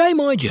 Today,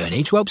 my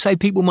journey to help save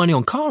people money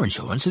on car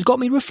insurance has got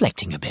me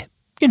reflecting a bit.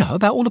 You know,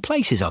 about all the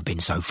places I've been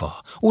so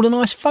far, all the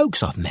nice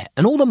folks I've met,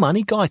 and all the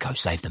money Geico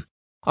saved them.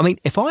 I mean,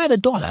 if I had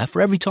 $1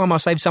 for every time I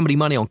saved somebody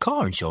money on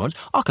car insurance,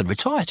 I could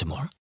retire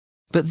tomorrow.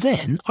 But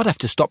then I'd have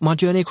to stop my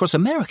journey across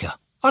America.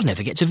 I'd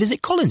never get to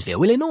visit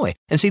Collinsville, Illinois,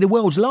 and see the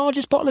world's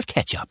largest bottle of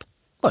ketchup.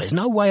 Well, there's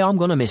no way I'm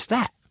going to miss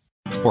that.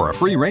 For a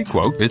free rate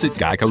quote, visit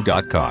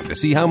geico.com to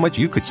see how much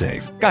you could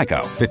save.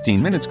 Geico,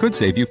 15 minutes could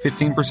save you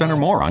 15% or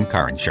more on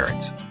car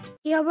insurance.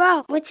 Yo,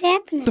 bro, what's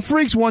happening? The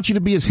freaks want you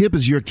to be as hip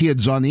as your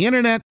kids on the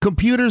internet,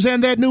 computers,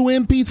 and that new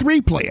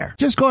MP3 player.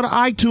 Just go to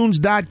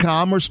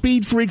iTunes.com or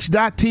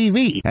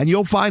SpeedFreaks.tv, and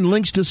you'll find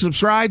links to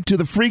subscribe to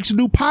the Freaks'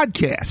 new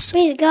podcast.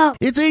 Way to go.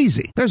 It's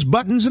easy. There's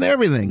buttons and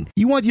everything.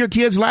 You want your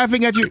kids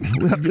laughing at you?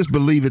 Well, just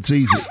believe it's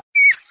easy.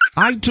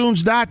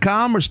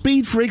 iTunes.com or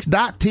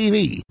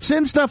SpeedFreaks.tv.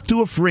 Send stuff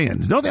to a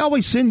friend. Don't they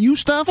always send you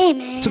stuff? Hey,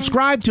 man.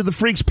 Subscribe to the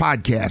Freaks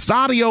podcast,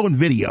 audio and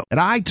video, at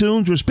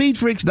iTunes or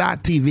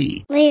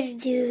SpeedFreaks.tv. Later,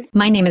 dude.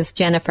 My name is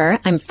Jennifer.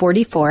 I'm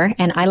 44,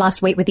 and I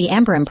lost weight with the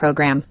Amberin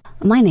program.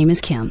 My name is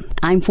Kim.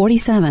 I'm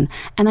 47,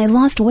 and I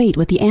lost weight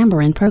with the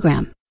Amberin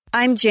program.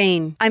 I'm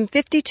Jane. I'm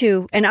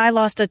 52, and I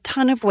lost a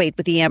ton of weight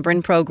with the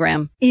Amberin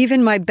program.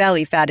 Even my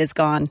belly fat is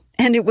gone,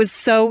 and it was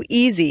so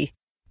easy.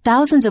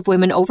 Thousands of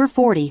women over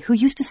 40 who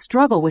used to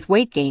struggle with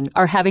weight gain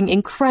are having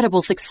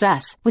incredible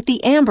success with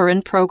the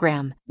Amberin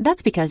program.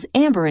 That's because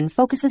Amberin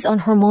focuses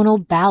on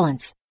hormonal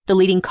balance. The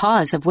leading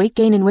cause of weight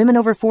gain in women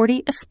over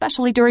 40,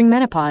 especially during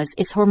menopause,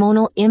 is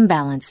hormonal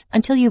imbalance.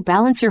 Until you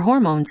balance your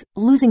hormones,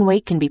 losing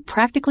weight can be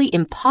practically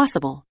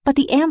impossible. But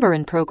the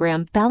Amberin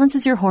program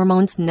balances your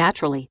hormones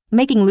naturally,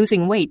 making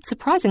losing weight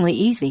surprisingly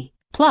easy.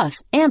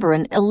 Plus,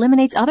 Amberin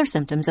eliminates other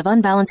symptoms of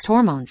unbalanced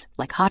hormones,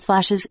 like hot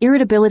flashes,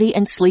 irritability,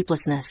 and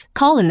sleeplessness.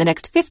 Call in the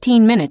next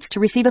 15 minutes to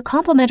receive a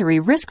complimentary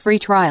risk-free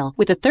trial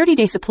with a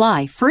 30-day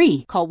supply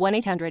free. Call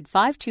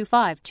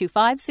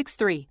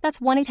 1-800-525-2563. That's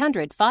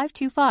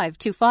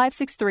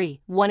 1-800-525-2563.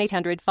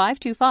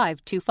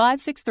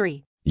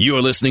 1-800-525-2563.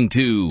 You're listening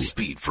to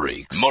Speed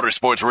Freaks,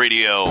 Motorsports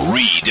Radio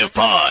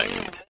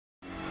Redefined.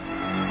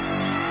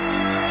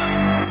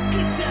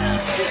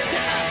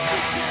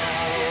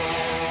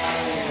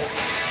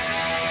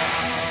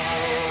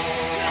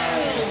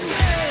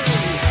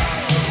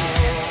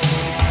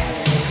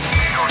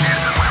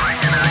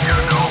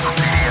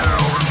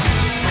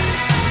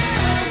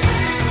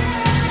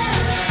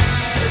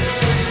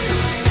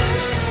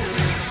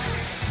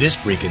 This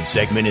freaking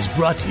segment is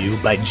brought to you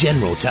by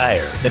General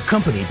Tire, the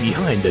company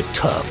behind the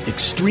tough,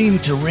 extreme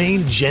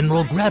terrain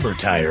General Grabber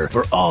tire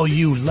for all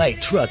you light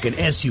truck and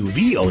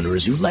SUV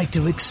owners who like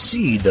to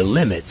exceed the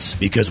limits.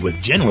 Because with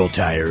General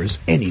Tires,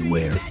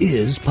 anywhere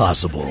is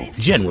possible.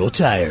 General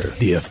Tire,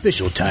 the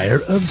official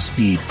tire of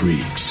Speed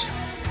Freaks.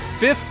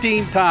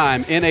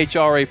 15-time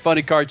NHRA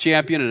Funny Car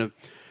champion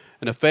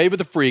and a fave of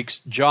the freaks,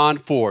 John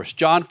Force.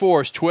 John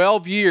Force,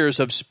 12 years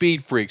of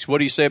Speed Freaks. What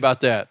do you say about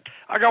that?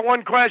 I got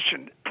one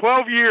question.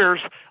 12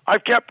 years,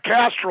 I've kept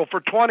Castrol for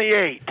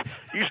 28.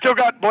 You still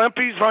got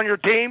blimpies on your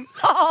team?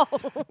 Oh.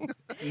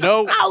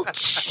 No.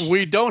 Ouch.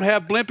 We don't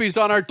have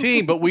blimpies on our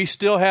team, but we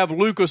still have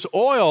Lucas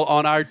Oil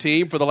on our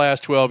team for the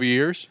last 12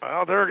 years.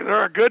 Well,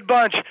 they're a good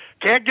bunch.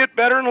 Can't get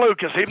better than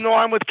Lucas, even though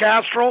I'm with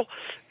Castrol.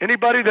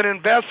 Anybody that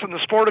invests in the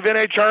sport of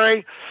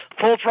NHRA,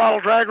 full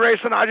throttle drag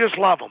racing, I just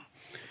love them.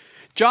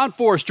 John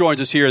Force joins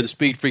us here in the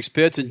Speed Freaks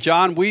pits, and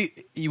John, we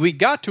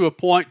got to a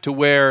point to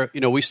where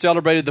we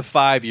celebrated the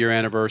 5-year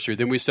anniversary,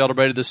 then we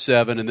celebrated the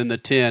 7, and then the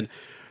 10.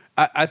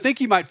 I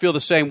think you might feel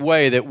the same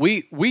way that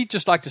we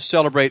just like to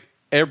celebrate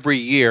every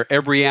year,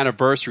 every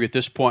anniversary at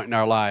this point in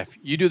our life.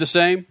 You do the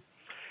same?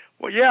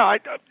 Well, yeah.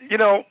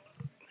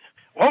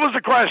 What was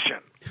the question?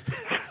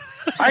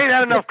 I ain't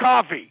had enough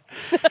coffee.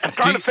 I'm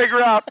trying to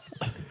figure out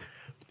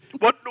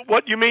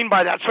what you mean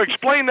by that. So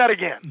explain that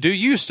again. Do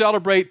you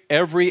celebrate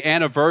every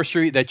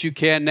anniversary that you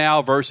can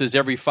now versus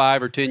every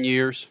 5 or 10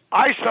 years?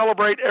 I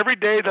celebrate every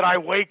day that I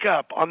wake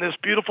up on this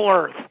beautiful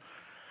earth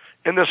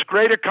in this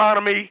great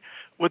economy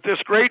with this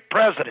great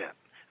president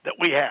that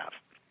we have.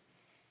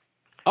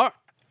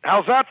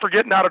 How's that for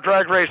getting out of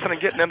drag racing and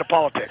getting into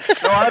politics?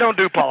 No, I don't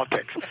do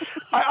politics.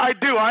 I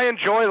do. I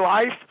enjoy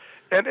life,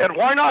 and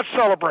why not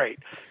celebrate?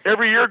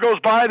 Every year goes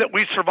by that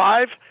we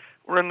survive.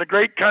 We're in the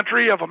great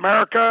country of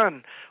America,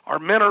 and our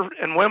men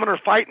and women are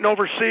fighting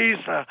overseas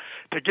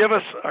to give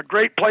us a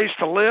great place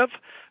to live.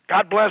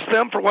 God bless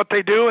them for what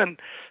they do. And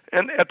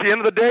at the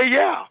end of the day,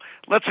 yeah,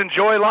 let's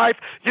enjoy life.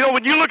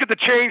 When you look at the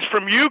change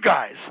from you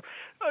guys,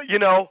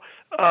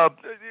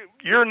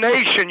 your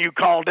nation, you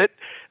called it,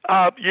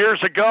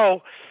 years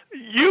ago,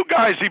 you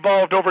guys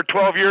evolved over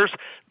 12 years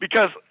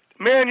because,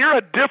 man, you're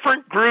a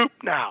different group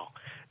now.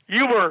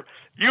 You were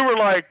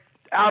like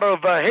out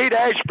of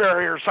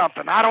Haight-Ashbury or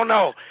something. I don't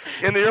know.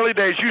 In the early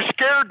days, you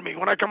scared me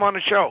when I come on the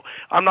show.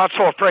 I'm not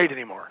so afraid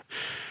anymore.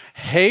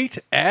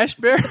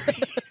 Haight-Ashbury?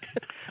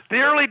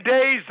 The early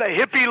days, the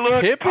hippie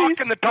look,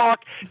 talking the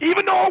talk.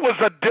 Even though it was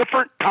a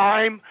different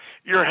time,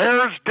 your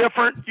hair's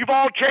different. You've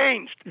all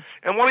changed.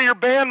 And one of your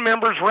band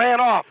members ran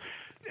off.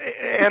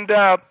 And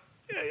where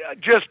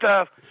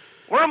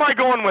am I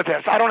going with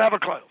this? I don't have a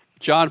clue.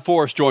 John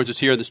Force joins us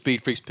here in the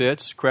Speed Freaks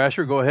pits.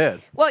 Crasher, go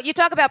ahead. Well, you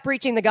talk about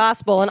preaching the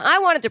gospel, and I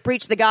wanted to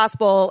preach the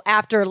gospel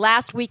after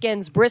last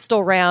weekend's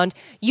Bristol round.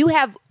 You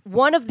have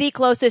one of the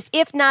closest,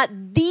 if not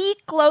the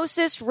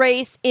closest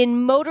race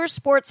in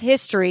motorsports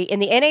history in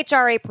the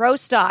NHRA Pro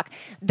Stock.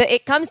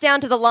 It comes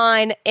down to the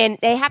line, and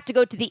they have to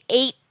go to the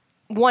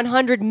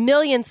 100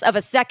 millionths of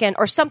a second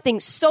or something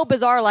so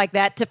bizarre like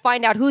that to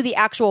find out who the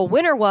actual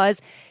winner was.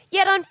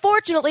 Yet,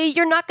 unfortunately,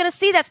 you're not going to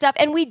see that stuff,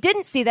 and we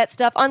didn't see that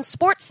stuff on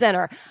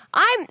SportsCenter.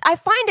 I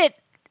find it,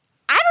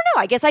 I don't know,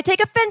 I guess I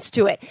take offense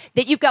to it,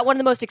 that you've got one of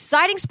the most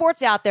exciting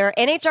sports out there,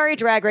 NHRA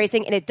drag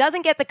racing, and it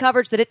doesn't get the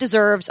coverage that it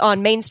deserves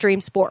on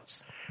mainstream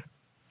sports.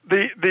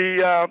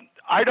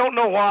 I don't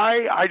know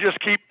why. I just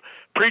keep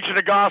preaching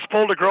the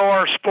gospel to grow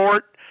our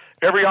sport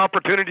every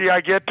opportunity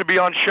I get to be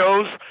on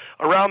shows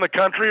around the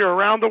country or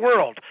around the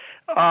world.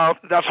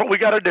 That's what we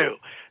got to do.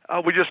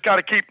 We just got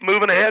to keep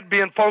moving ahead,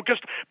 being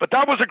focused. But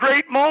that was a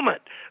great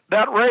moment,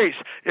 that race.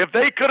 If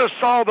they could have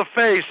saw the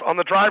face on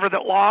the driver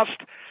that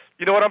lost,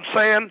 you know what I'm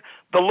saying?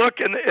 The look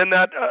in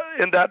that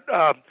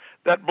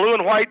blue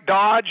and white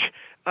Dodge,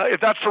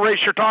 if that's the race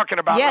you're talking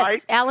about, yes, right?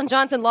 Yes, Alan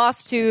Johnson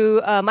lost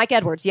to Mike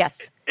Edwards,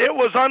 yes. It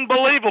was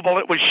unbelievable.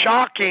 It was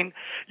shocking.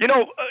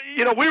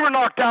 We were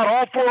knocked out,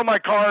 all 4 of my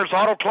cars,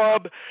 Auto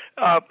Club,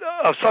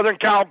 Southern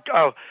Cal,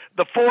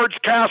 the Ford's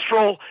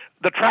Castrol,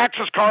 the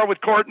Traxxas car with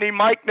Courtney,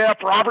 Mike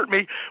Neff, Robert,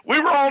 me. We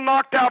were all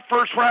knocked out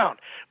first round.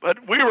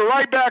 But we were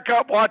right back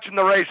up watching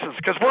the races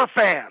because we're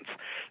fans.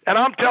 And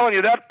I'm telling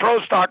you, that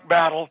Pro Stock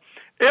battle,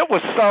 it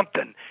was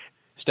something.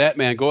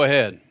 Statman, go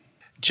ahead.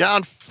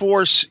 John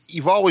Force,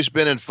 you've always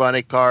been in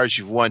funny cars.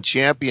 You've won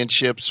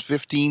championships,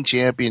 15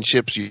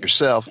 championships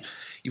yourself.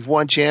 You've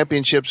won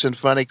championships in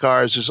funny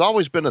cars. There's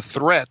always been a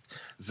threat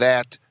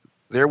that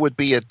there would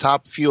be a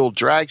top fuel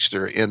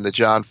dragster in the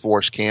John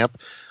Force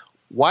camp.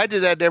 Why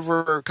did that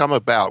never come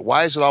about?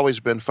 Why has it always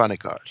been funny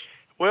cars?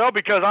 Well,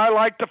 because I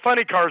like the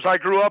funny cars. I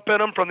grew up in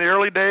them from the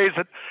early days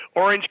at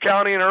Orange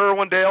County and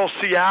Irwindale,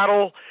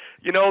 Seattle,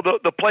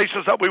 the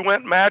places that we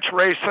went match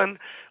racing.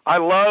 I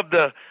loved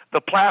the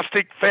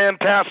plastic,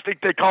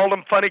 fantastic, they called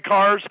them funny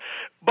cars.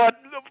 But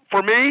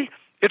for me,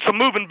 it's a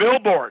moving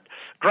billboard.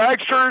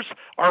 Dragsters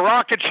are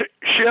rocket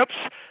ships.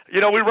 We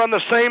run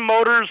the same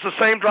motors, the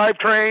same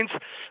drivetrains,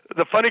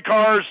 The funny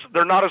cars,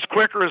 they're not as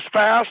quick or as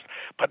fast,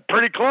 but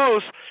pretty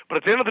close. But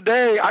at the end of the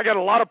day, I got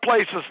a lot of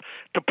places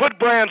to put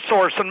Brand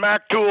Source and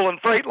Mac Tool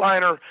and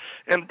Freightliner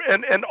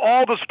and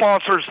all the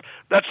sponsors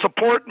that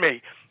support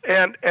me,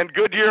 and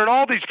Goodyear and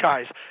all these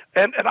guys.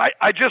 And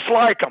I just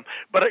like them.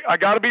 But I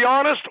got to be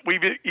honest,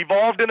 we've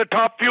evolved into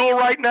Top Fuel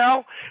right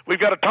now. We've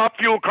got a Top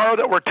Fuel car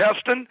that we're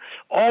testing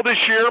all this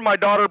year. My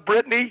daughter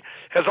Brittany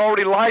has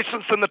already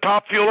licensed in the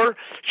Top Fueler.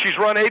 She's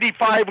run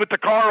 85 with the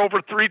car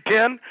over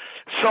 310.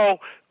 So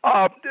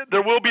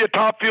there will be a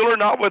Top Fueler,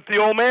 not with the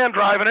old man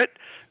driving it,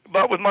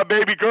 but with my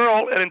baby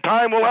girl, and in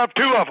time we'll have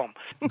 2 of them.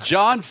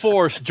 John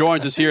Force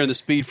joins us here in the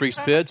Speed Freaks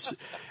pits.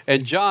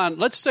 And John,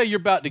 let's say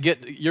you're about to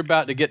get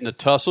in a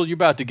tussle, you're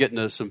about to get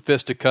into some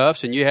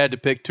fisticuffs, and you had to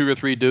pick 2 or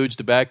 3 dudes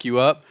to back you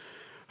up.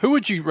 Who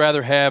would you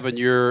rather have in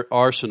your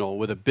arsenal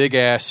with a big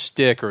ass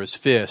stick or his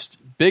fist?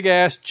 Big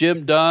ass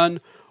Jim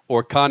Dunn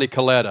or Connie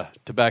Coletta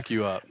to back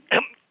you up?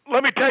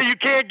 Let me tell you, you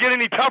can't get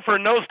any tougher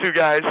than those 2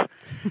 guys.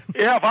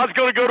 Yeah, if I was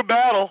going to go to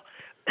battle,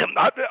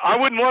 I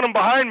wouldn't want them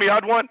behind me.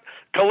 I'd want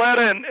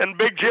Coletta and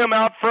Big Jim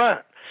out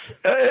front.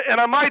 And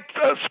I might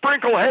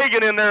sprinkle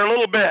Hagen in there a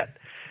little bit.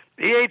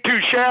 He ain't too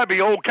shabby,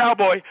 old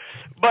cowboy.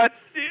 But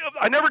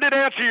I never did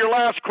answer your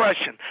last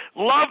question.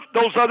 Love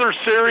those other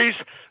series,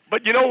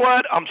 but you know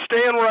what? I'm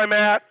staying where I'm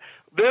at.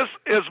 This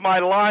is my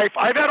life.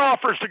 I've had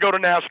offers to go to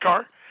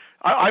NASCAR.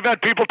 I've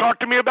had people talk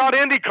to me about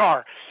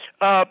IndyCar,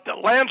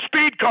 land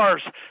speed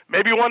cars.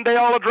 Maybe one day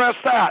I'll address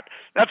that.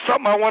 That's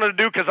something I wanted to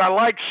do because I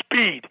like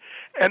speed.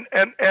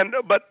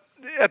 But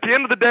at the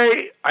end of the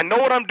day, I know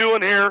what I'm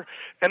doing here,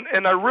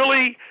 and I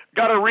really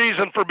got a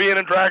reason for being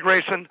in drag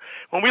racing.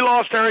 When we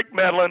lost Eric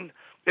Medlin,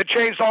 it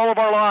changed all of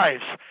our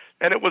lives,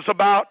 and it was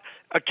about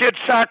a kid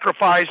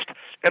sacrificed,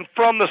 and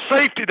from the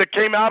safety that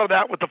came out of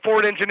that with the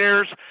Ford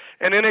engineers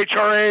and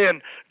NHRA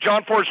and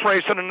John Force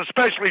Racing, and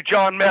especially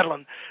John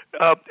Medlin,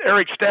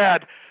 Eric's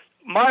dad,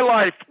 my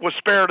life was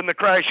spared in the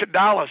crash at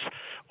Dallas.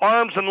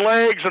 Arms and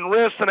legs and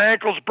wrists and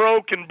ankles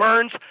broke and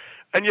burns,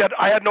 and yet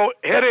I had no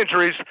head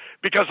injuries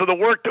because of the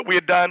work that we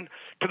had done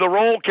to the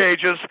roll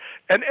cages,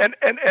 and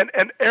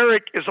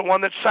Eric is the one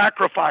that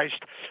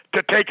sacrificed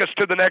to take us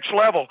to the next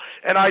level.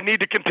 And I need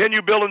to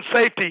continue building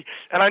safety,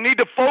 and I need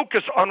to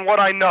focus on what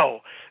I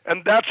know.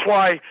 And that's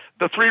why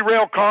the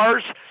 3-rail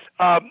cars,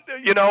 I'm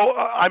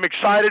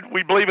excited.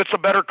 We believe it's a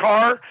better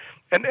car,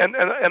 and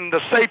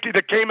the safety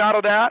that came out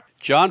of that.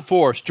 John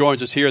Force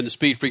joins us here in the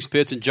Speed Freaks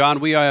pits. And, John,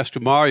 we asked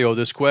Mario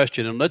this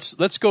question, and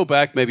let's go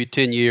back maybe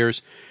 10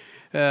 years.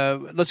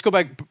 Let's go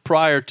back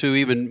prior to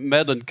even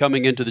Medlin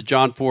coming into the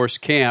John Force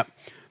camp.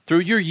 Through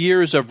your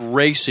years of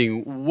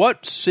racing,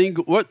 what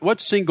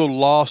single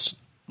lost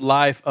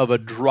life of a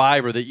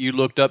driver that you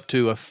looked up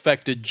to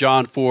affected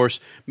John Force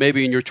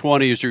maybe in your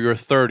 20s or your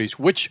 30s?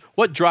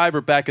 What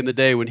driver back in the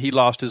day when he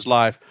lost his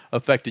life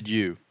affected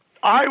you?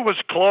 I was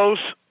close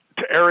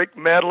to Eric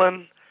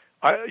Medlin.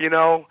 I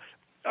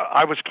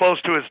was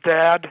close to his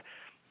dad,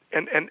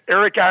 and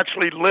Eric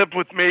actually lived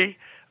with me.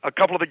 A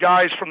couple of the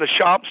guys from the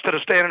shop, instead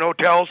of staying in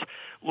hotels,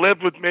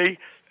 lived with me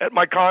at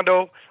my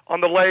condo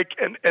on the lake,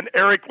 and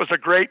Eric was a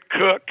great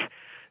cook.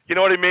 You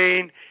know what I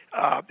mean?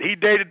 He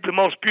dated the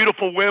most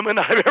beautiful women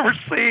I've ever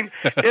seen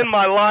in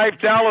my life,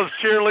 Dallas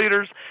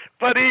cheerleaders,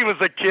 but he was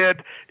a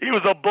kid. He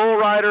was a bull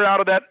rider out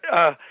of that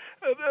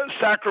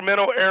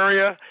Sacramento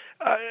area,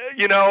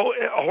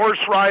 a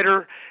horse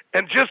rider,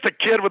 and just a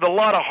kid with a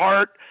lot of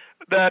heart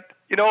that,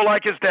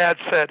 like his dad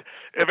said,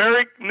 if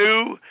Eric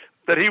knew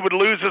that he would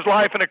lose his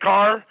life in a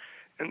car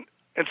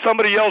and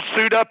somebody else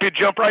suit up, he'd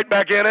jump right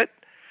back in it.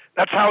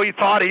 That's how he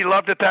thought. He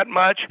loved it that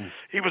much.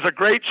 He was a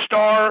great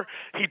star.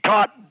 He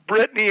taught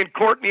Brittany and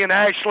Courtney and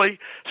Ashley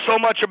so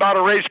much about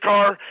a race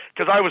car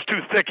because I was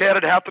too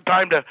thick-headed half the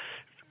time to,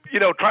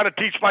 try to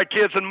teach my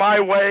kids in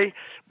my way.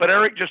 But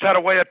Eric just had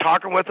a way of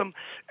talking with them,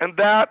 and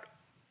that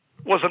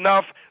was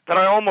enough that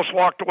I almost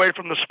walked away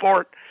from the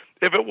sport.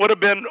 If it would have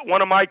been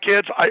one of my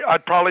kids,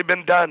 I'd probably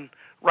been done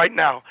right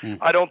now.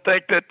 I don't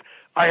think that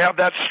I have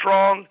that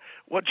strong,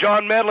 what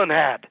John Medlin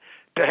had,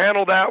 to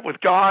handle that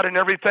with God and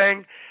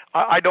everything.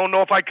 I don't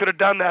know if I could have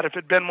done that if it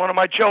had been one of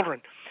my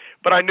children.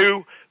 But I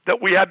knew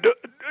that we had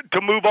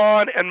to move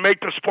on and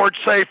make the sport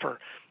safer.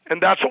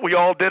 And that's what we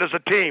all did as a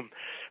team.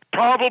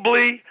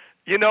 Probably,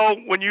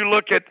 when you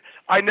look at,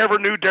 I never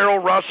knew Darrell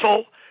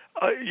Russell,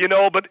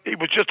 but he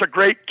was just a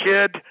great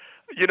kid,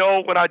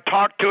 when I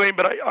talked to him,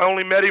 but I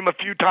only met him a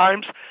few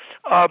times.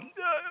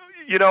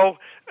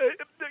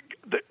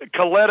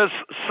 Coletta's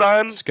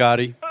son,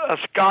 Scotty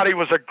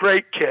was a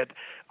great kid.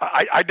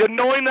 I didn't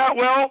know him that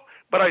well,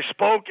 but I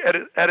spoke at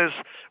his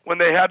when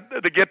they had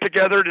the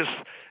get-together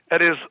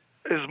at his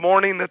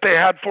mourning that they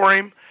had for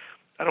him.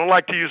 I don't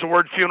like to use the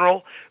word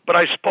funeral, but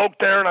I spoke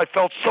there, and I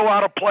felt so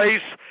out of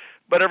place,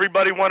 but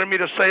everybody wanted me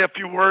to say a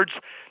few words,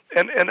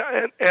 and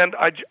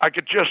I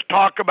could just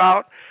talk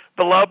about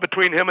the love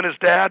between him and his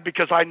dad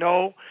because I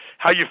know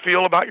how you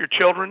feel about your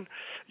children.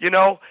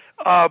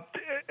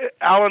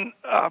 Alan,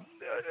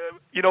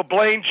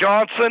 Blaine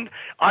Johnson.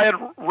 I had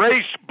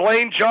raced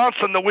Blaine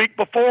Johnson the week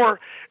before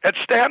at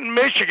Stanton,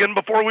 Michigan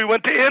before we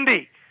went to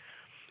Indy.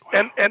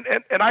 And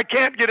I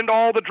can't get into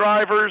all the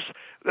drivers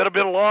that have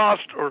been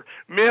lost, or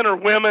men or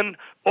women,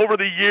 over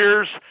the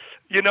years.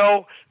 You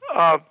know,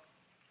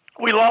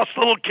 we lost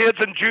little kids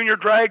and junior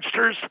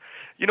dragsters.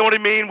 You know what I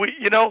mean?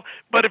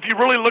 But if you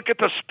really look at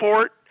the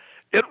sport,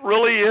 it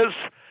really is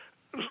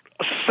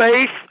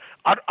safe.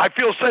 I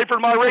feel safer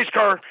in my race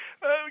car,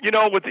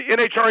 with the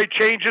NHRA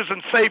changes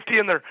and safety,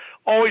 and they're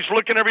always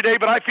looking every day.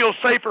 But I feel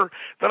safer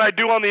than I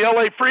do on the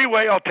LA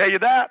freeway, I'll tell you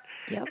that.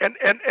 Yep.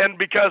 And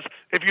because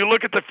if you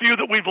look at the few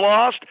that we've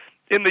lost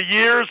in the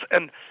years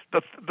and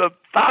the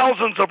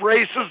thousands of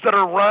races that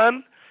are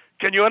run,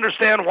 can you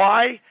understand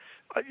why?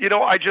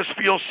 I just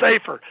feel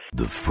safer.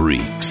 The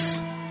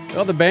Freaks.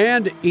 Well, the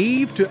band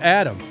Eve to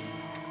Adam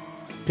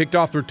kicked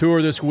off their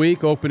tour this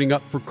week, opening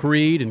up for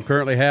Creed, and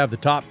currently have the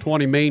top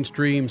 20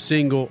 mainstream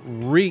single,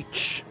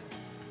 Reach.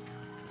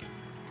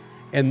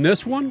 And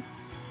this one,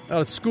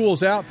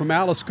 School's Out from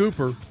Alice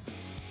Cooper.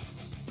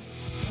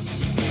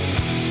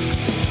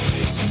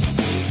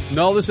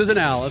 No, this isn't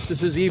Alice.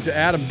 This is Eve to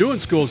Adam doing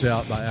School's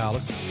Out by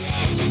Alice.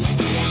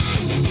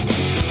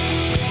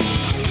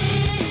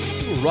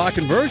 Ooh,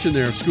 rockin' version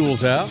there of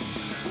School's Out.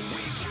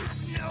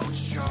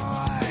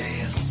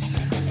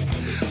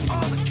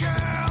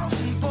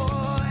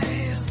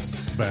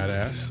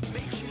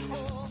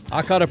 Badass.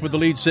 I caught up with the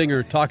lead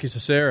singer, Taki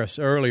Caceres,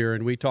 earlier,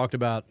 and we talked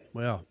about,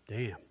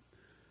 we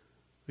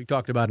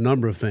talked about a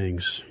number of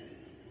things,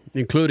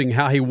 including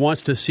how he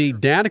wants to see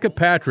Danica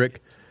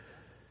Patrick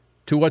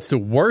to what's the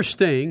worst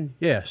thing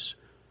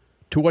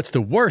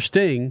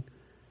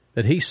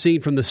that he's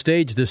seen from the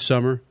stage this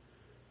summer,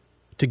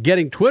 to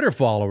getting Twitter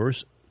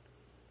followers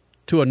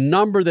to a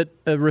number that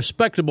a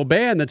respectable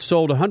band that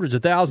sold hundreds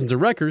of thousands of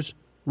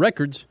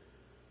records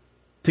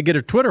to get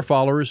her Twitter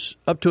followers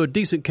up to a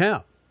decent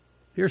count.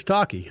 Here's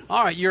Taki.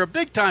 All right, you're a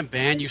big-time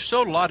band. You've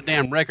sold a lot of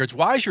damn records.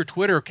 Why is your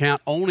Twitter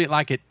account only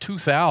like at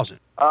 2,000?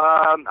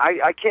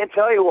 I can't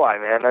tell you why,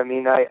 man. I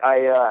mean,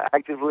 I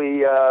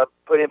actively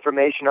put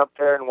information up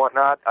there and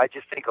whatnot. I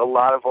just think a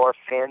lot of our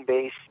fan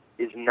base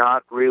is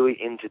not really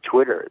into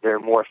Twitter. They're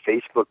more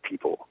Facebook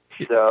people.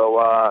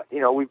 So,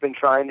 we've been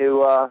trying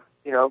to,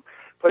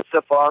 put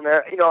stuff on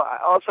there.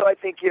 Also, I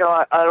think,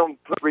 I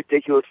don't put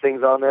ridiculous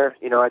things on there.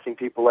 I think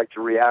people like to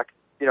react,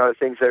 to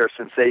things that are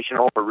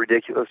sensational or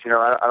ridiculous.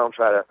 I don't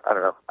try to, I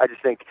don't know. I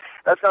just think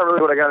that's not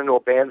really what I got into a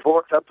band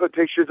for. I put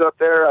pictures up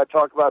there. I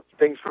talk about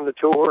things from the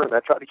tour, and I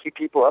try to keep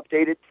people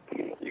updated.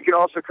 You can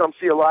also come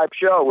see a live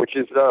show, which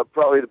is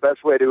probably the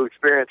best way to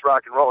experience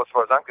rock and roll as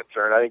far as I'm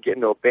concerned. I didn't get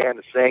into a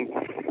band to sing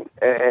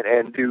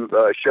and do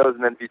shows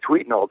and then be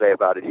tweeting all day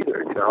about it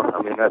either.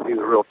 I mean, that'd be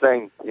the real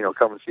thing.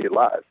 Come and see it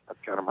live. That's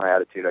kind of my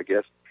attitude, I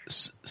guess.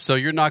 So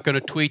you're not going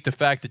to tweet the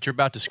fact that you're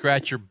about to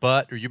scratch your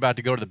butt or you're about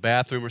to go to the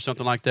bathroom or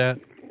something like that?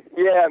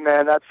 Yeah,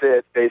 man, that's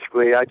it,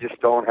 basically. I just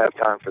don't have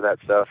time for that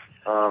stuff.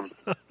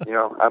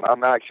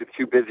 I'm actually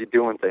too busy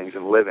doing things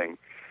and living.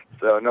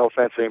 So no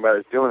offense to anybody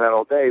that's doing that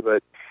all day,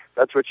 but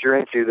that's what you're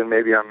into, then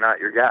maybe I'm not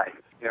your guy.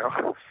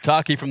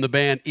 Taki from the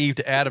band Eve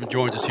to Adam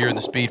joins us here in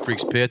the Speed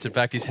Freaks pits. In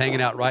fact, he's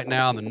hanging out right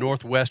now in the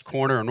northwest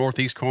corner or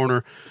northeast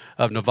corner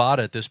of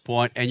Nevada at this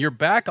point. And you're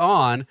back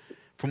on,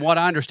 from what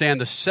I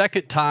understand, the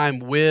second time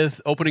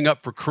with opening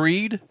up for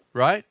Creed,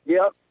 right?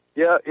 Yep.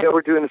 Yeah,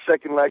 we're doing the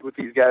second leg with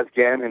these guys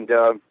again, and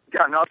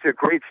gotten off to a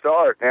great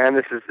start, man.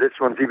 This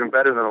one's even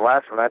better than the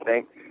last one, I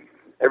think.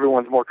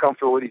 Everyone's more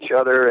comfortable with each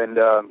other, and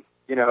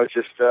it's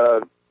just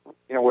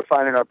we're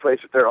finding our place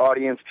with their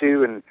audience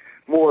too, and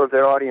more of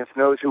their audience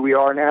knows who we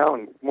are now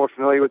and more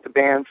familiar with the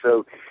band.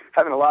 So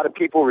having a lot of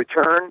people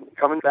return,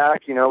 coming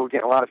back, we're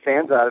getting a lot of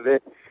fans out of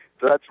it.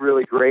 So that's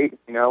really great.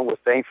 We're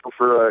thankful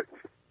for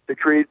the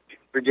Creed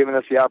for giving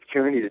us the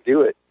opportunity to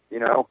do it.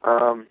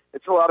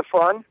 It's a lot of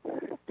fun.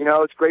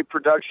 It's great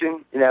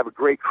production. You have a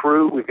great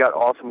crew. We've got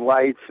awesome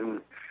lights,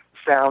 and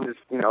sound is,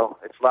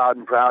 it's loud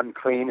and proud and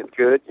clean. It's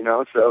good,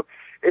 so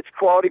it's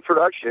quality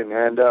production,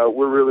 and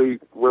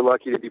we're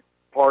lucky to be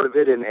part of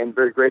it and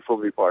very grateful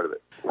to be part of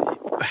it.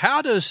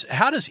 How does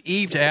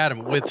Eve to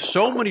Adam, with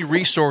so many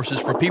resources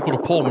for people to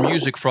pull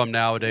music from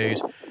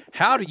nowadays,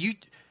 how do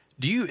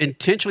you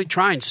intentionally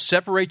try and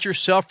separate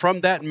yourself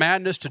from that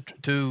madness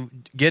to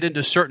get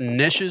into certain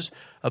niches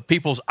of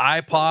people's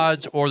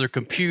iPods or their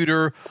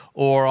computer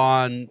or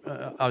on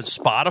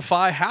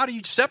Spotify? How do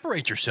you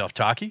separate yourself,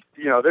 Taki?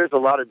 There's a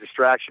lot of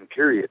distraction,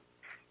 period.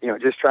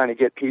 Just trying to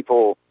get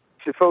people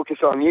to focus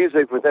on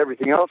music with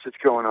everything else that's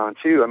going on,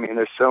 too. I mean,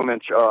 there's so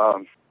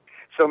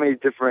many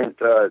different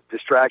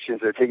distractions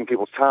that are taking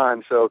people's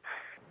time. So,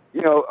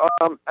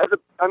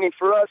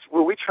 for us,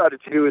 what we try to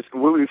do is,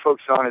 what we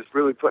focus on is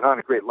really putting on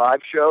a great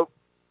live show.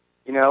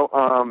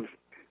 Some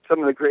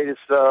of the greatest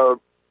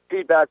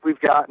feedback we've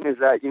gotten is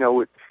that,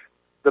 with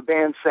the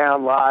band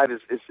sound live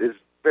is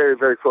very,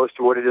 very close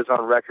to what it is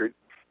on record.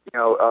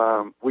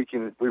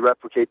 We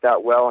replicate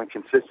that well and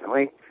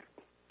consistently.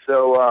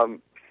 So,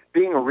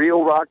 being a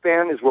real rock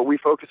band is what we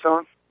focus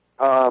on,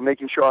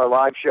 making sure our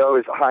live show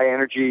is high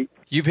energy.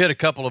 You've hit a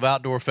couple of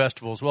outdoor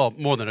festivals. Well,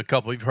 more than a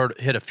couple. You've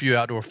hit a few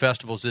outdoor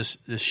festivals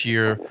this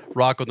year.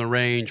 Rock on the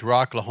Range,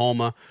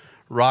 Rocklahoma,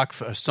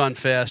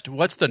 Sunfest.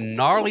 What's the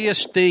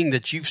gnarliest thing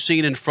that you've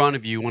seen in front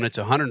of you when it's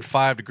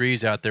 105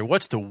 degrees out there?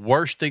 What's the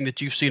worst thing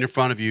that you've seen in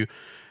front of you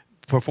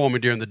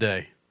performing during the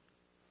day?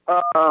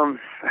 Oh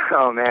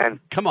man!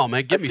 Come on,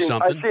 man, give me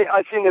something.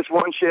 I seen this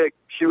one chick.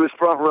 She was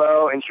front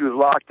row and she was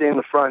locked in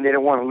the front. They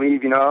didn't want to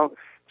leave,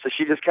 So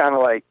she just kind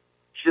of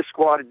she just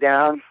squatted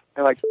down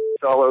and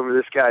all over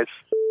this guy's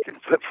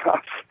flip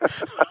flops.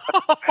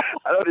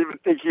 I don't even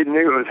think he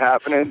knew it was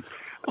happening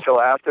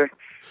until after.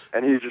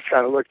 And he just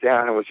kind of looked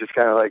down and was just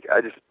kind of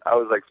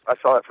I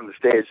saw it from the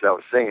stage that I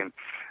was singing,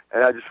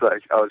 and I just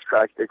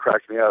it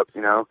cracked me up,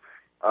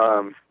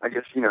 I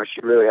guess,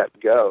 she really had to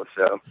go,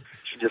 so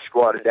she just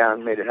squatted down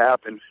and made it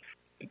happen.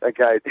 That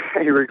guy,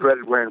 he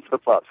regretted wearing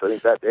flip-flops, I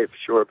think, that day for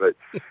sure, but,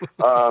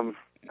 I don't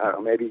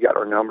know, maybe he got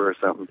her number or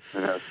something,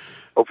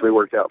 hopefully it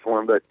worked out for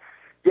him, but,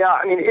 yeah,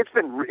 I mean,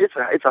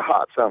 it's a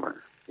hot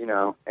summer,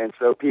 and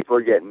so people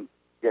are getting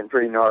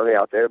pretty gnarly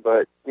out there,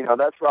 but,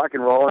 that's rock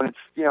and roll, and it's,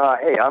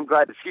 hey, I'm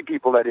glad to see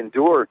people that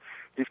endure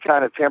these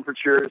kind of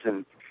temperatures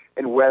and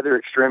weather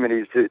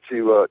extremities to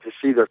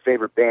see their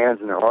favorite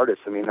bands and their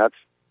artists. I mean,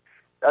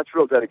 that's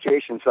real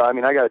dedication. So, I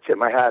mean, I got to tip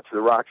my hat to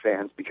the rock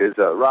fans because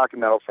rock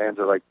and metal fans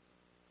are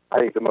I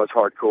think the most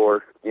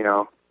hardcore,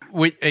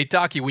 Hey,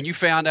 Taki, when you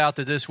found out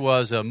that this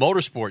was a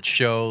motorsports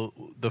show,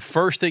 the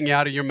first thing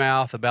out of your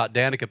mouth about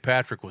Danica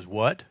Patrick was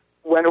what?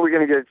 When are we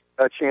going to get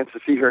a chance to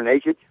see her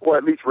naked, or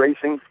at least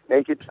racing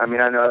naked? I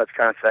mean, I know that's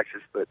kind of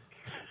sexist, but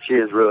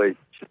she's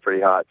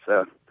pretty hot.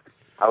 So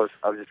I was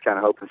just kind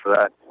of hoping for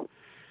that.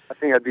 I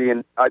think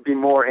I'd be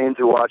more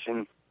into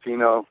watching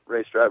female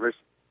race drivers.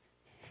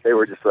 They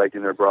were just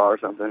in their bra or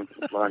something,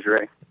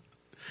 lingerie.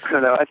 I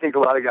don't know. I think a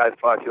lot of guys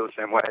probably feel the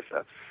same way.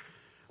 So,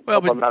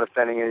 I'm not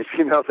offending any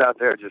females out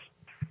there. Just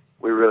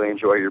we really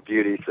enjoy your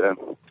beauty,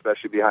 so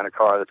especially behind a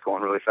car that's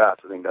going really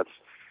fast. I think that's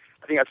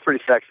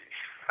pretty sexy.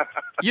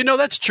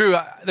 That's true.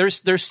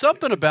 There's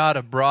something about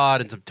a broad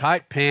in some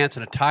tight pants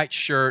and a tight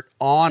shirt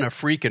on a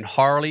freaking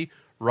Harley,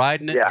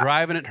 riding it,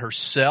 driving it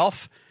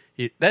herself.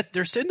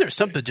 There's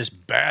something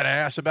just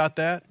badass about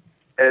that.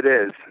 It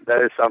is.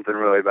 That is something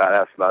really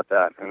badass about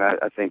that, and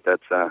I think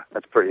that's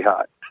pretty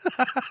hot.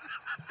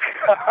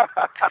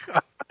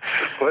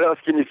 What else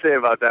can you say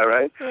about that,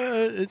 right?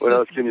 What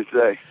else can you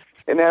say?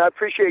 And man, I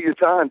appreciate your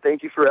time.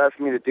 Thank you for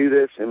asking me to do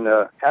this and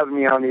having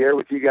me on the air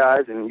with you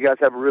guys. And you guys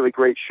have a really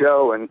great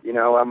show. And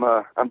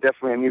I'm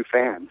definitely a new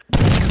fan.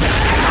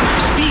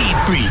 Speed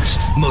Freaks,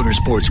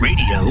 Motorsports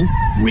Radio,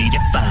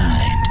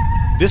 redefined.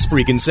 This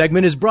freaking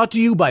segment is brought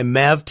to you by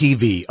MAV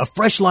TV, a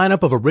fresh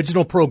lineup of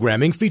original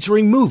programming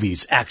featuring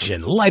movies,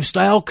 action,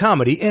 lifestyle,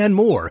 comedy, and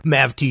more.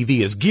 MAV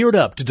TV is geared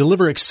up to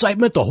deliver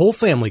excitement the whole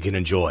family can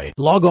enjoy.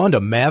 Log on to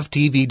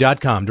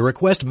MAVTV.com to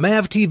request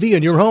MAV TV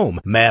in your home.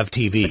 MAV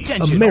TV,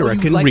 Attention, American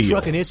all you light real.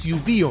 truck and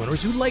SUV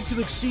owners who like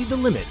to exceed the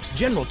limits.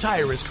 General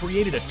Tire has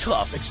created a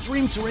tough,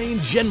 extreme terrain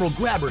General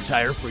Grabber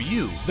tire for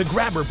you. The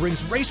Grabber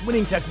brings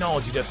race-winning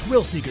technology to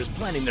thrill seekers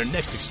planning their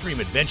next extreme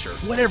adventure.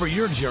 Whatever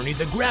your journey,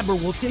 the Grabber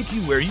will take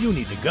you where you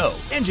need to go.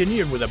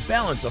 Engineered with a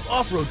balance of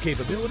off-road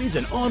capabilities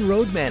and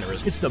on-road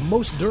manners, it's the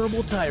most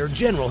durable tire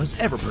General has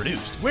ever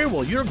produced. Where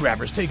will your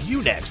Grabbers take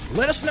you next?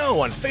 Let us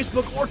know on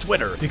Facebook or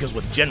Twitter, because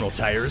with General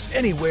Tires,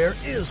 anywhere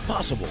is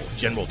possible.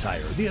 General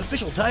Tire, the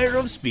official tire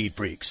of Speed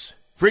Freaks.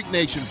 Freak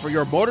Nation, for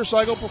your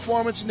motorcycle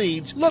performance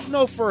needs, look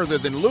no further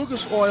than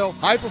Lucas Oil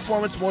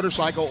High-Performance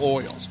Motorcycle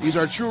Oils. These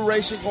are true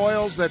racing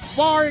oils that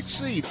far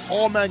exceed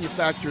all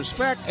manufacturer's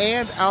spec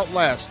and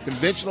outlast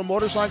conventional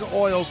motorcycle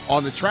oils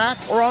on the track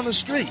or on the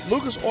street.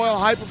 Lucas Oil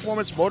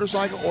High-Performance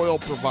Motorcycle Oil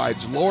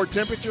provides lower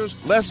temperatures,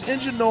 less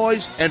engine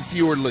noise, and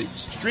fewer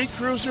leaks. Street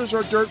cruisers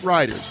or dirt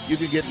riders, you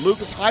can get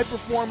Lucas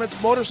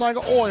High-Performance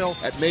Motorcycle Oil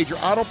at major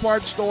auto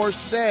parts stores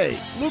today.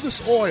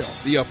 Lucas Oil,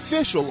 the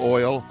official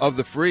oil of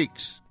the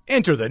freaks.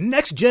 Enter the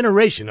next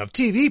generation of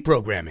TV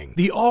programming.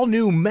 The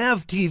all-new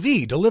MAV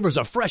TV delivers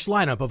a fresh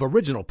lineup of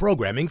original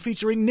programming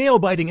featuring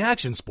nail-biting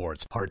action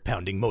sports,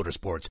 heart-pounding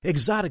motorsports,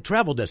 exotic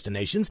travel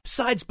destinations,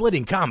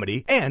 side-splitting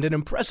comedy, and an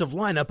impressive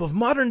lineup of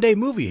modern-day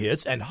movie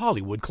hits and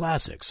Hollywood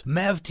classics.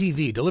 MAV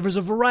TV delivers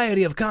a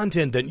variety of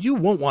content that you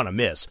won't want to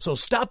miss. So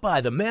stop by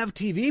the MAV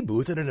TV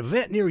booth at an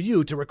event near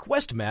you to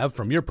request MAV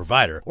from your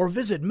provider or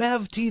visit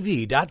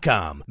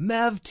MAVTV.com.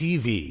 MAV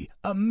TV,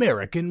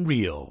 American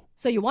Real.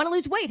 So you want to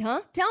lose weight,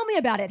 huh? Tell me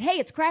about it. Hey,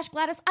 it's Crash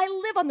Gladys. I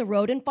live on the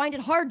road and find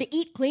it hard to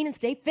eat clean and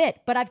stay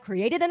fit, but I've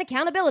created an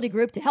accountability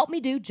group to help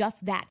me do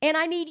just that. And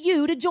I need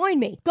you to join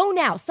me. Go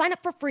now. Sign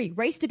up for free.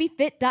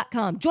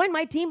 Racetobefit.com. Join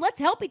my team. Let's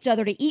help each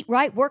other to eat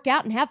right, work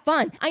out, and have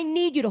fun. I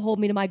need you to hold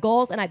me to my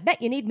goals, and I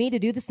bet you need me to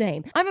do the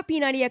same. I'm a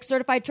P90X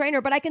certified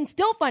trainer, but I can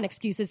still find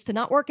excuses to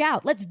not work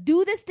out. Let's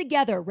do this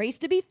together.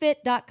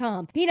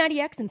 Racetobefit.com.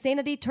 P90X,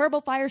 Insanity,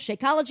 Turbo Fire,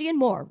 Shakeology, and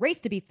more.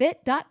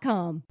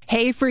 Racetobefit.com.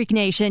 Hey, Freak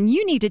Nation,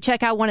 you need to check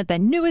check out one of the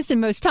newest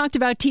and most talked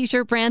about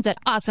t-shirt brands at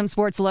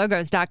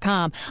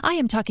awesomesportslogos.com. I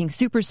am talking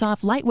super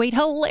soft, lightweight,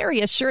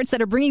 hilarious shirts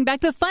that are bringing back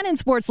the fun in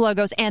sports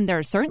logos, and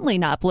they're certainly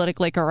not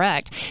politically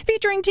correct.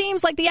 Featuring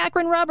teams like the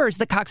Akron Rubbers,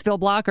 the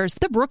Coxville Blockers,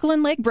 the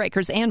Brooklyn Lake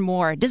Breakers, and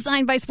more.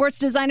 Designed by sports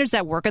designers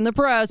that work in the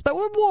pros, but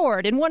were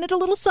bored and wanted a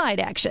little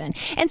side action.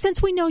 And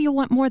since we know you'll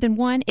want more than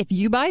one, if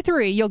you buy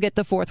 3, you'll get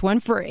the 4th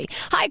one free.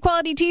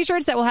 High-quality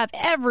t-shirts that will have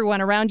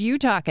everyone around you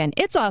talking.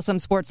 It's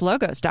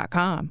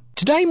awesomesportslogos.com.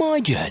 Today,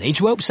 my journey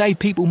to help save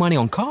people money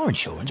on car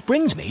insurance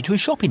brings me to a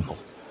shopping mall.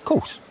 Of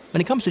course,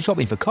 when it comes to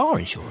shopping for car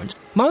insurance,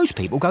 most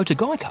people go to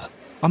Geico.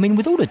 I mean,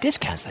 with all the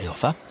discounts they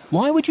offer,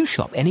 why would you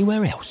shop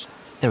anywhere else?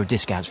 There are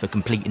discounts for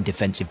complete and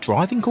defensive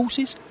driving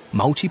courses,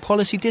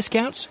 multi-policy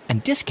discounts,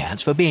 and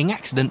discounts for being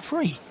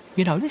accident-free.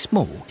 You know, this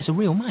mall is a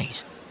real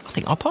maze. I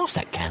think I passed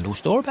that candle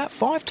store about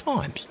 5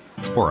 times.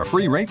 For a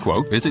free rate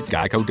quote, visit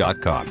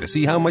geico.com to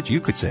see how much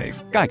you could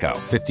save. Geico,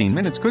 15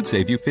 minutes could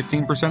save you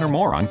 15% or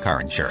more on car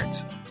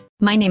insurance.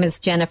 My name is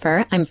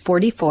Jennifer. I'm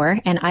 44,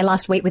 and I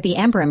lost weight with the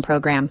Amberin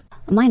program.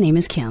 My name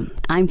is Kim.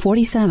 I'm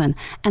 47,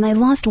 and I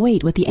lost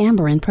weight with the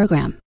Amberin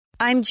program.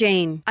 I'm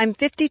Jane. I'm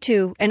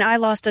 52, and I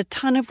lost a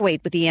ton of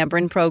weight with the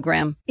Amberin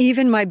program.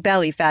 Even my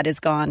belly fat is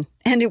gone,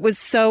 and it was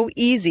so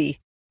easy.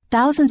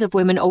 Thousands of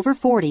women over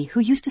 40 who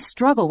used to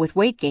struggle with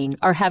weight gain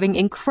are having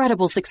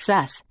incredible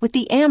success with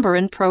the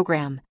Amberin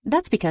program.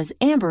 That's because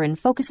Amberin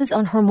focuses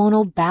on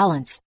hormonal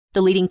balance.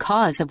 The leading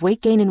cause of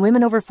weight gain in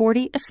women over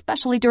 40,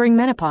 especially during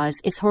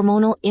menopause, is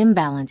hormonal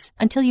imbalance.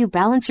 Until you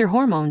balance your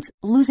hormones,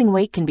 losing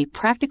weight can be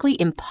practically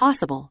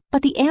impossible.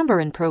 But the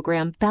Amberin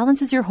program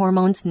balances your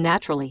hormones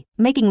naturally,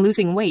 making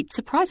losing weight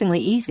surprisingly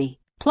easy.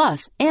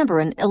 Plus,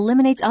 Amberin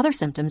eliminates other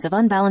symptoms of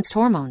unbalanced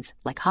hormones,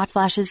 like hot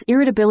flashes,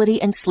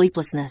 irritability, and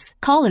sleeplessness.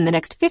 Call in the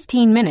next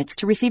 15 minutes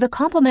to receive a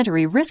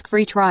complimentary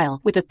risk-free trial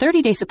with a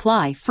 30-day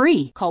supply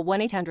free. Call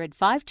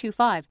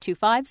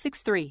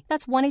 1-800-525-2563.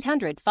 That's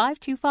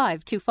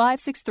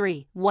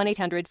 1-800-525-2563.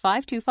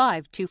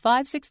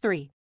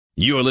 1-800-525-2563.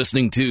 You're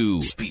listening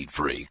to Speed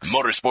Freaks,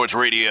 Motorsports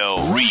Radio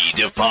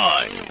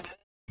Redefined.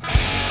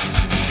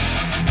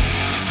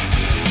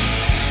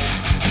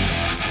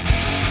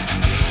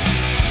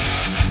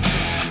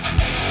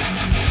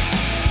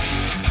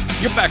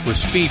 You're back with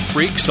Speed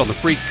Freaks on the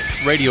Freak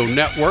Radio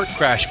Network.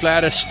 Crash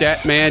Gladys,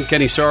 Statman,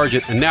 Kenny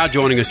Sargent, and now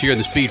joining us here in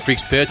the Speed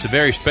Freaks pits, a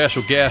very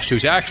special guest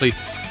who's actually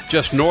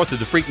just north of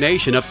the Freak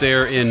Nation up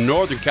there in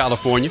Northern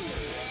California,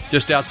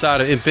 just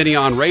outside of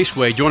Infineon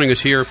Raceway. Joining us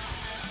here,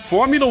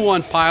 Formula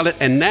One pilot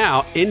and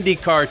now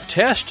IndyCar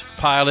test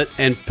pilot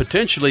and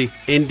potentially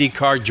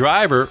IndyCar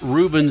driver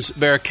Rubens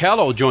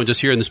Barrichello joins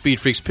us here in the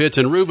Speed Freaks pits.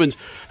 And Rubens,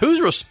 who's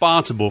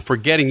responsible for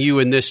getting you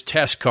in this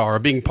test car or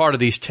being part of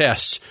these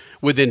tests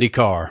with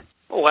IndyCar?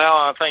 Well,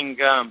 I think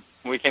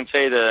we can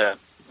say the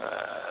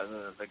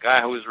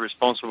guy who is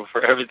responsible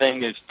for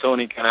everything is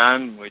Tony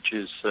Kanaan, which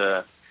is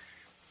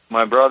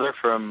my brother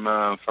from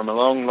a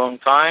long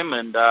time,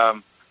 and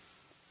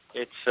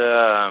it's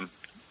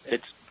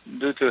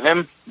due to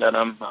him that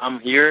I'm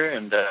here,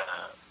 and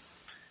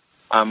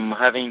I'm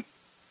having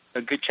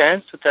a good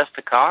chance to test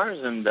the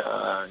cars, and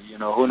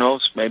who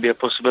knows, maybe a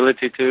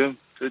possibility to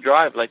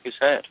drive, like you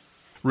said.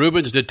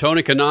 Rubens, did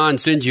Tony Kanaan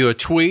send you a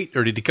tweet,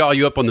 or did he call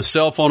you up on the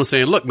cell phone and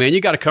saying, look, man,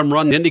 you got to come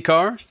run the Indy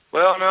cars?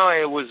 Well,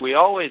 no, we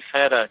always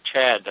had a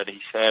chat that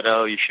he said,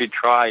 oh, you should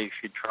try.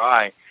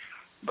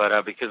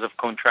 But because of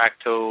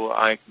contracto,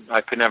 I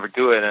could never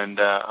do it. And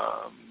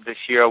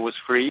this year I was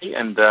free,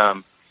 and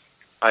I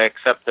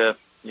accepted,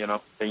 the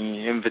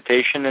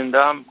invitation and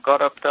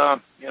got up to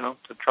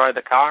try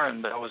the car,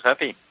 and I was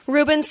happy.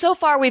 Rubens, so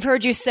far we've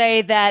heard you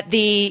say that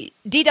the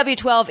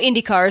DW12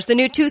 Indy cars, the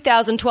new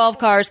 2012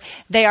 cars,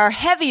 they are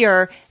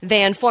heavier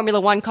than Formula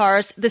One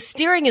cars. The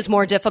steering is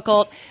more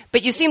difficult,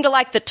 but you seem to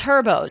like the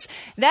turbos.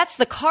 That's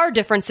the car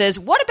differences.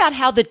 What about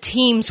how the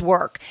teams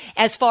work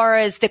as far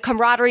as the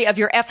camaraderie of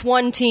your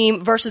F1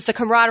 team versus the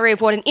camaraderie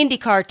of what an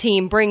IndyCar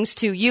team brings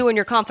to you and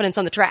your confidence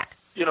on the track?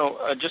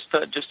 Just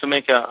to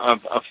make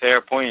a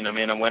fair point, I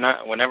mean,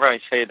 whenever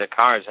I say the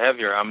car is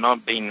heavier, I'm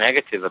not being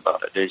negative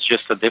about it. It's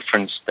just a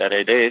difference that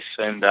it is,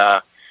 and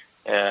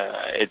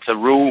it's a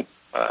rule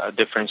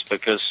difference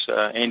because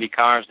Indy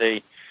cars,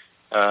 they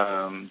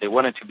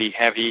want it to be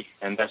heavy,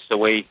 and that's the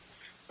way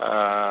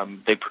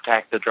they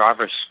protect the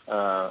drivers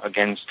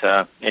against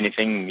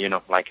anything,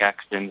 like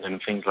accidents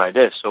and things like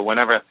this. So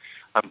whenever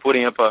I'm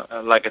putting up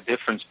a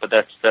difference, but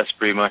that's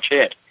pretty much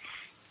it.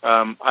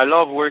 I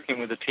love working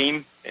with the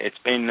team. It's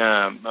been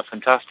a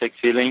fantastic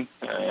feeling,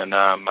 and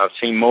I've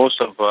seen most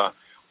of the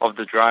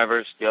other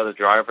drivers,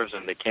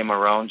 and they came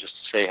around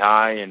just to say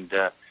hi and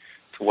to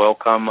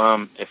welcome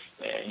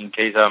in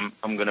case I'm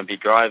going to be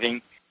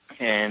driving.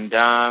 And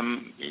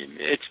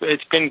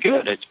it's been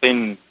good. It's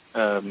been,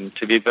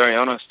 to be very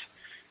honest,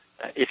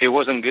 if it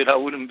wasn't good, I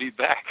wouldn't be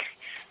back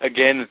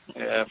again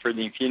for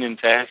the Infineon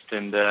test,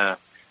 and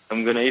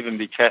I'm going to even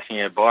be testing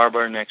at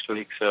Barber next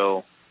week,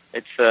 so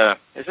it's a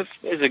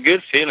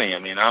good feeling. I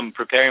mean, I'm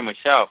preparing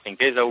myself. In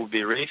case I will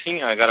be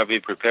racing, I got to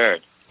be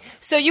prepared.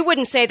 So you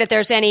wouldn't say that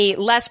there's any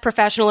less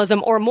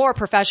professionalism or more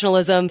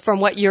professionalism from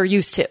what you're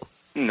used to?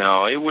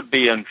 No, it would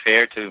be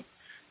unfair to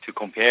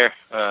compare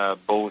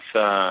both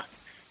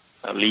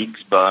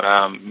leagues, but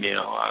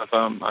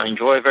I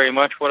enjoy very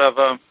much what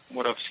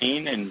I've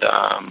seen, and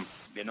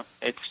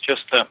it's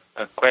just a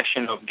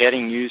question of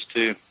getting used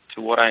to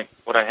what I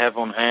have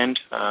on hand.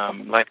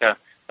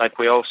 Like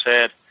we all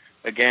said,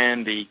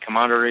 again, the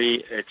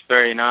camaraderie, it's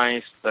very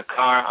nice. The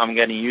car, I'm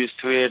getting used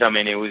to it. I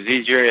mean, it was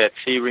easier at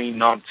Sebring,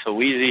 not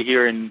so easy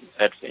here in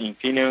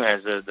Pinu,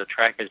 as the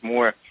track is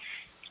more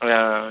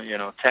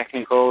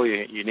technical.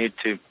 You need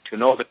to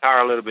know the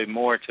car a little bit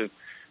more to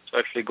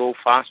actually go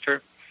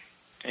faster.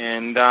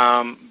 And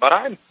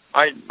but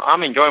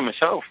I'm enjoying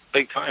myself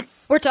big time.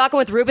 We're talking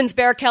with Rubens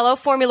Barrichello,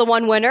 Formula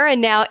One winner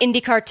and now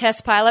IndyCar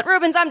test pilot.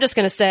 Rubens, I'm just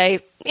going to say,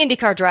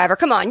 IndyCar driver,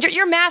 come on,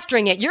 you're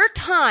mastering it. Your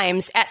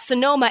times at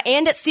Sonoma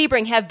and at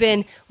Sebring have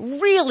been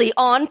really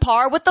on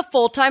par with the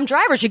full-time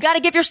drivers. You got to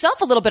give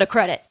yourself a little bit of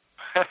credit.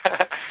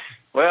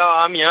 Well,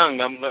 I'm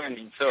young, I'm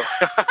learning, so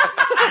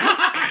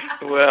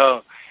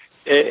well,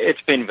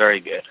 it's been very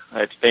good.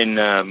 It's been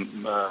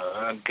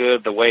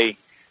good the way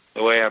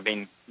I've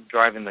been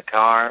driving the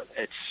car.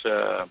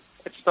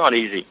 It's not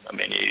easy. I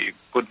mean, you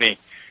put me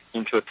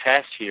into a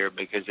test here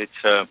because it's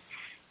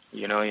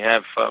you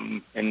have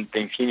in the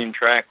Infineon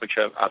track, which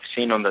I've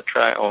seen on the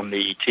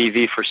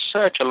TV for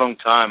such a long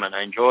time, and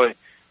I enjoy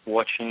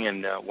watching.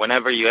 And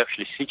whenever you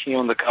actually sitting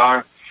on the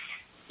car,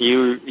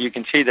 you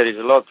can see that it's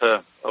a lot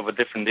of a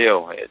different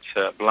deal. It's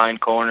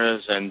blind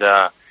corners, and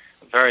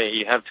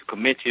you have to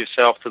commit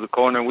yourself to the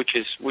corner, which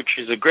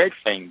is a great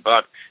thing.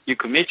 But you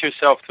commit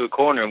yourself to a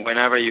corner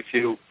whenever you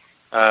feel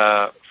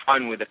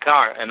fine with the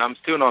car, and I'm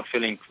still not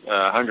feeling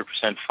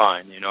 100%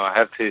 fine.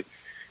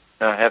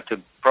 I have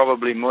to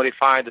probably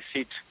modify the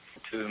seat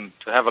to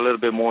have a little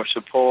bit more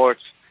support.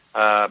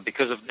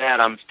 Because of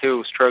that, I'm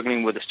still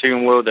struggling with the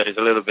steering wheel that is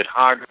a little bit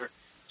harder.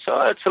 So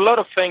it's a lot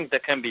of things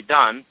that can be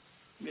done.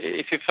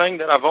 If you think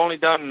that I've only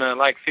done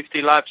like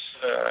 50 laps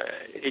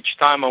each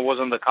time I was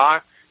on the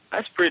car,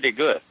 that's pretty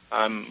good.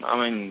 I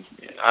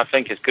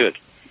think it's good.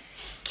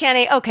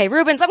 Kenny, okay,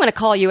 Rubens, I'm going to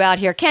call you out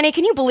here. Kenny,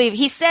 can you believe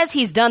he says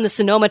he's done the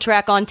Sonoma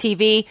track on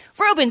TV?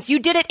 Rubens, you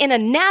did it in a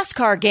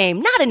NASCAR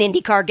game, not an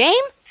IndyCar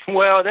game.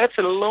 Well, that's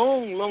a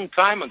long, long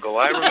time ago.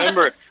 I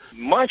remember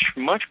much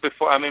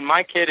before. I mean,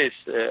 my kid is,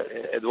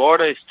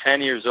 Eduardo is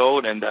 10 years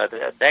old, and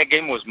that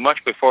game was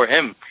much before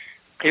him.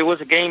 It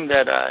was a game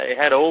that it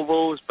had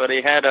ovals, but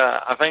it had,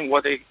 I think,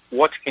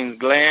 Watkins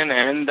Glen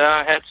and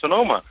had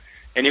Sonoma.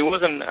 And it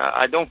wasn't,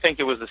 I don't think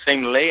it was the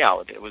same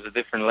layout. It was a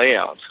different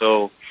layout.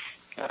 So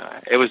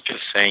it was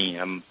just saying,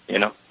 I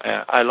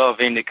love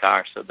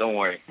IndyCar, so don't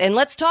worry. And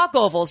let's talk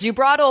ovals. You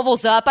brought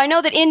ovals up. I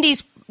know that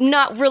Indy's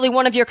not really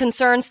one of your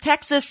concerns.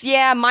 Texas,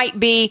 yeah, might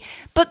be.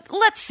 But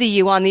let's see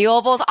you on the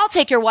ovals. I'll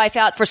take your wife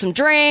out for some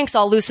drinks.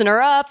 I'll loosen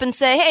her up and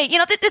say, hey,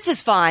 this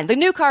is fine. The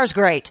new car's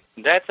great.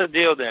 That's a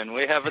deal then.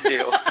 We have a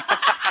deal.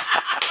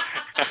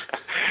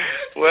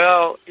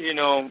 Well,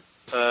 if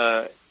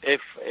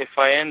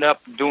I end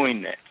up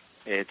doing that,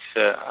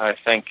 I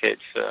think it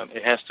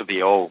has to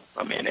be all.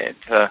 I mean,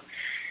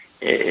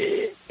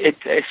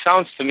 it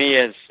sounds to me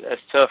as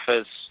tough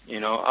as,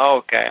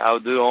 okay, I'll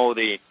do all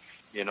the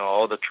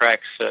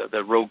tracks,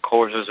 the road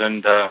courses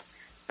and the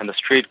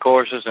street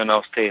courses, and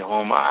I'll stay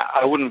home.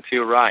 I wouldn't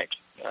feel right,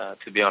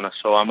 to be honest.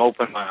 So I'm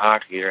open my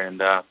heart here,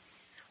 and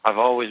I've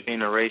always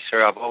been a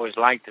racer. I've always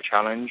liked the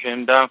challenge,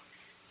 and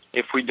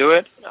if we do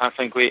it, I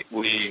think we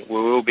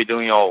will be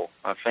doing all.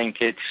 I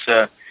think it's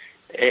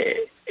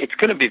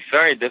going to be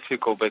very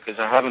difficult because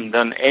I haven't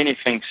done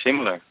anything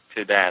similar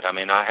to that. I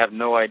mean, I have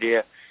no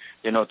idea.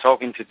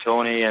 Talking to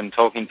Tony and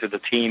talking to the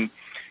team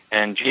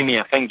and Jimmie,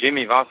 I think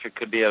Jimmie Valtteri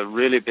could be a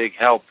really big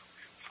help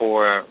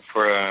for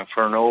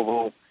an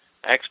oval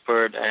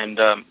expert, and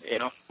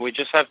we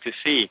just have to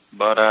see.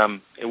 But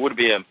it would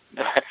be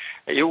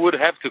you would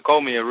have to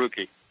call me a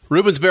rookie.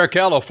 Rubens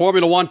Barrichello,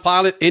 Formula One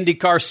pilot,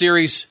 IndyCar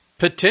Series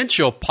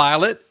potential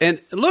pilot.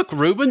 And look,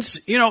 Rubens,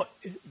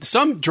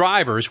 some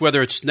drivers,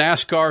 whether it's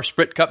NASCAR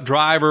Sprint Cup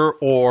driver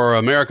or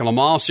American Le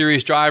Mans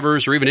Series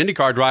drivers or even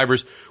IndyCar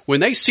drivers, when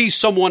they see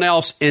someone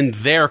else in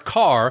their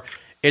car,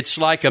 it's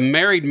like a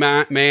married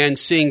man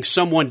seeing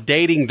someone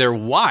dating their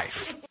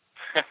wife.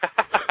 I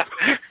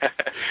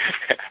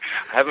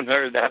haven't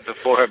heard that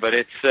before, but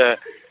it's, I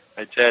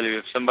tell you,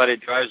 if somebody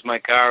drives my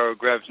car or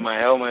grabs my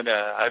helmet,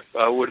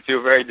 I would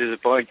feel very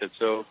disappointed.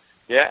 So,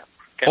 yeah.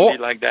 Can be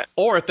like that.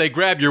 Or if they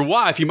grab your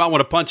wife, you might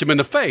want to punch him in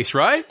the face,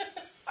 right?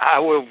 I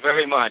will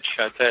very much,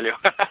 I tell you.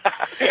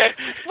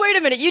 Wait a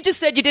minute. You just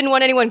said you didn't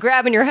want anyone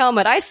grabbing your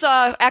helmet. I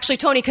saw, actually,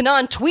 Tony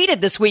Kanaan tweeted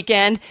this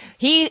weekend.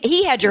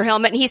 He had your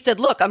helmet, and he said,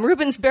 look, I'm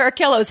Rubens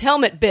Barrichello's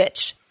helmet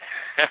bitch.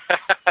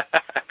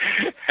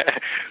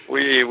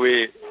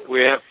 We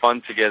have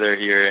fun together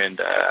here, and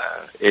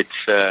it's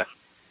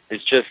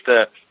just...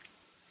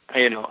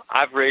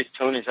 I've raced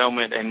Tony's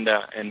helmet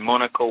in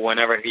Monaco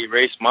whenever he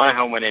raced my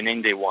helmet in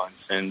Indy once,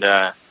 and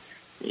I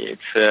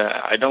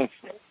don't,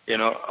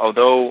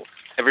 although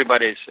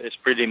everybody is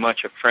pretty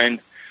much a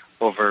friend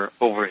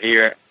over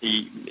here,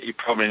 you're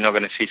probably not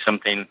going to see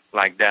something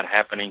like that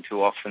happening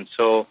too often.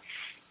 So,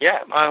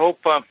 yeah, I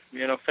hope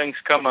things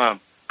come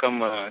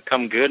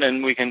good,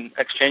 and we can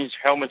exchange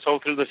helmets all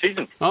through the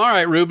season. All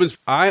right, Rubens.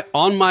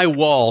 On my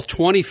wall,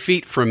 20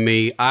 feet from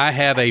me, I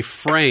have a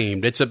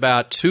framed. It's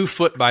about 2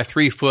 foot by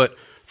 3 foot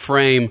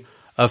frame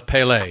of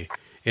Pelé.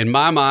 In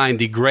my mind,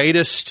 the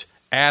greatest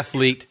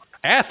athlete,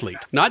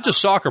 not just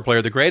soccer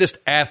player, the greatest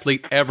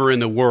athlete ever in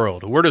the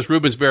world. Where does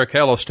Rubens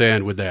Barrichello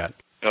stand with that?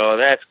 Oh,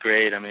 that's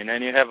great. I mean,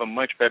 and you have a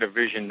much better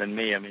vision than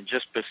me. I mean,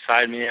 just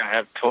beside me, I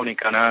have Tony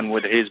Kanaan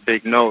with his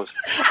big nose.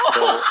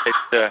 So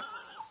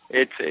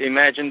it's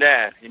imagine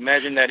that.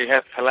 Imagine that you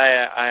have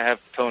Pelé, I have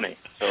Tony.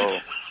 So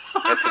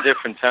that's the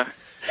difference, huh?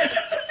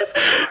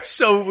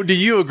 So do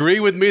you agree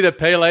with me that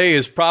Pelé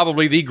is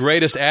probably the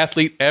greatest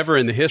athlete ever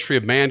in the history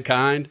of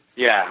mankind?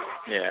 Yeah.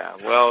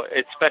 Well,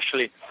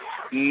 especially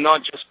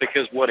not just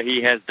because what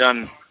he has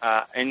done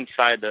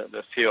inside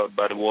the field,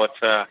 but what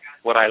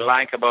I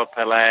like about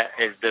Pelé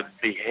is the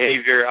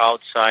behavior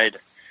outside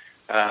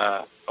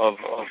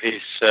of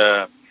his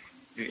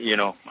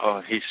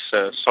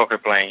soccer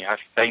playing. I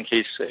think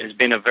he's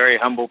been a very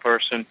humble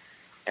person,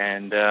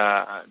 and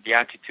the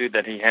attitude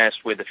that he has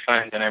with the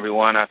fans and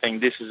everyone, I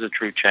think this is a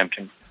true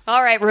champion.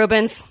 All right,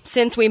 Rubens,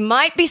 since we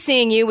might be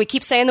seeing you, we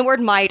keep saying the word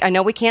might. I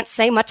know we can't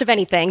say much of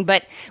anything,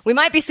 but we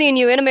might be seeing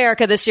you in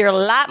America this year a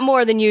lot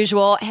more than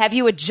usual. Have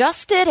you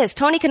adjusted? Has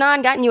Tony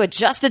Kanaan gotten you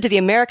adjusted to the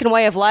American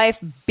way of life,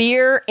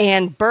 beer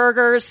and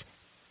burgers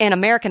and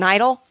American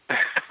Idol?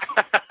 I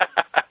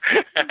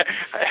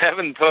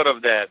haven't thought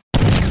of that.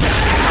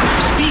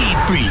 Speed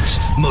Freaks,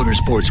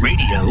 Motorsports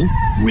Radio,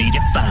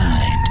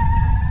 redefined.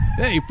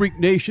 Hey, Freak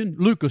Nation,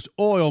 Lucas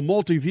Oil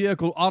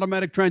Multi-Vehicle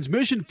Automatic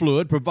Transmission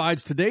Fluid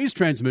provides today's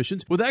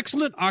transmissions with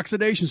excellent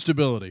oxidation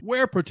stability,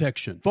 wear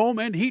protection, foam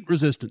and heat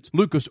resistance.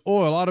 Lucas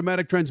Oil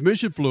Automatic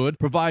Transmission Fluid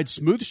provides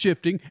smooth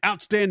shifting,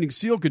 outstanding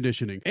seal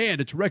conditioning, and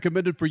it's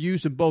recommended for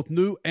use in both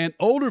new and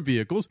older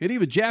vehicles and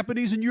even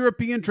Japanese and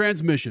European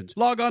transmissions.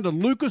 Log on to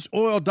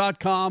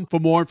lucasoil.com for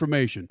more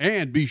information.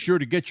 And be sure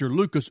to get your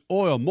Lucas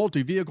Oil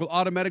Multi-Vehicle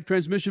Automatic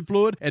Transmission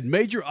Fluid at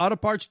major auto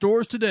parts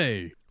stores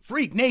today.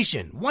 Freak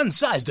Nation, one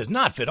size does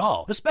not fit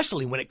all,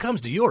 especially when it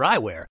comes to your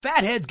eyewear.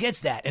 Fatheads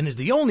gets that and is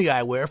the only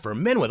eyewear for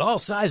men with all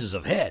sizes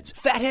of heads.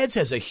 Fatheads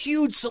has a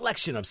huge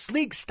selection of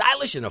sleek,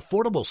 stylish, and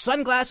affordable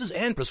sunglasses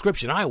and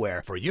prescription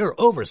eyewear for your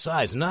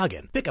oversized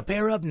noggin. Pick a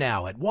pair up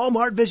now at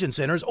Walmart Vision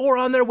Centers or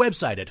on their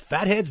website at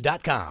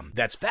fatheads.com.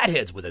 That's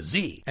Fatheads with a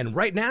Z. And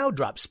right now,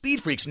 drop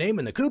SpeedFreaks name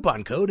in the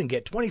coupon code and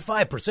get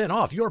 25%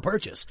 off your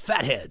purchase.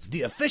 Fatheads,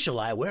 the official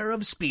eyewear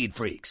of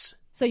SpeedFreaks.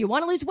 So you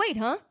want to lose weight,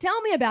 huh? Tell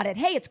me about it.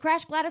 Hey, it's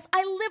Crash Gladys.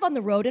 I live on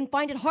the road and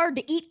find it hard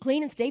to eat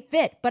clean and stay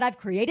fit, but I've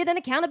created an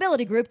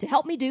accountability group to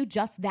help me do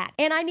just that.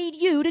 And I need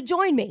you to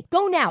join me.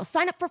 Go now.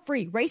 Sign up for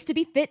free.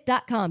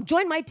 Racetobefit.com.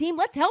 Join my team.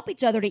 Let's help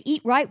each other to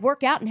eat right,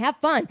 work out, and have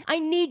fun. I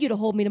need you to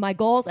hold me to my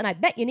goals, and I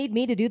bet you need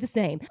me to do the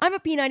same. I'm a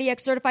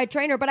P90X certified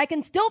trainer, but I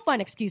can still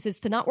find excuses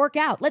to not work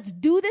out. Let's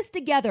do this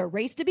together.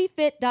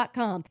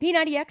 Racetobefit.com.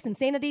 P90X,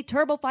 Insanity,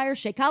 TurboFire,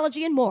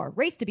 Shakeology, and more.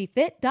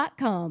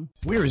 Racetobefit.com.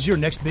 Where is your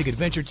next big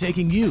adventure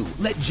taking you?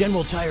 Let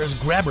General Tire's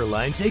Grabber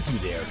line take you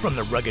there. From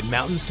the rugged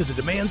mountains to the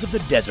demands of the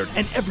desert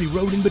and every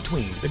road in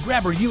between, the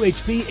Grabber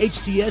UHP,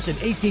 HTS, and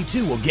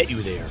AT2 will get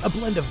you there. A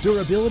blend of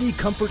durability,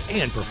 comfort,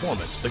 and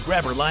performance. The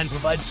Grabber line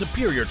provides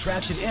superior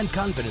traction and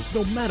confidence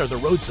no matter the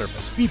road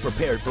surface. Be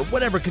prepared for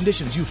whatever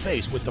conditions you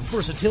face with the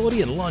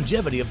versatility and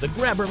longevity of the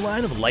Grabber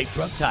line of light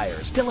truck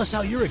tires. Tell us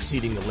how you're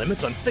exceeding the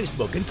limits on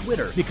Facebook and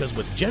Twitter, because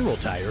with General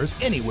Tires,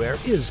 anywhere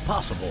is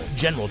possible.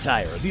 General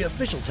Tire, the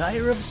official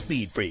tire of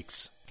Speed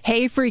Freaks.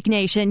 Hey, Freak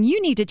Nation,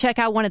 you need to check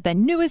out one of the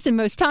newest and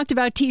most talked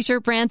about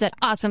t-shirt brands at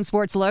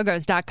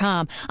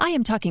awesomesportslogos.com. I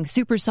am talking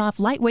super soft,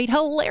 lightweight,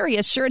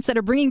 hilarious shirts that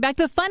are bringing back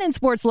the fun in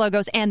sports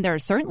logos, and they're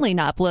certainly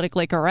not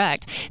politically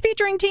correct.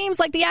 Featuring teams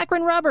like the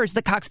Akron Rubbers,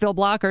 the Coxville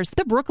Blockers,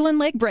 the Brooklyn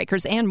Lake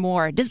Breakers, and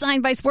more.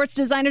 Designed by sports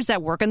designers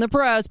that work in the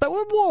pros, but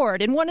were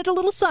bored and wanted a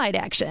little side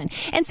action.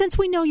 And since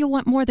we know you'll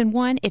want more than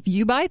one, if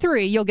you buy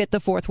 3, you'll get the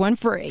 4th one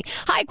free.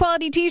 High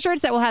quality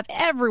t-shirts that will have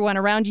everyone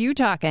around you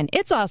talking.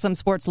 It's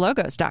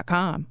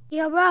awesomesportslogos.com.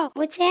 Yo, bro,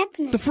 what's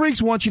happening? The Freaks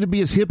want you to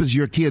be as hip as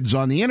your kids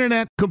on the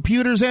internet,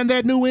 computers, and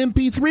that new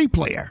MP3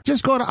 player.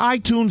 Just go to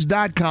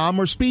iTunes.com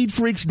or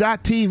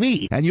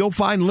SpeedFreaks.tv, and you'll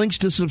find links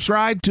to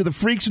subscribe to the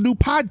Freaks' new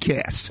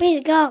podcast. Way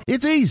to go.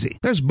 It's easy.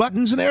 There's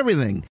buttons and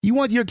everything. You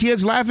want your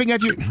kids laughing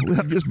at you?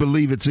 Well, just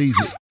believe it's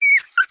easy.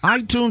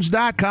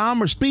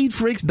 iTunes.com or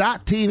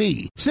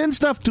SpeedFreaks.tv. Send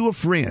stuff to a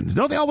friend.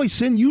 Don't they always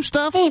send you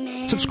stuff? Hey,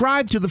 man.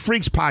 Subscribe to the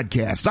Freaks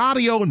podcast,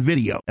 audio and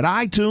video, at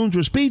iTunes or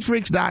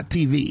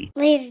SpeedFreaks.tv.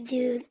 Later,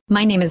 dude.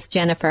 My name is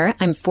Jennifer.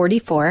 I'm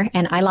 44,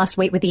 and I lost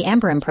weight with the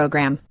Amberin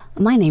program.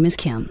 My name is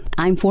Kim.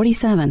 I'm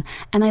 47,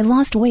 and I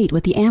lost weight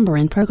with the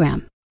Amberin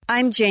program.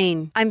 I'm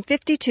Jane. I'm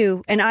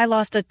 52, and I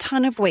lost a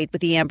ton of weight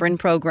with the Amberin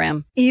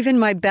program. Even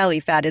my belly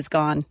fat is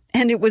gone,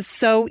 and it was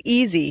so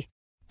easy.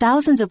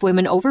 Thousands of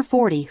women over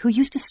 40 who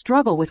used to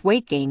struggle with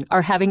weight gain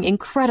are having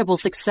incredible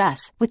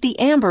success with the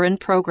Amberin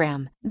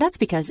program. That's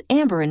because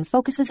Amberin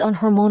focuses on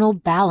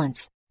hormonal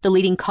balance, The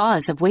leading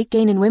cause of weight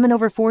gain in women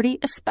over 40,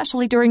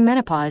 especially during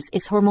menopause,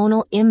 is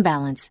hormonal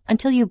imbalance.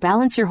 Until you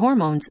balance your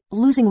hormones,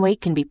 losing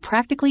weight can be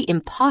practically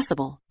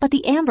impossible. But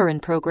the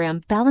Amberin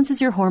program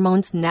balances your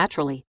hormones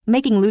naturally,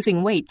 making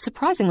losing weight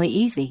surprisingly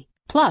easy.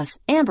 Plus,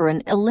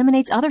 Amberin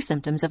eliminates other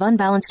symptoms of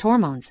unbalanced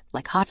hormones,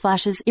 like hot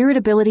flashes,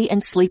 irritability,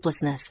 and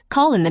sleeplessness.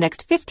 Call in the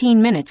next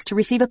 15 minutes to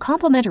receive a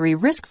complimentary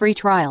risk-free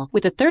trial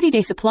with a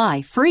 30-day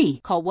supply free.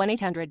 Call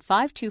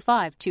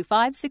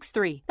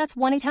 1-800-525-2563. That's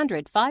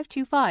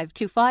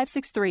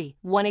 1-800-525-2563.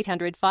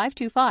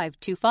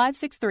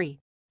 1-800-525-2563.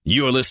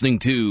 You're listening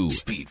to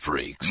Speed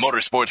Freaks,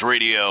 Motorsports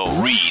Radio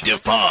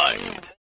Redefined.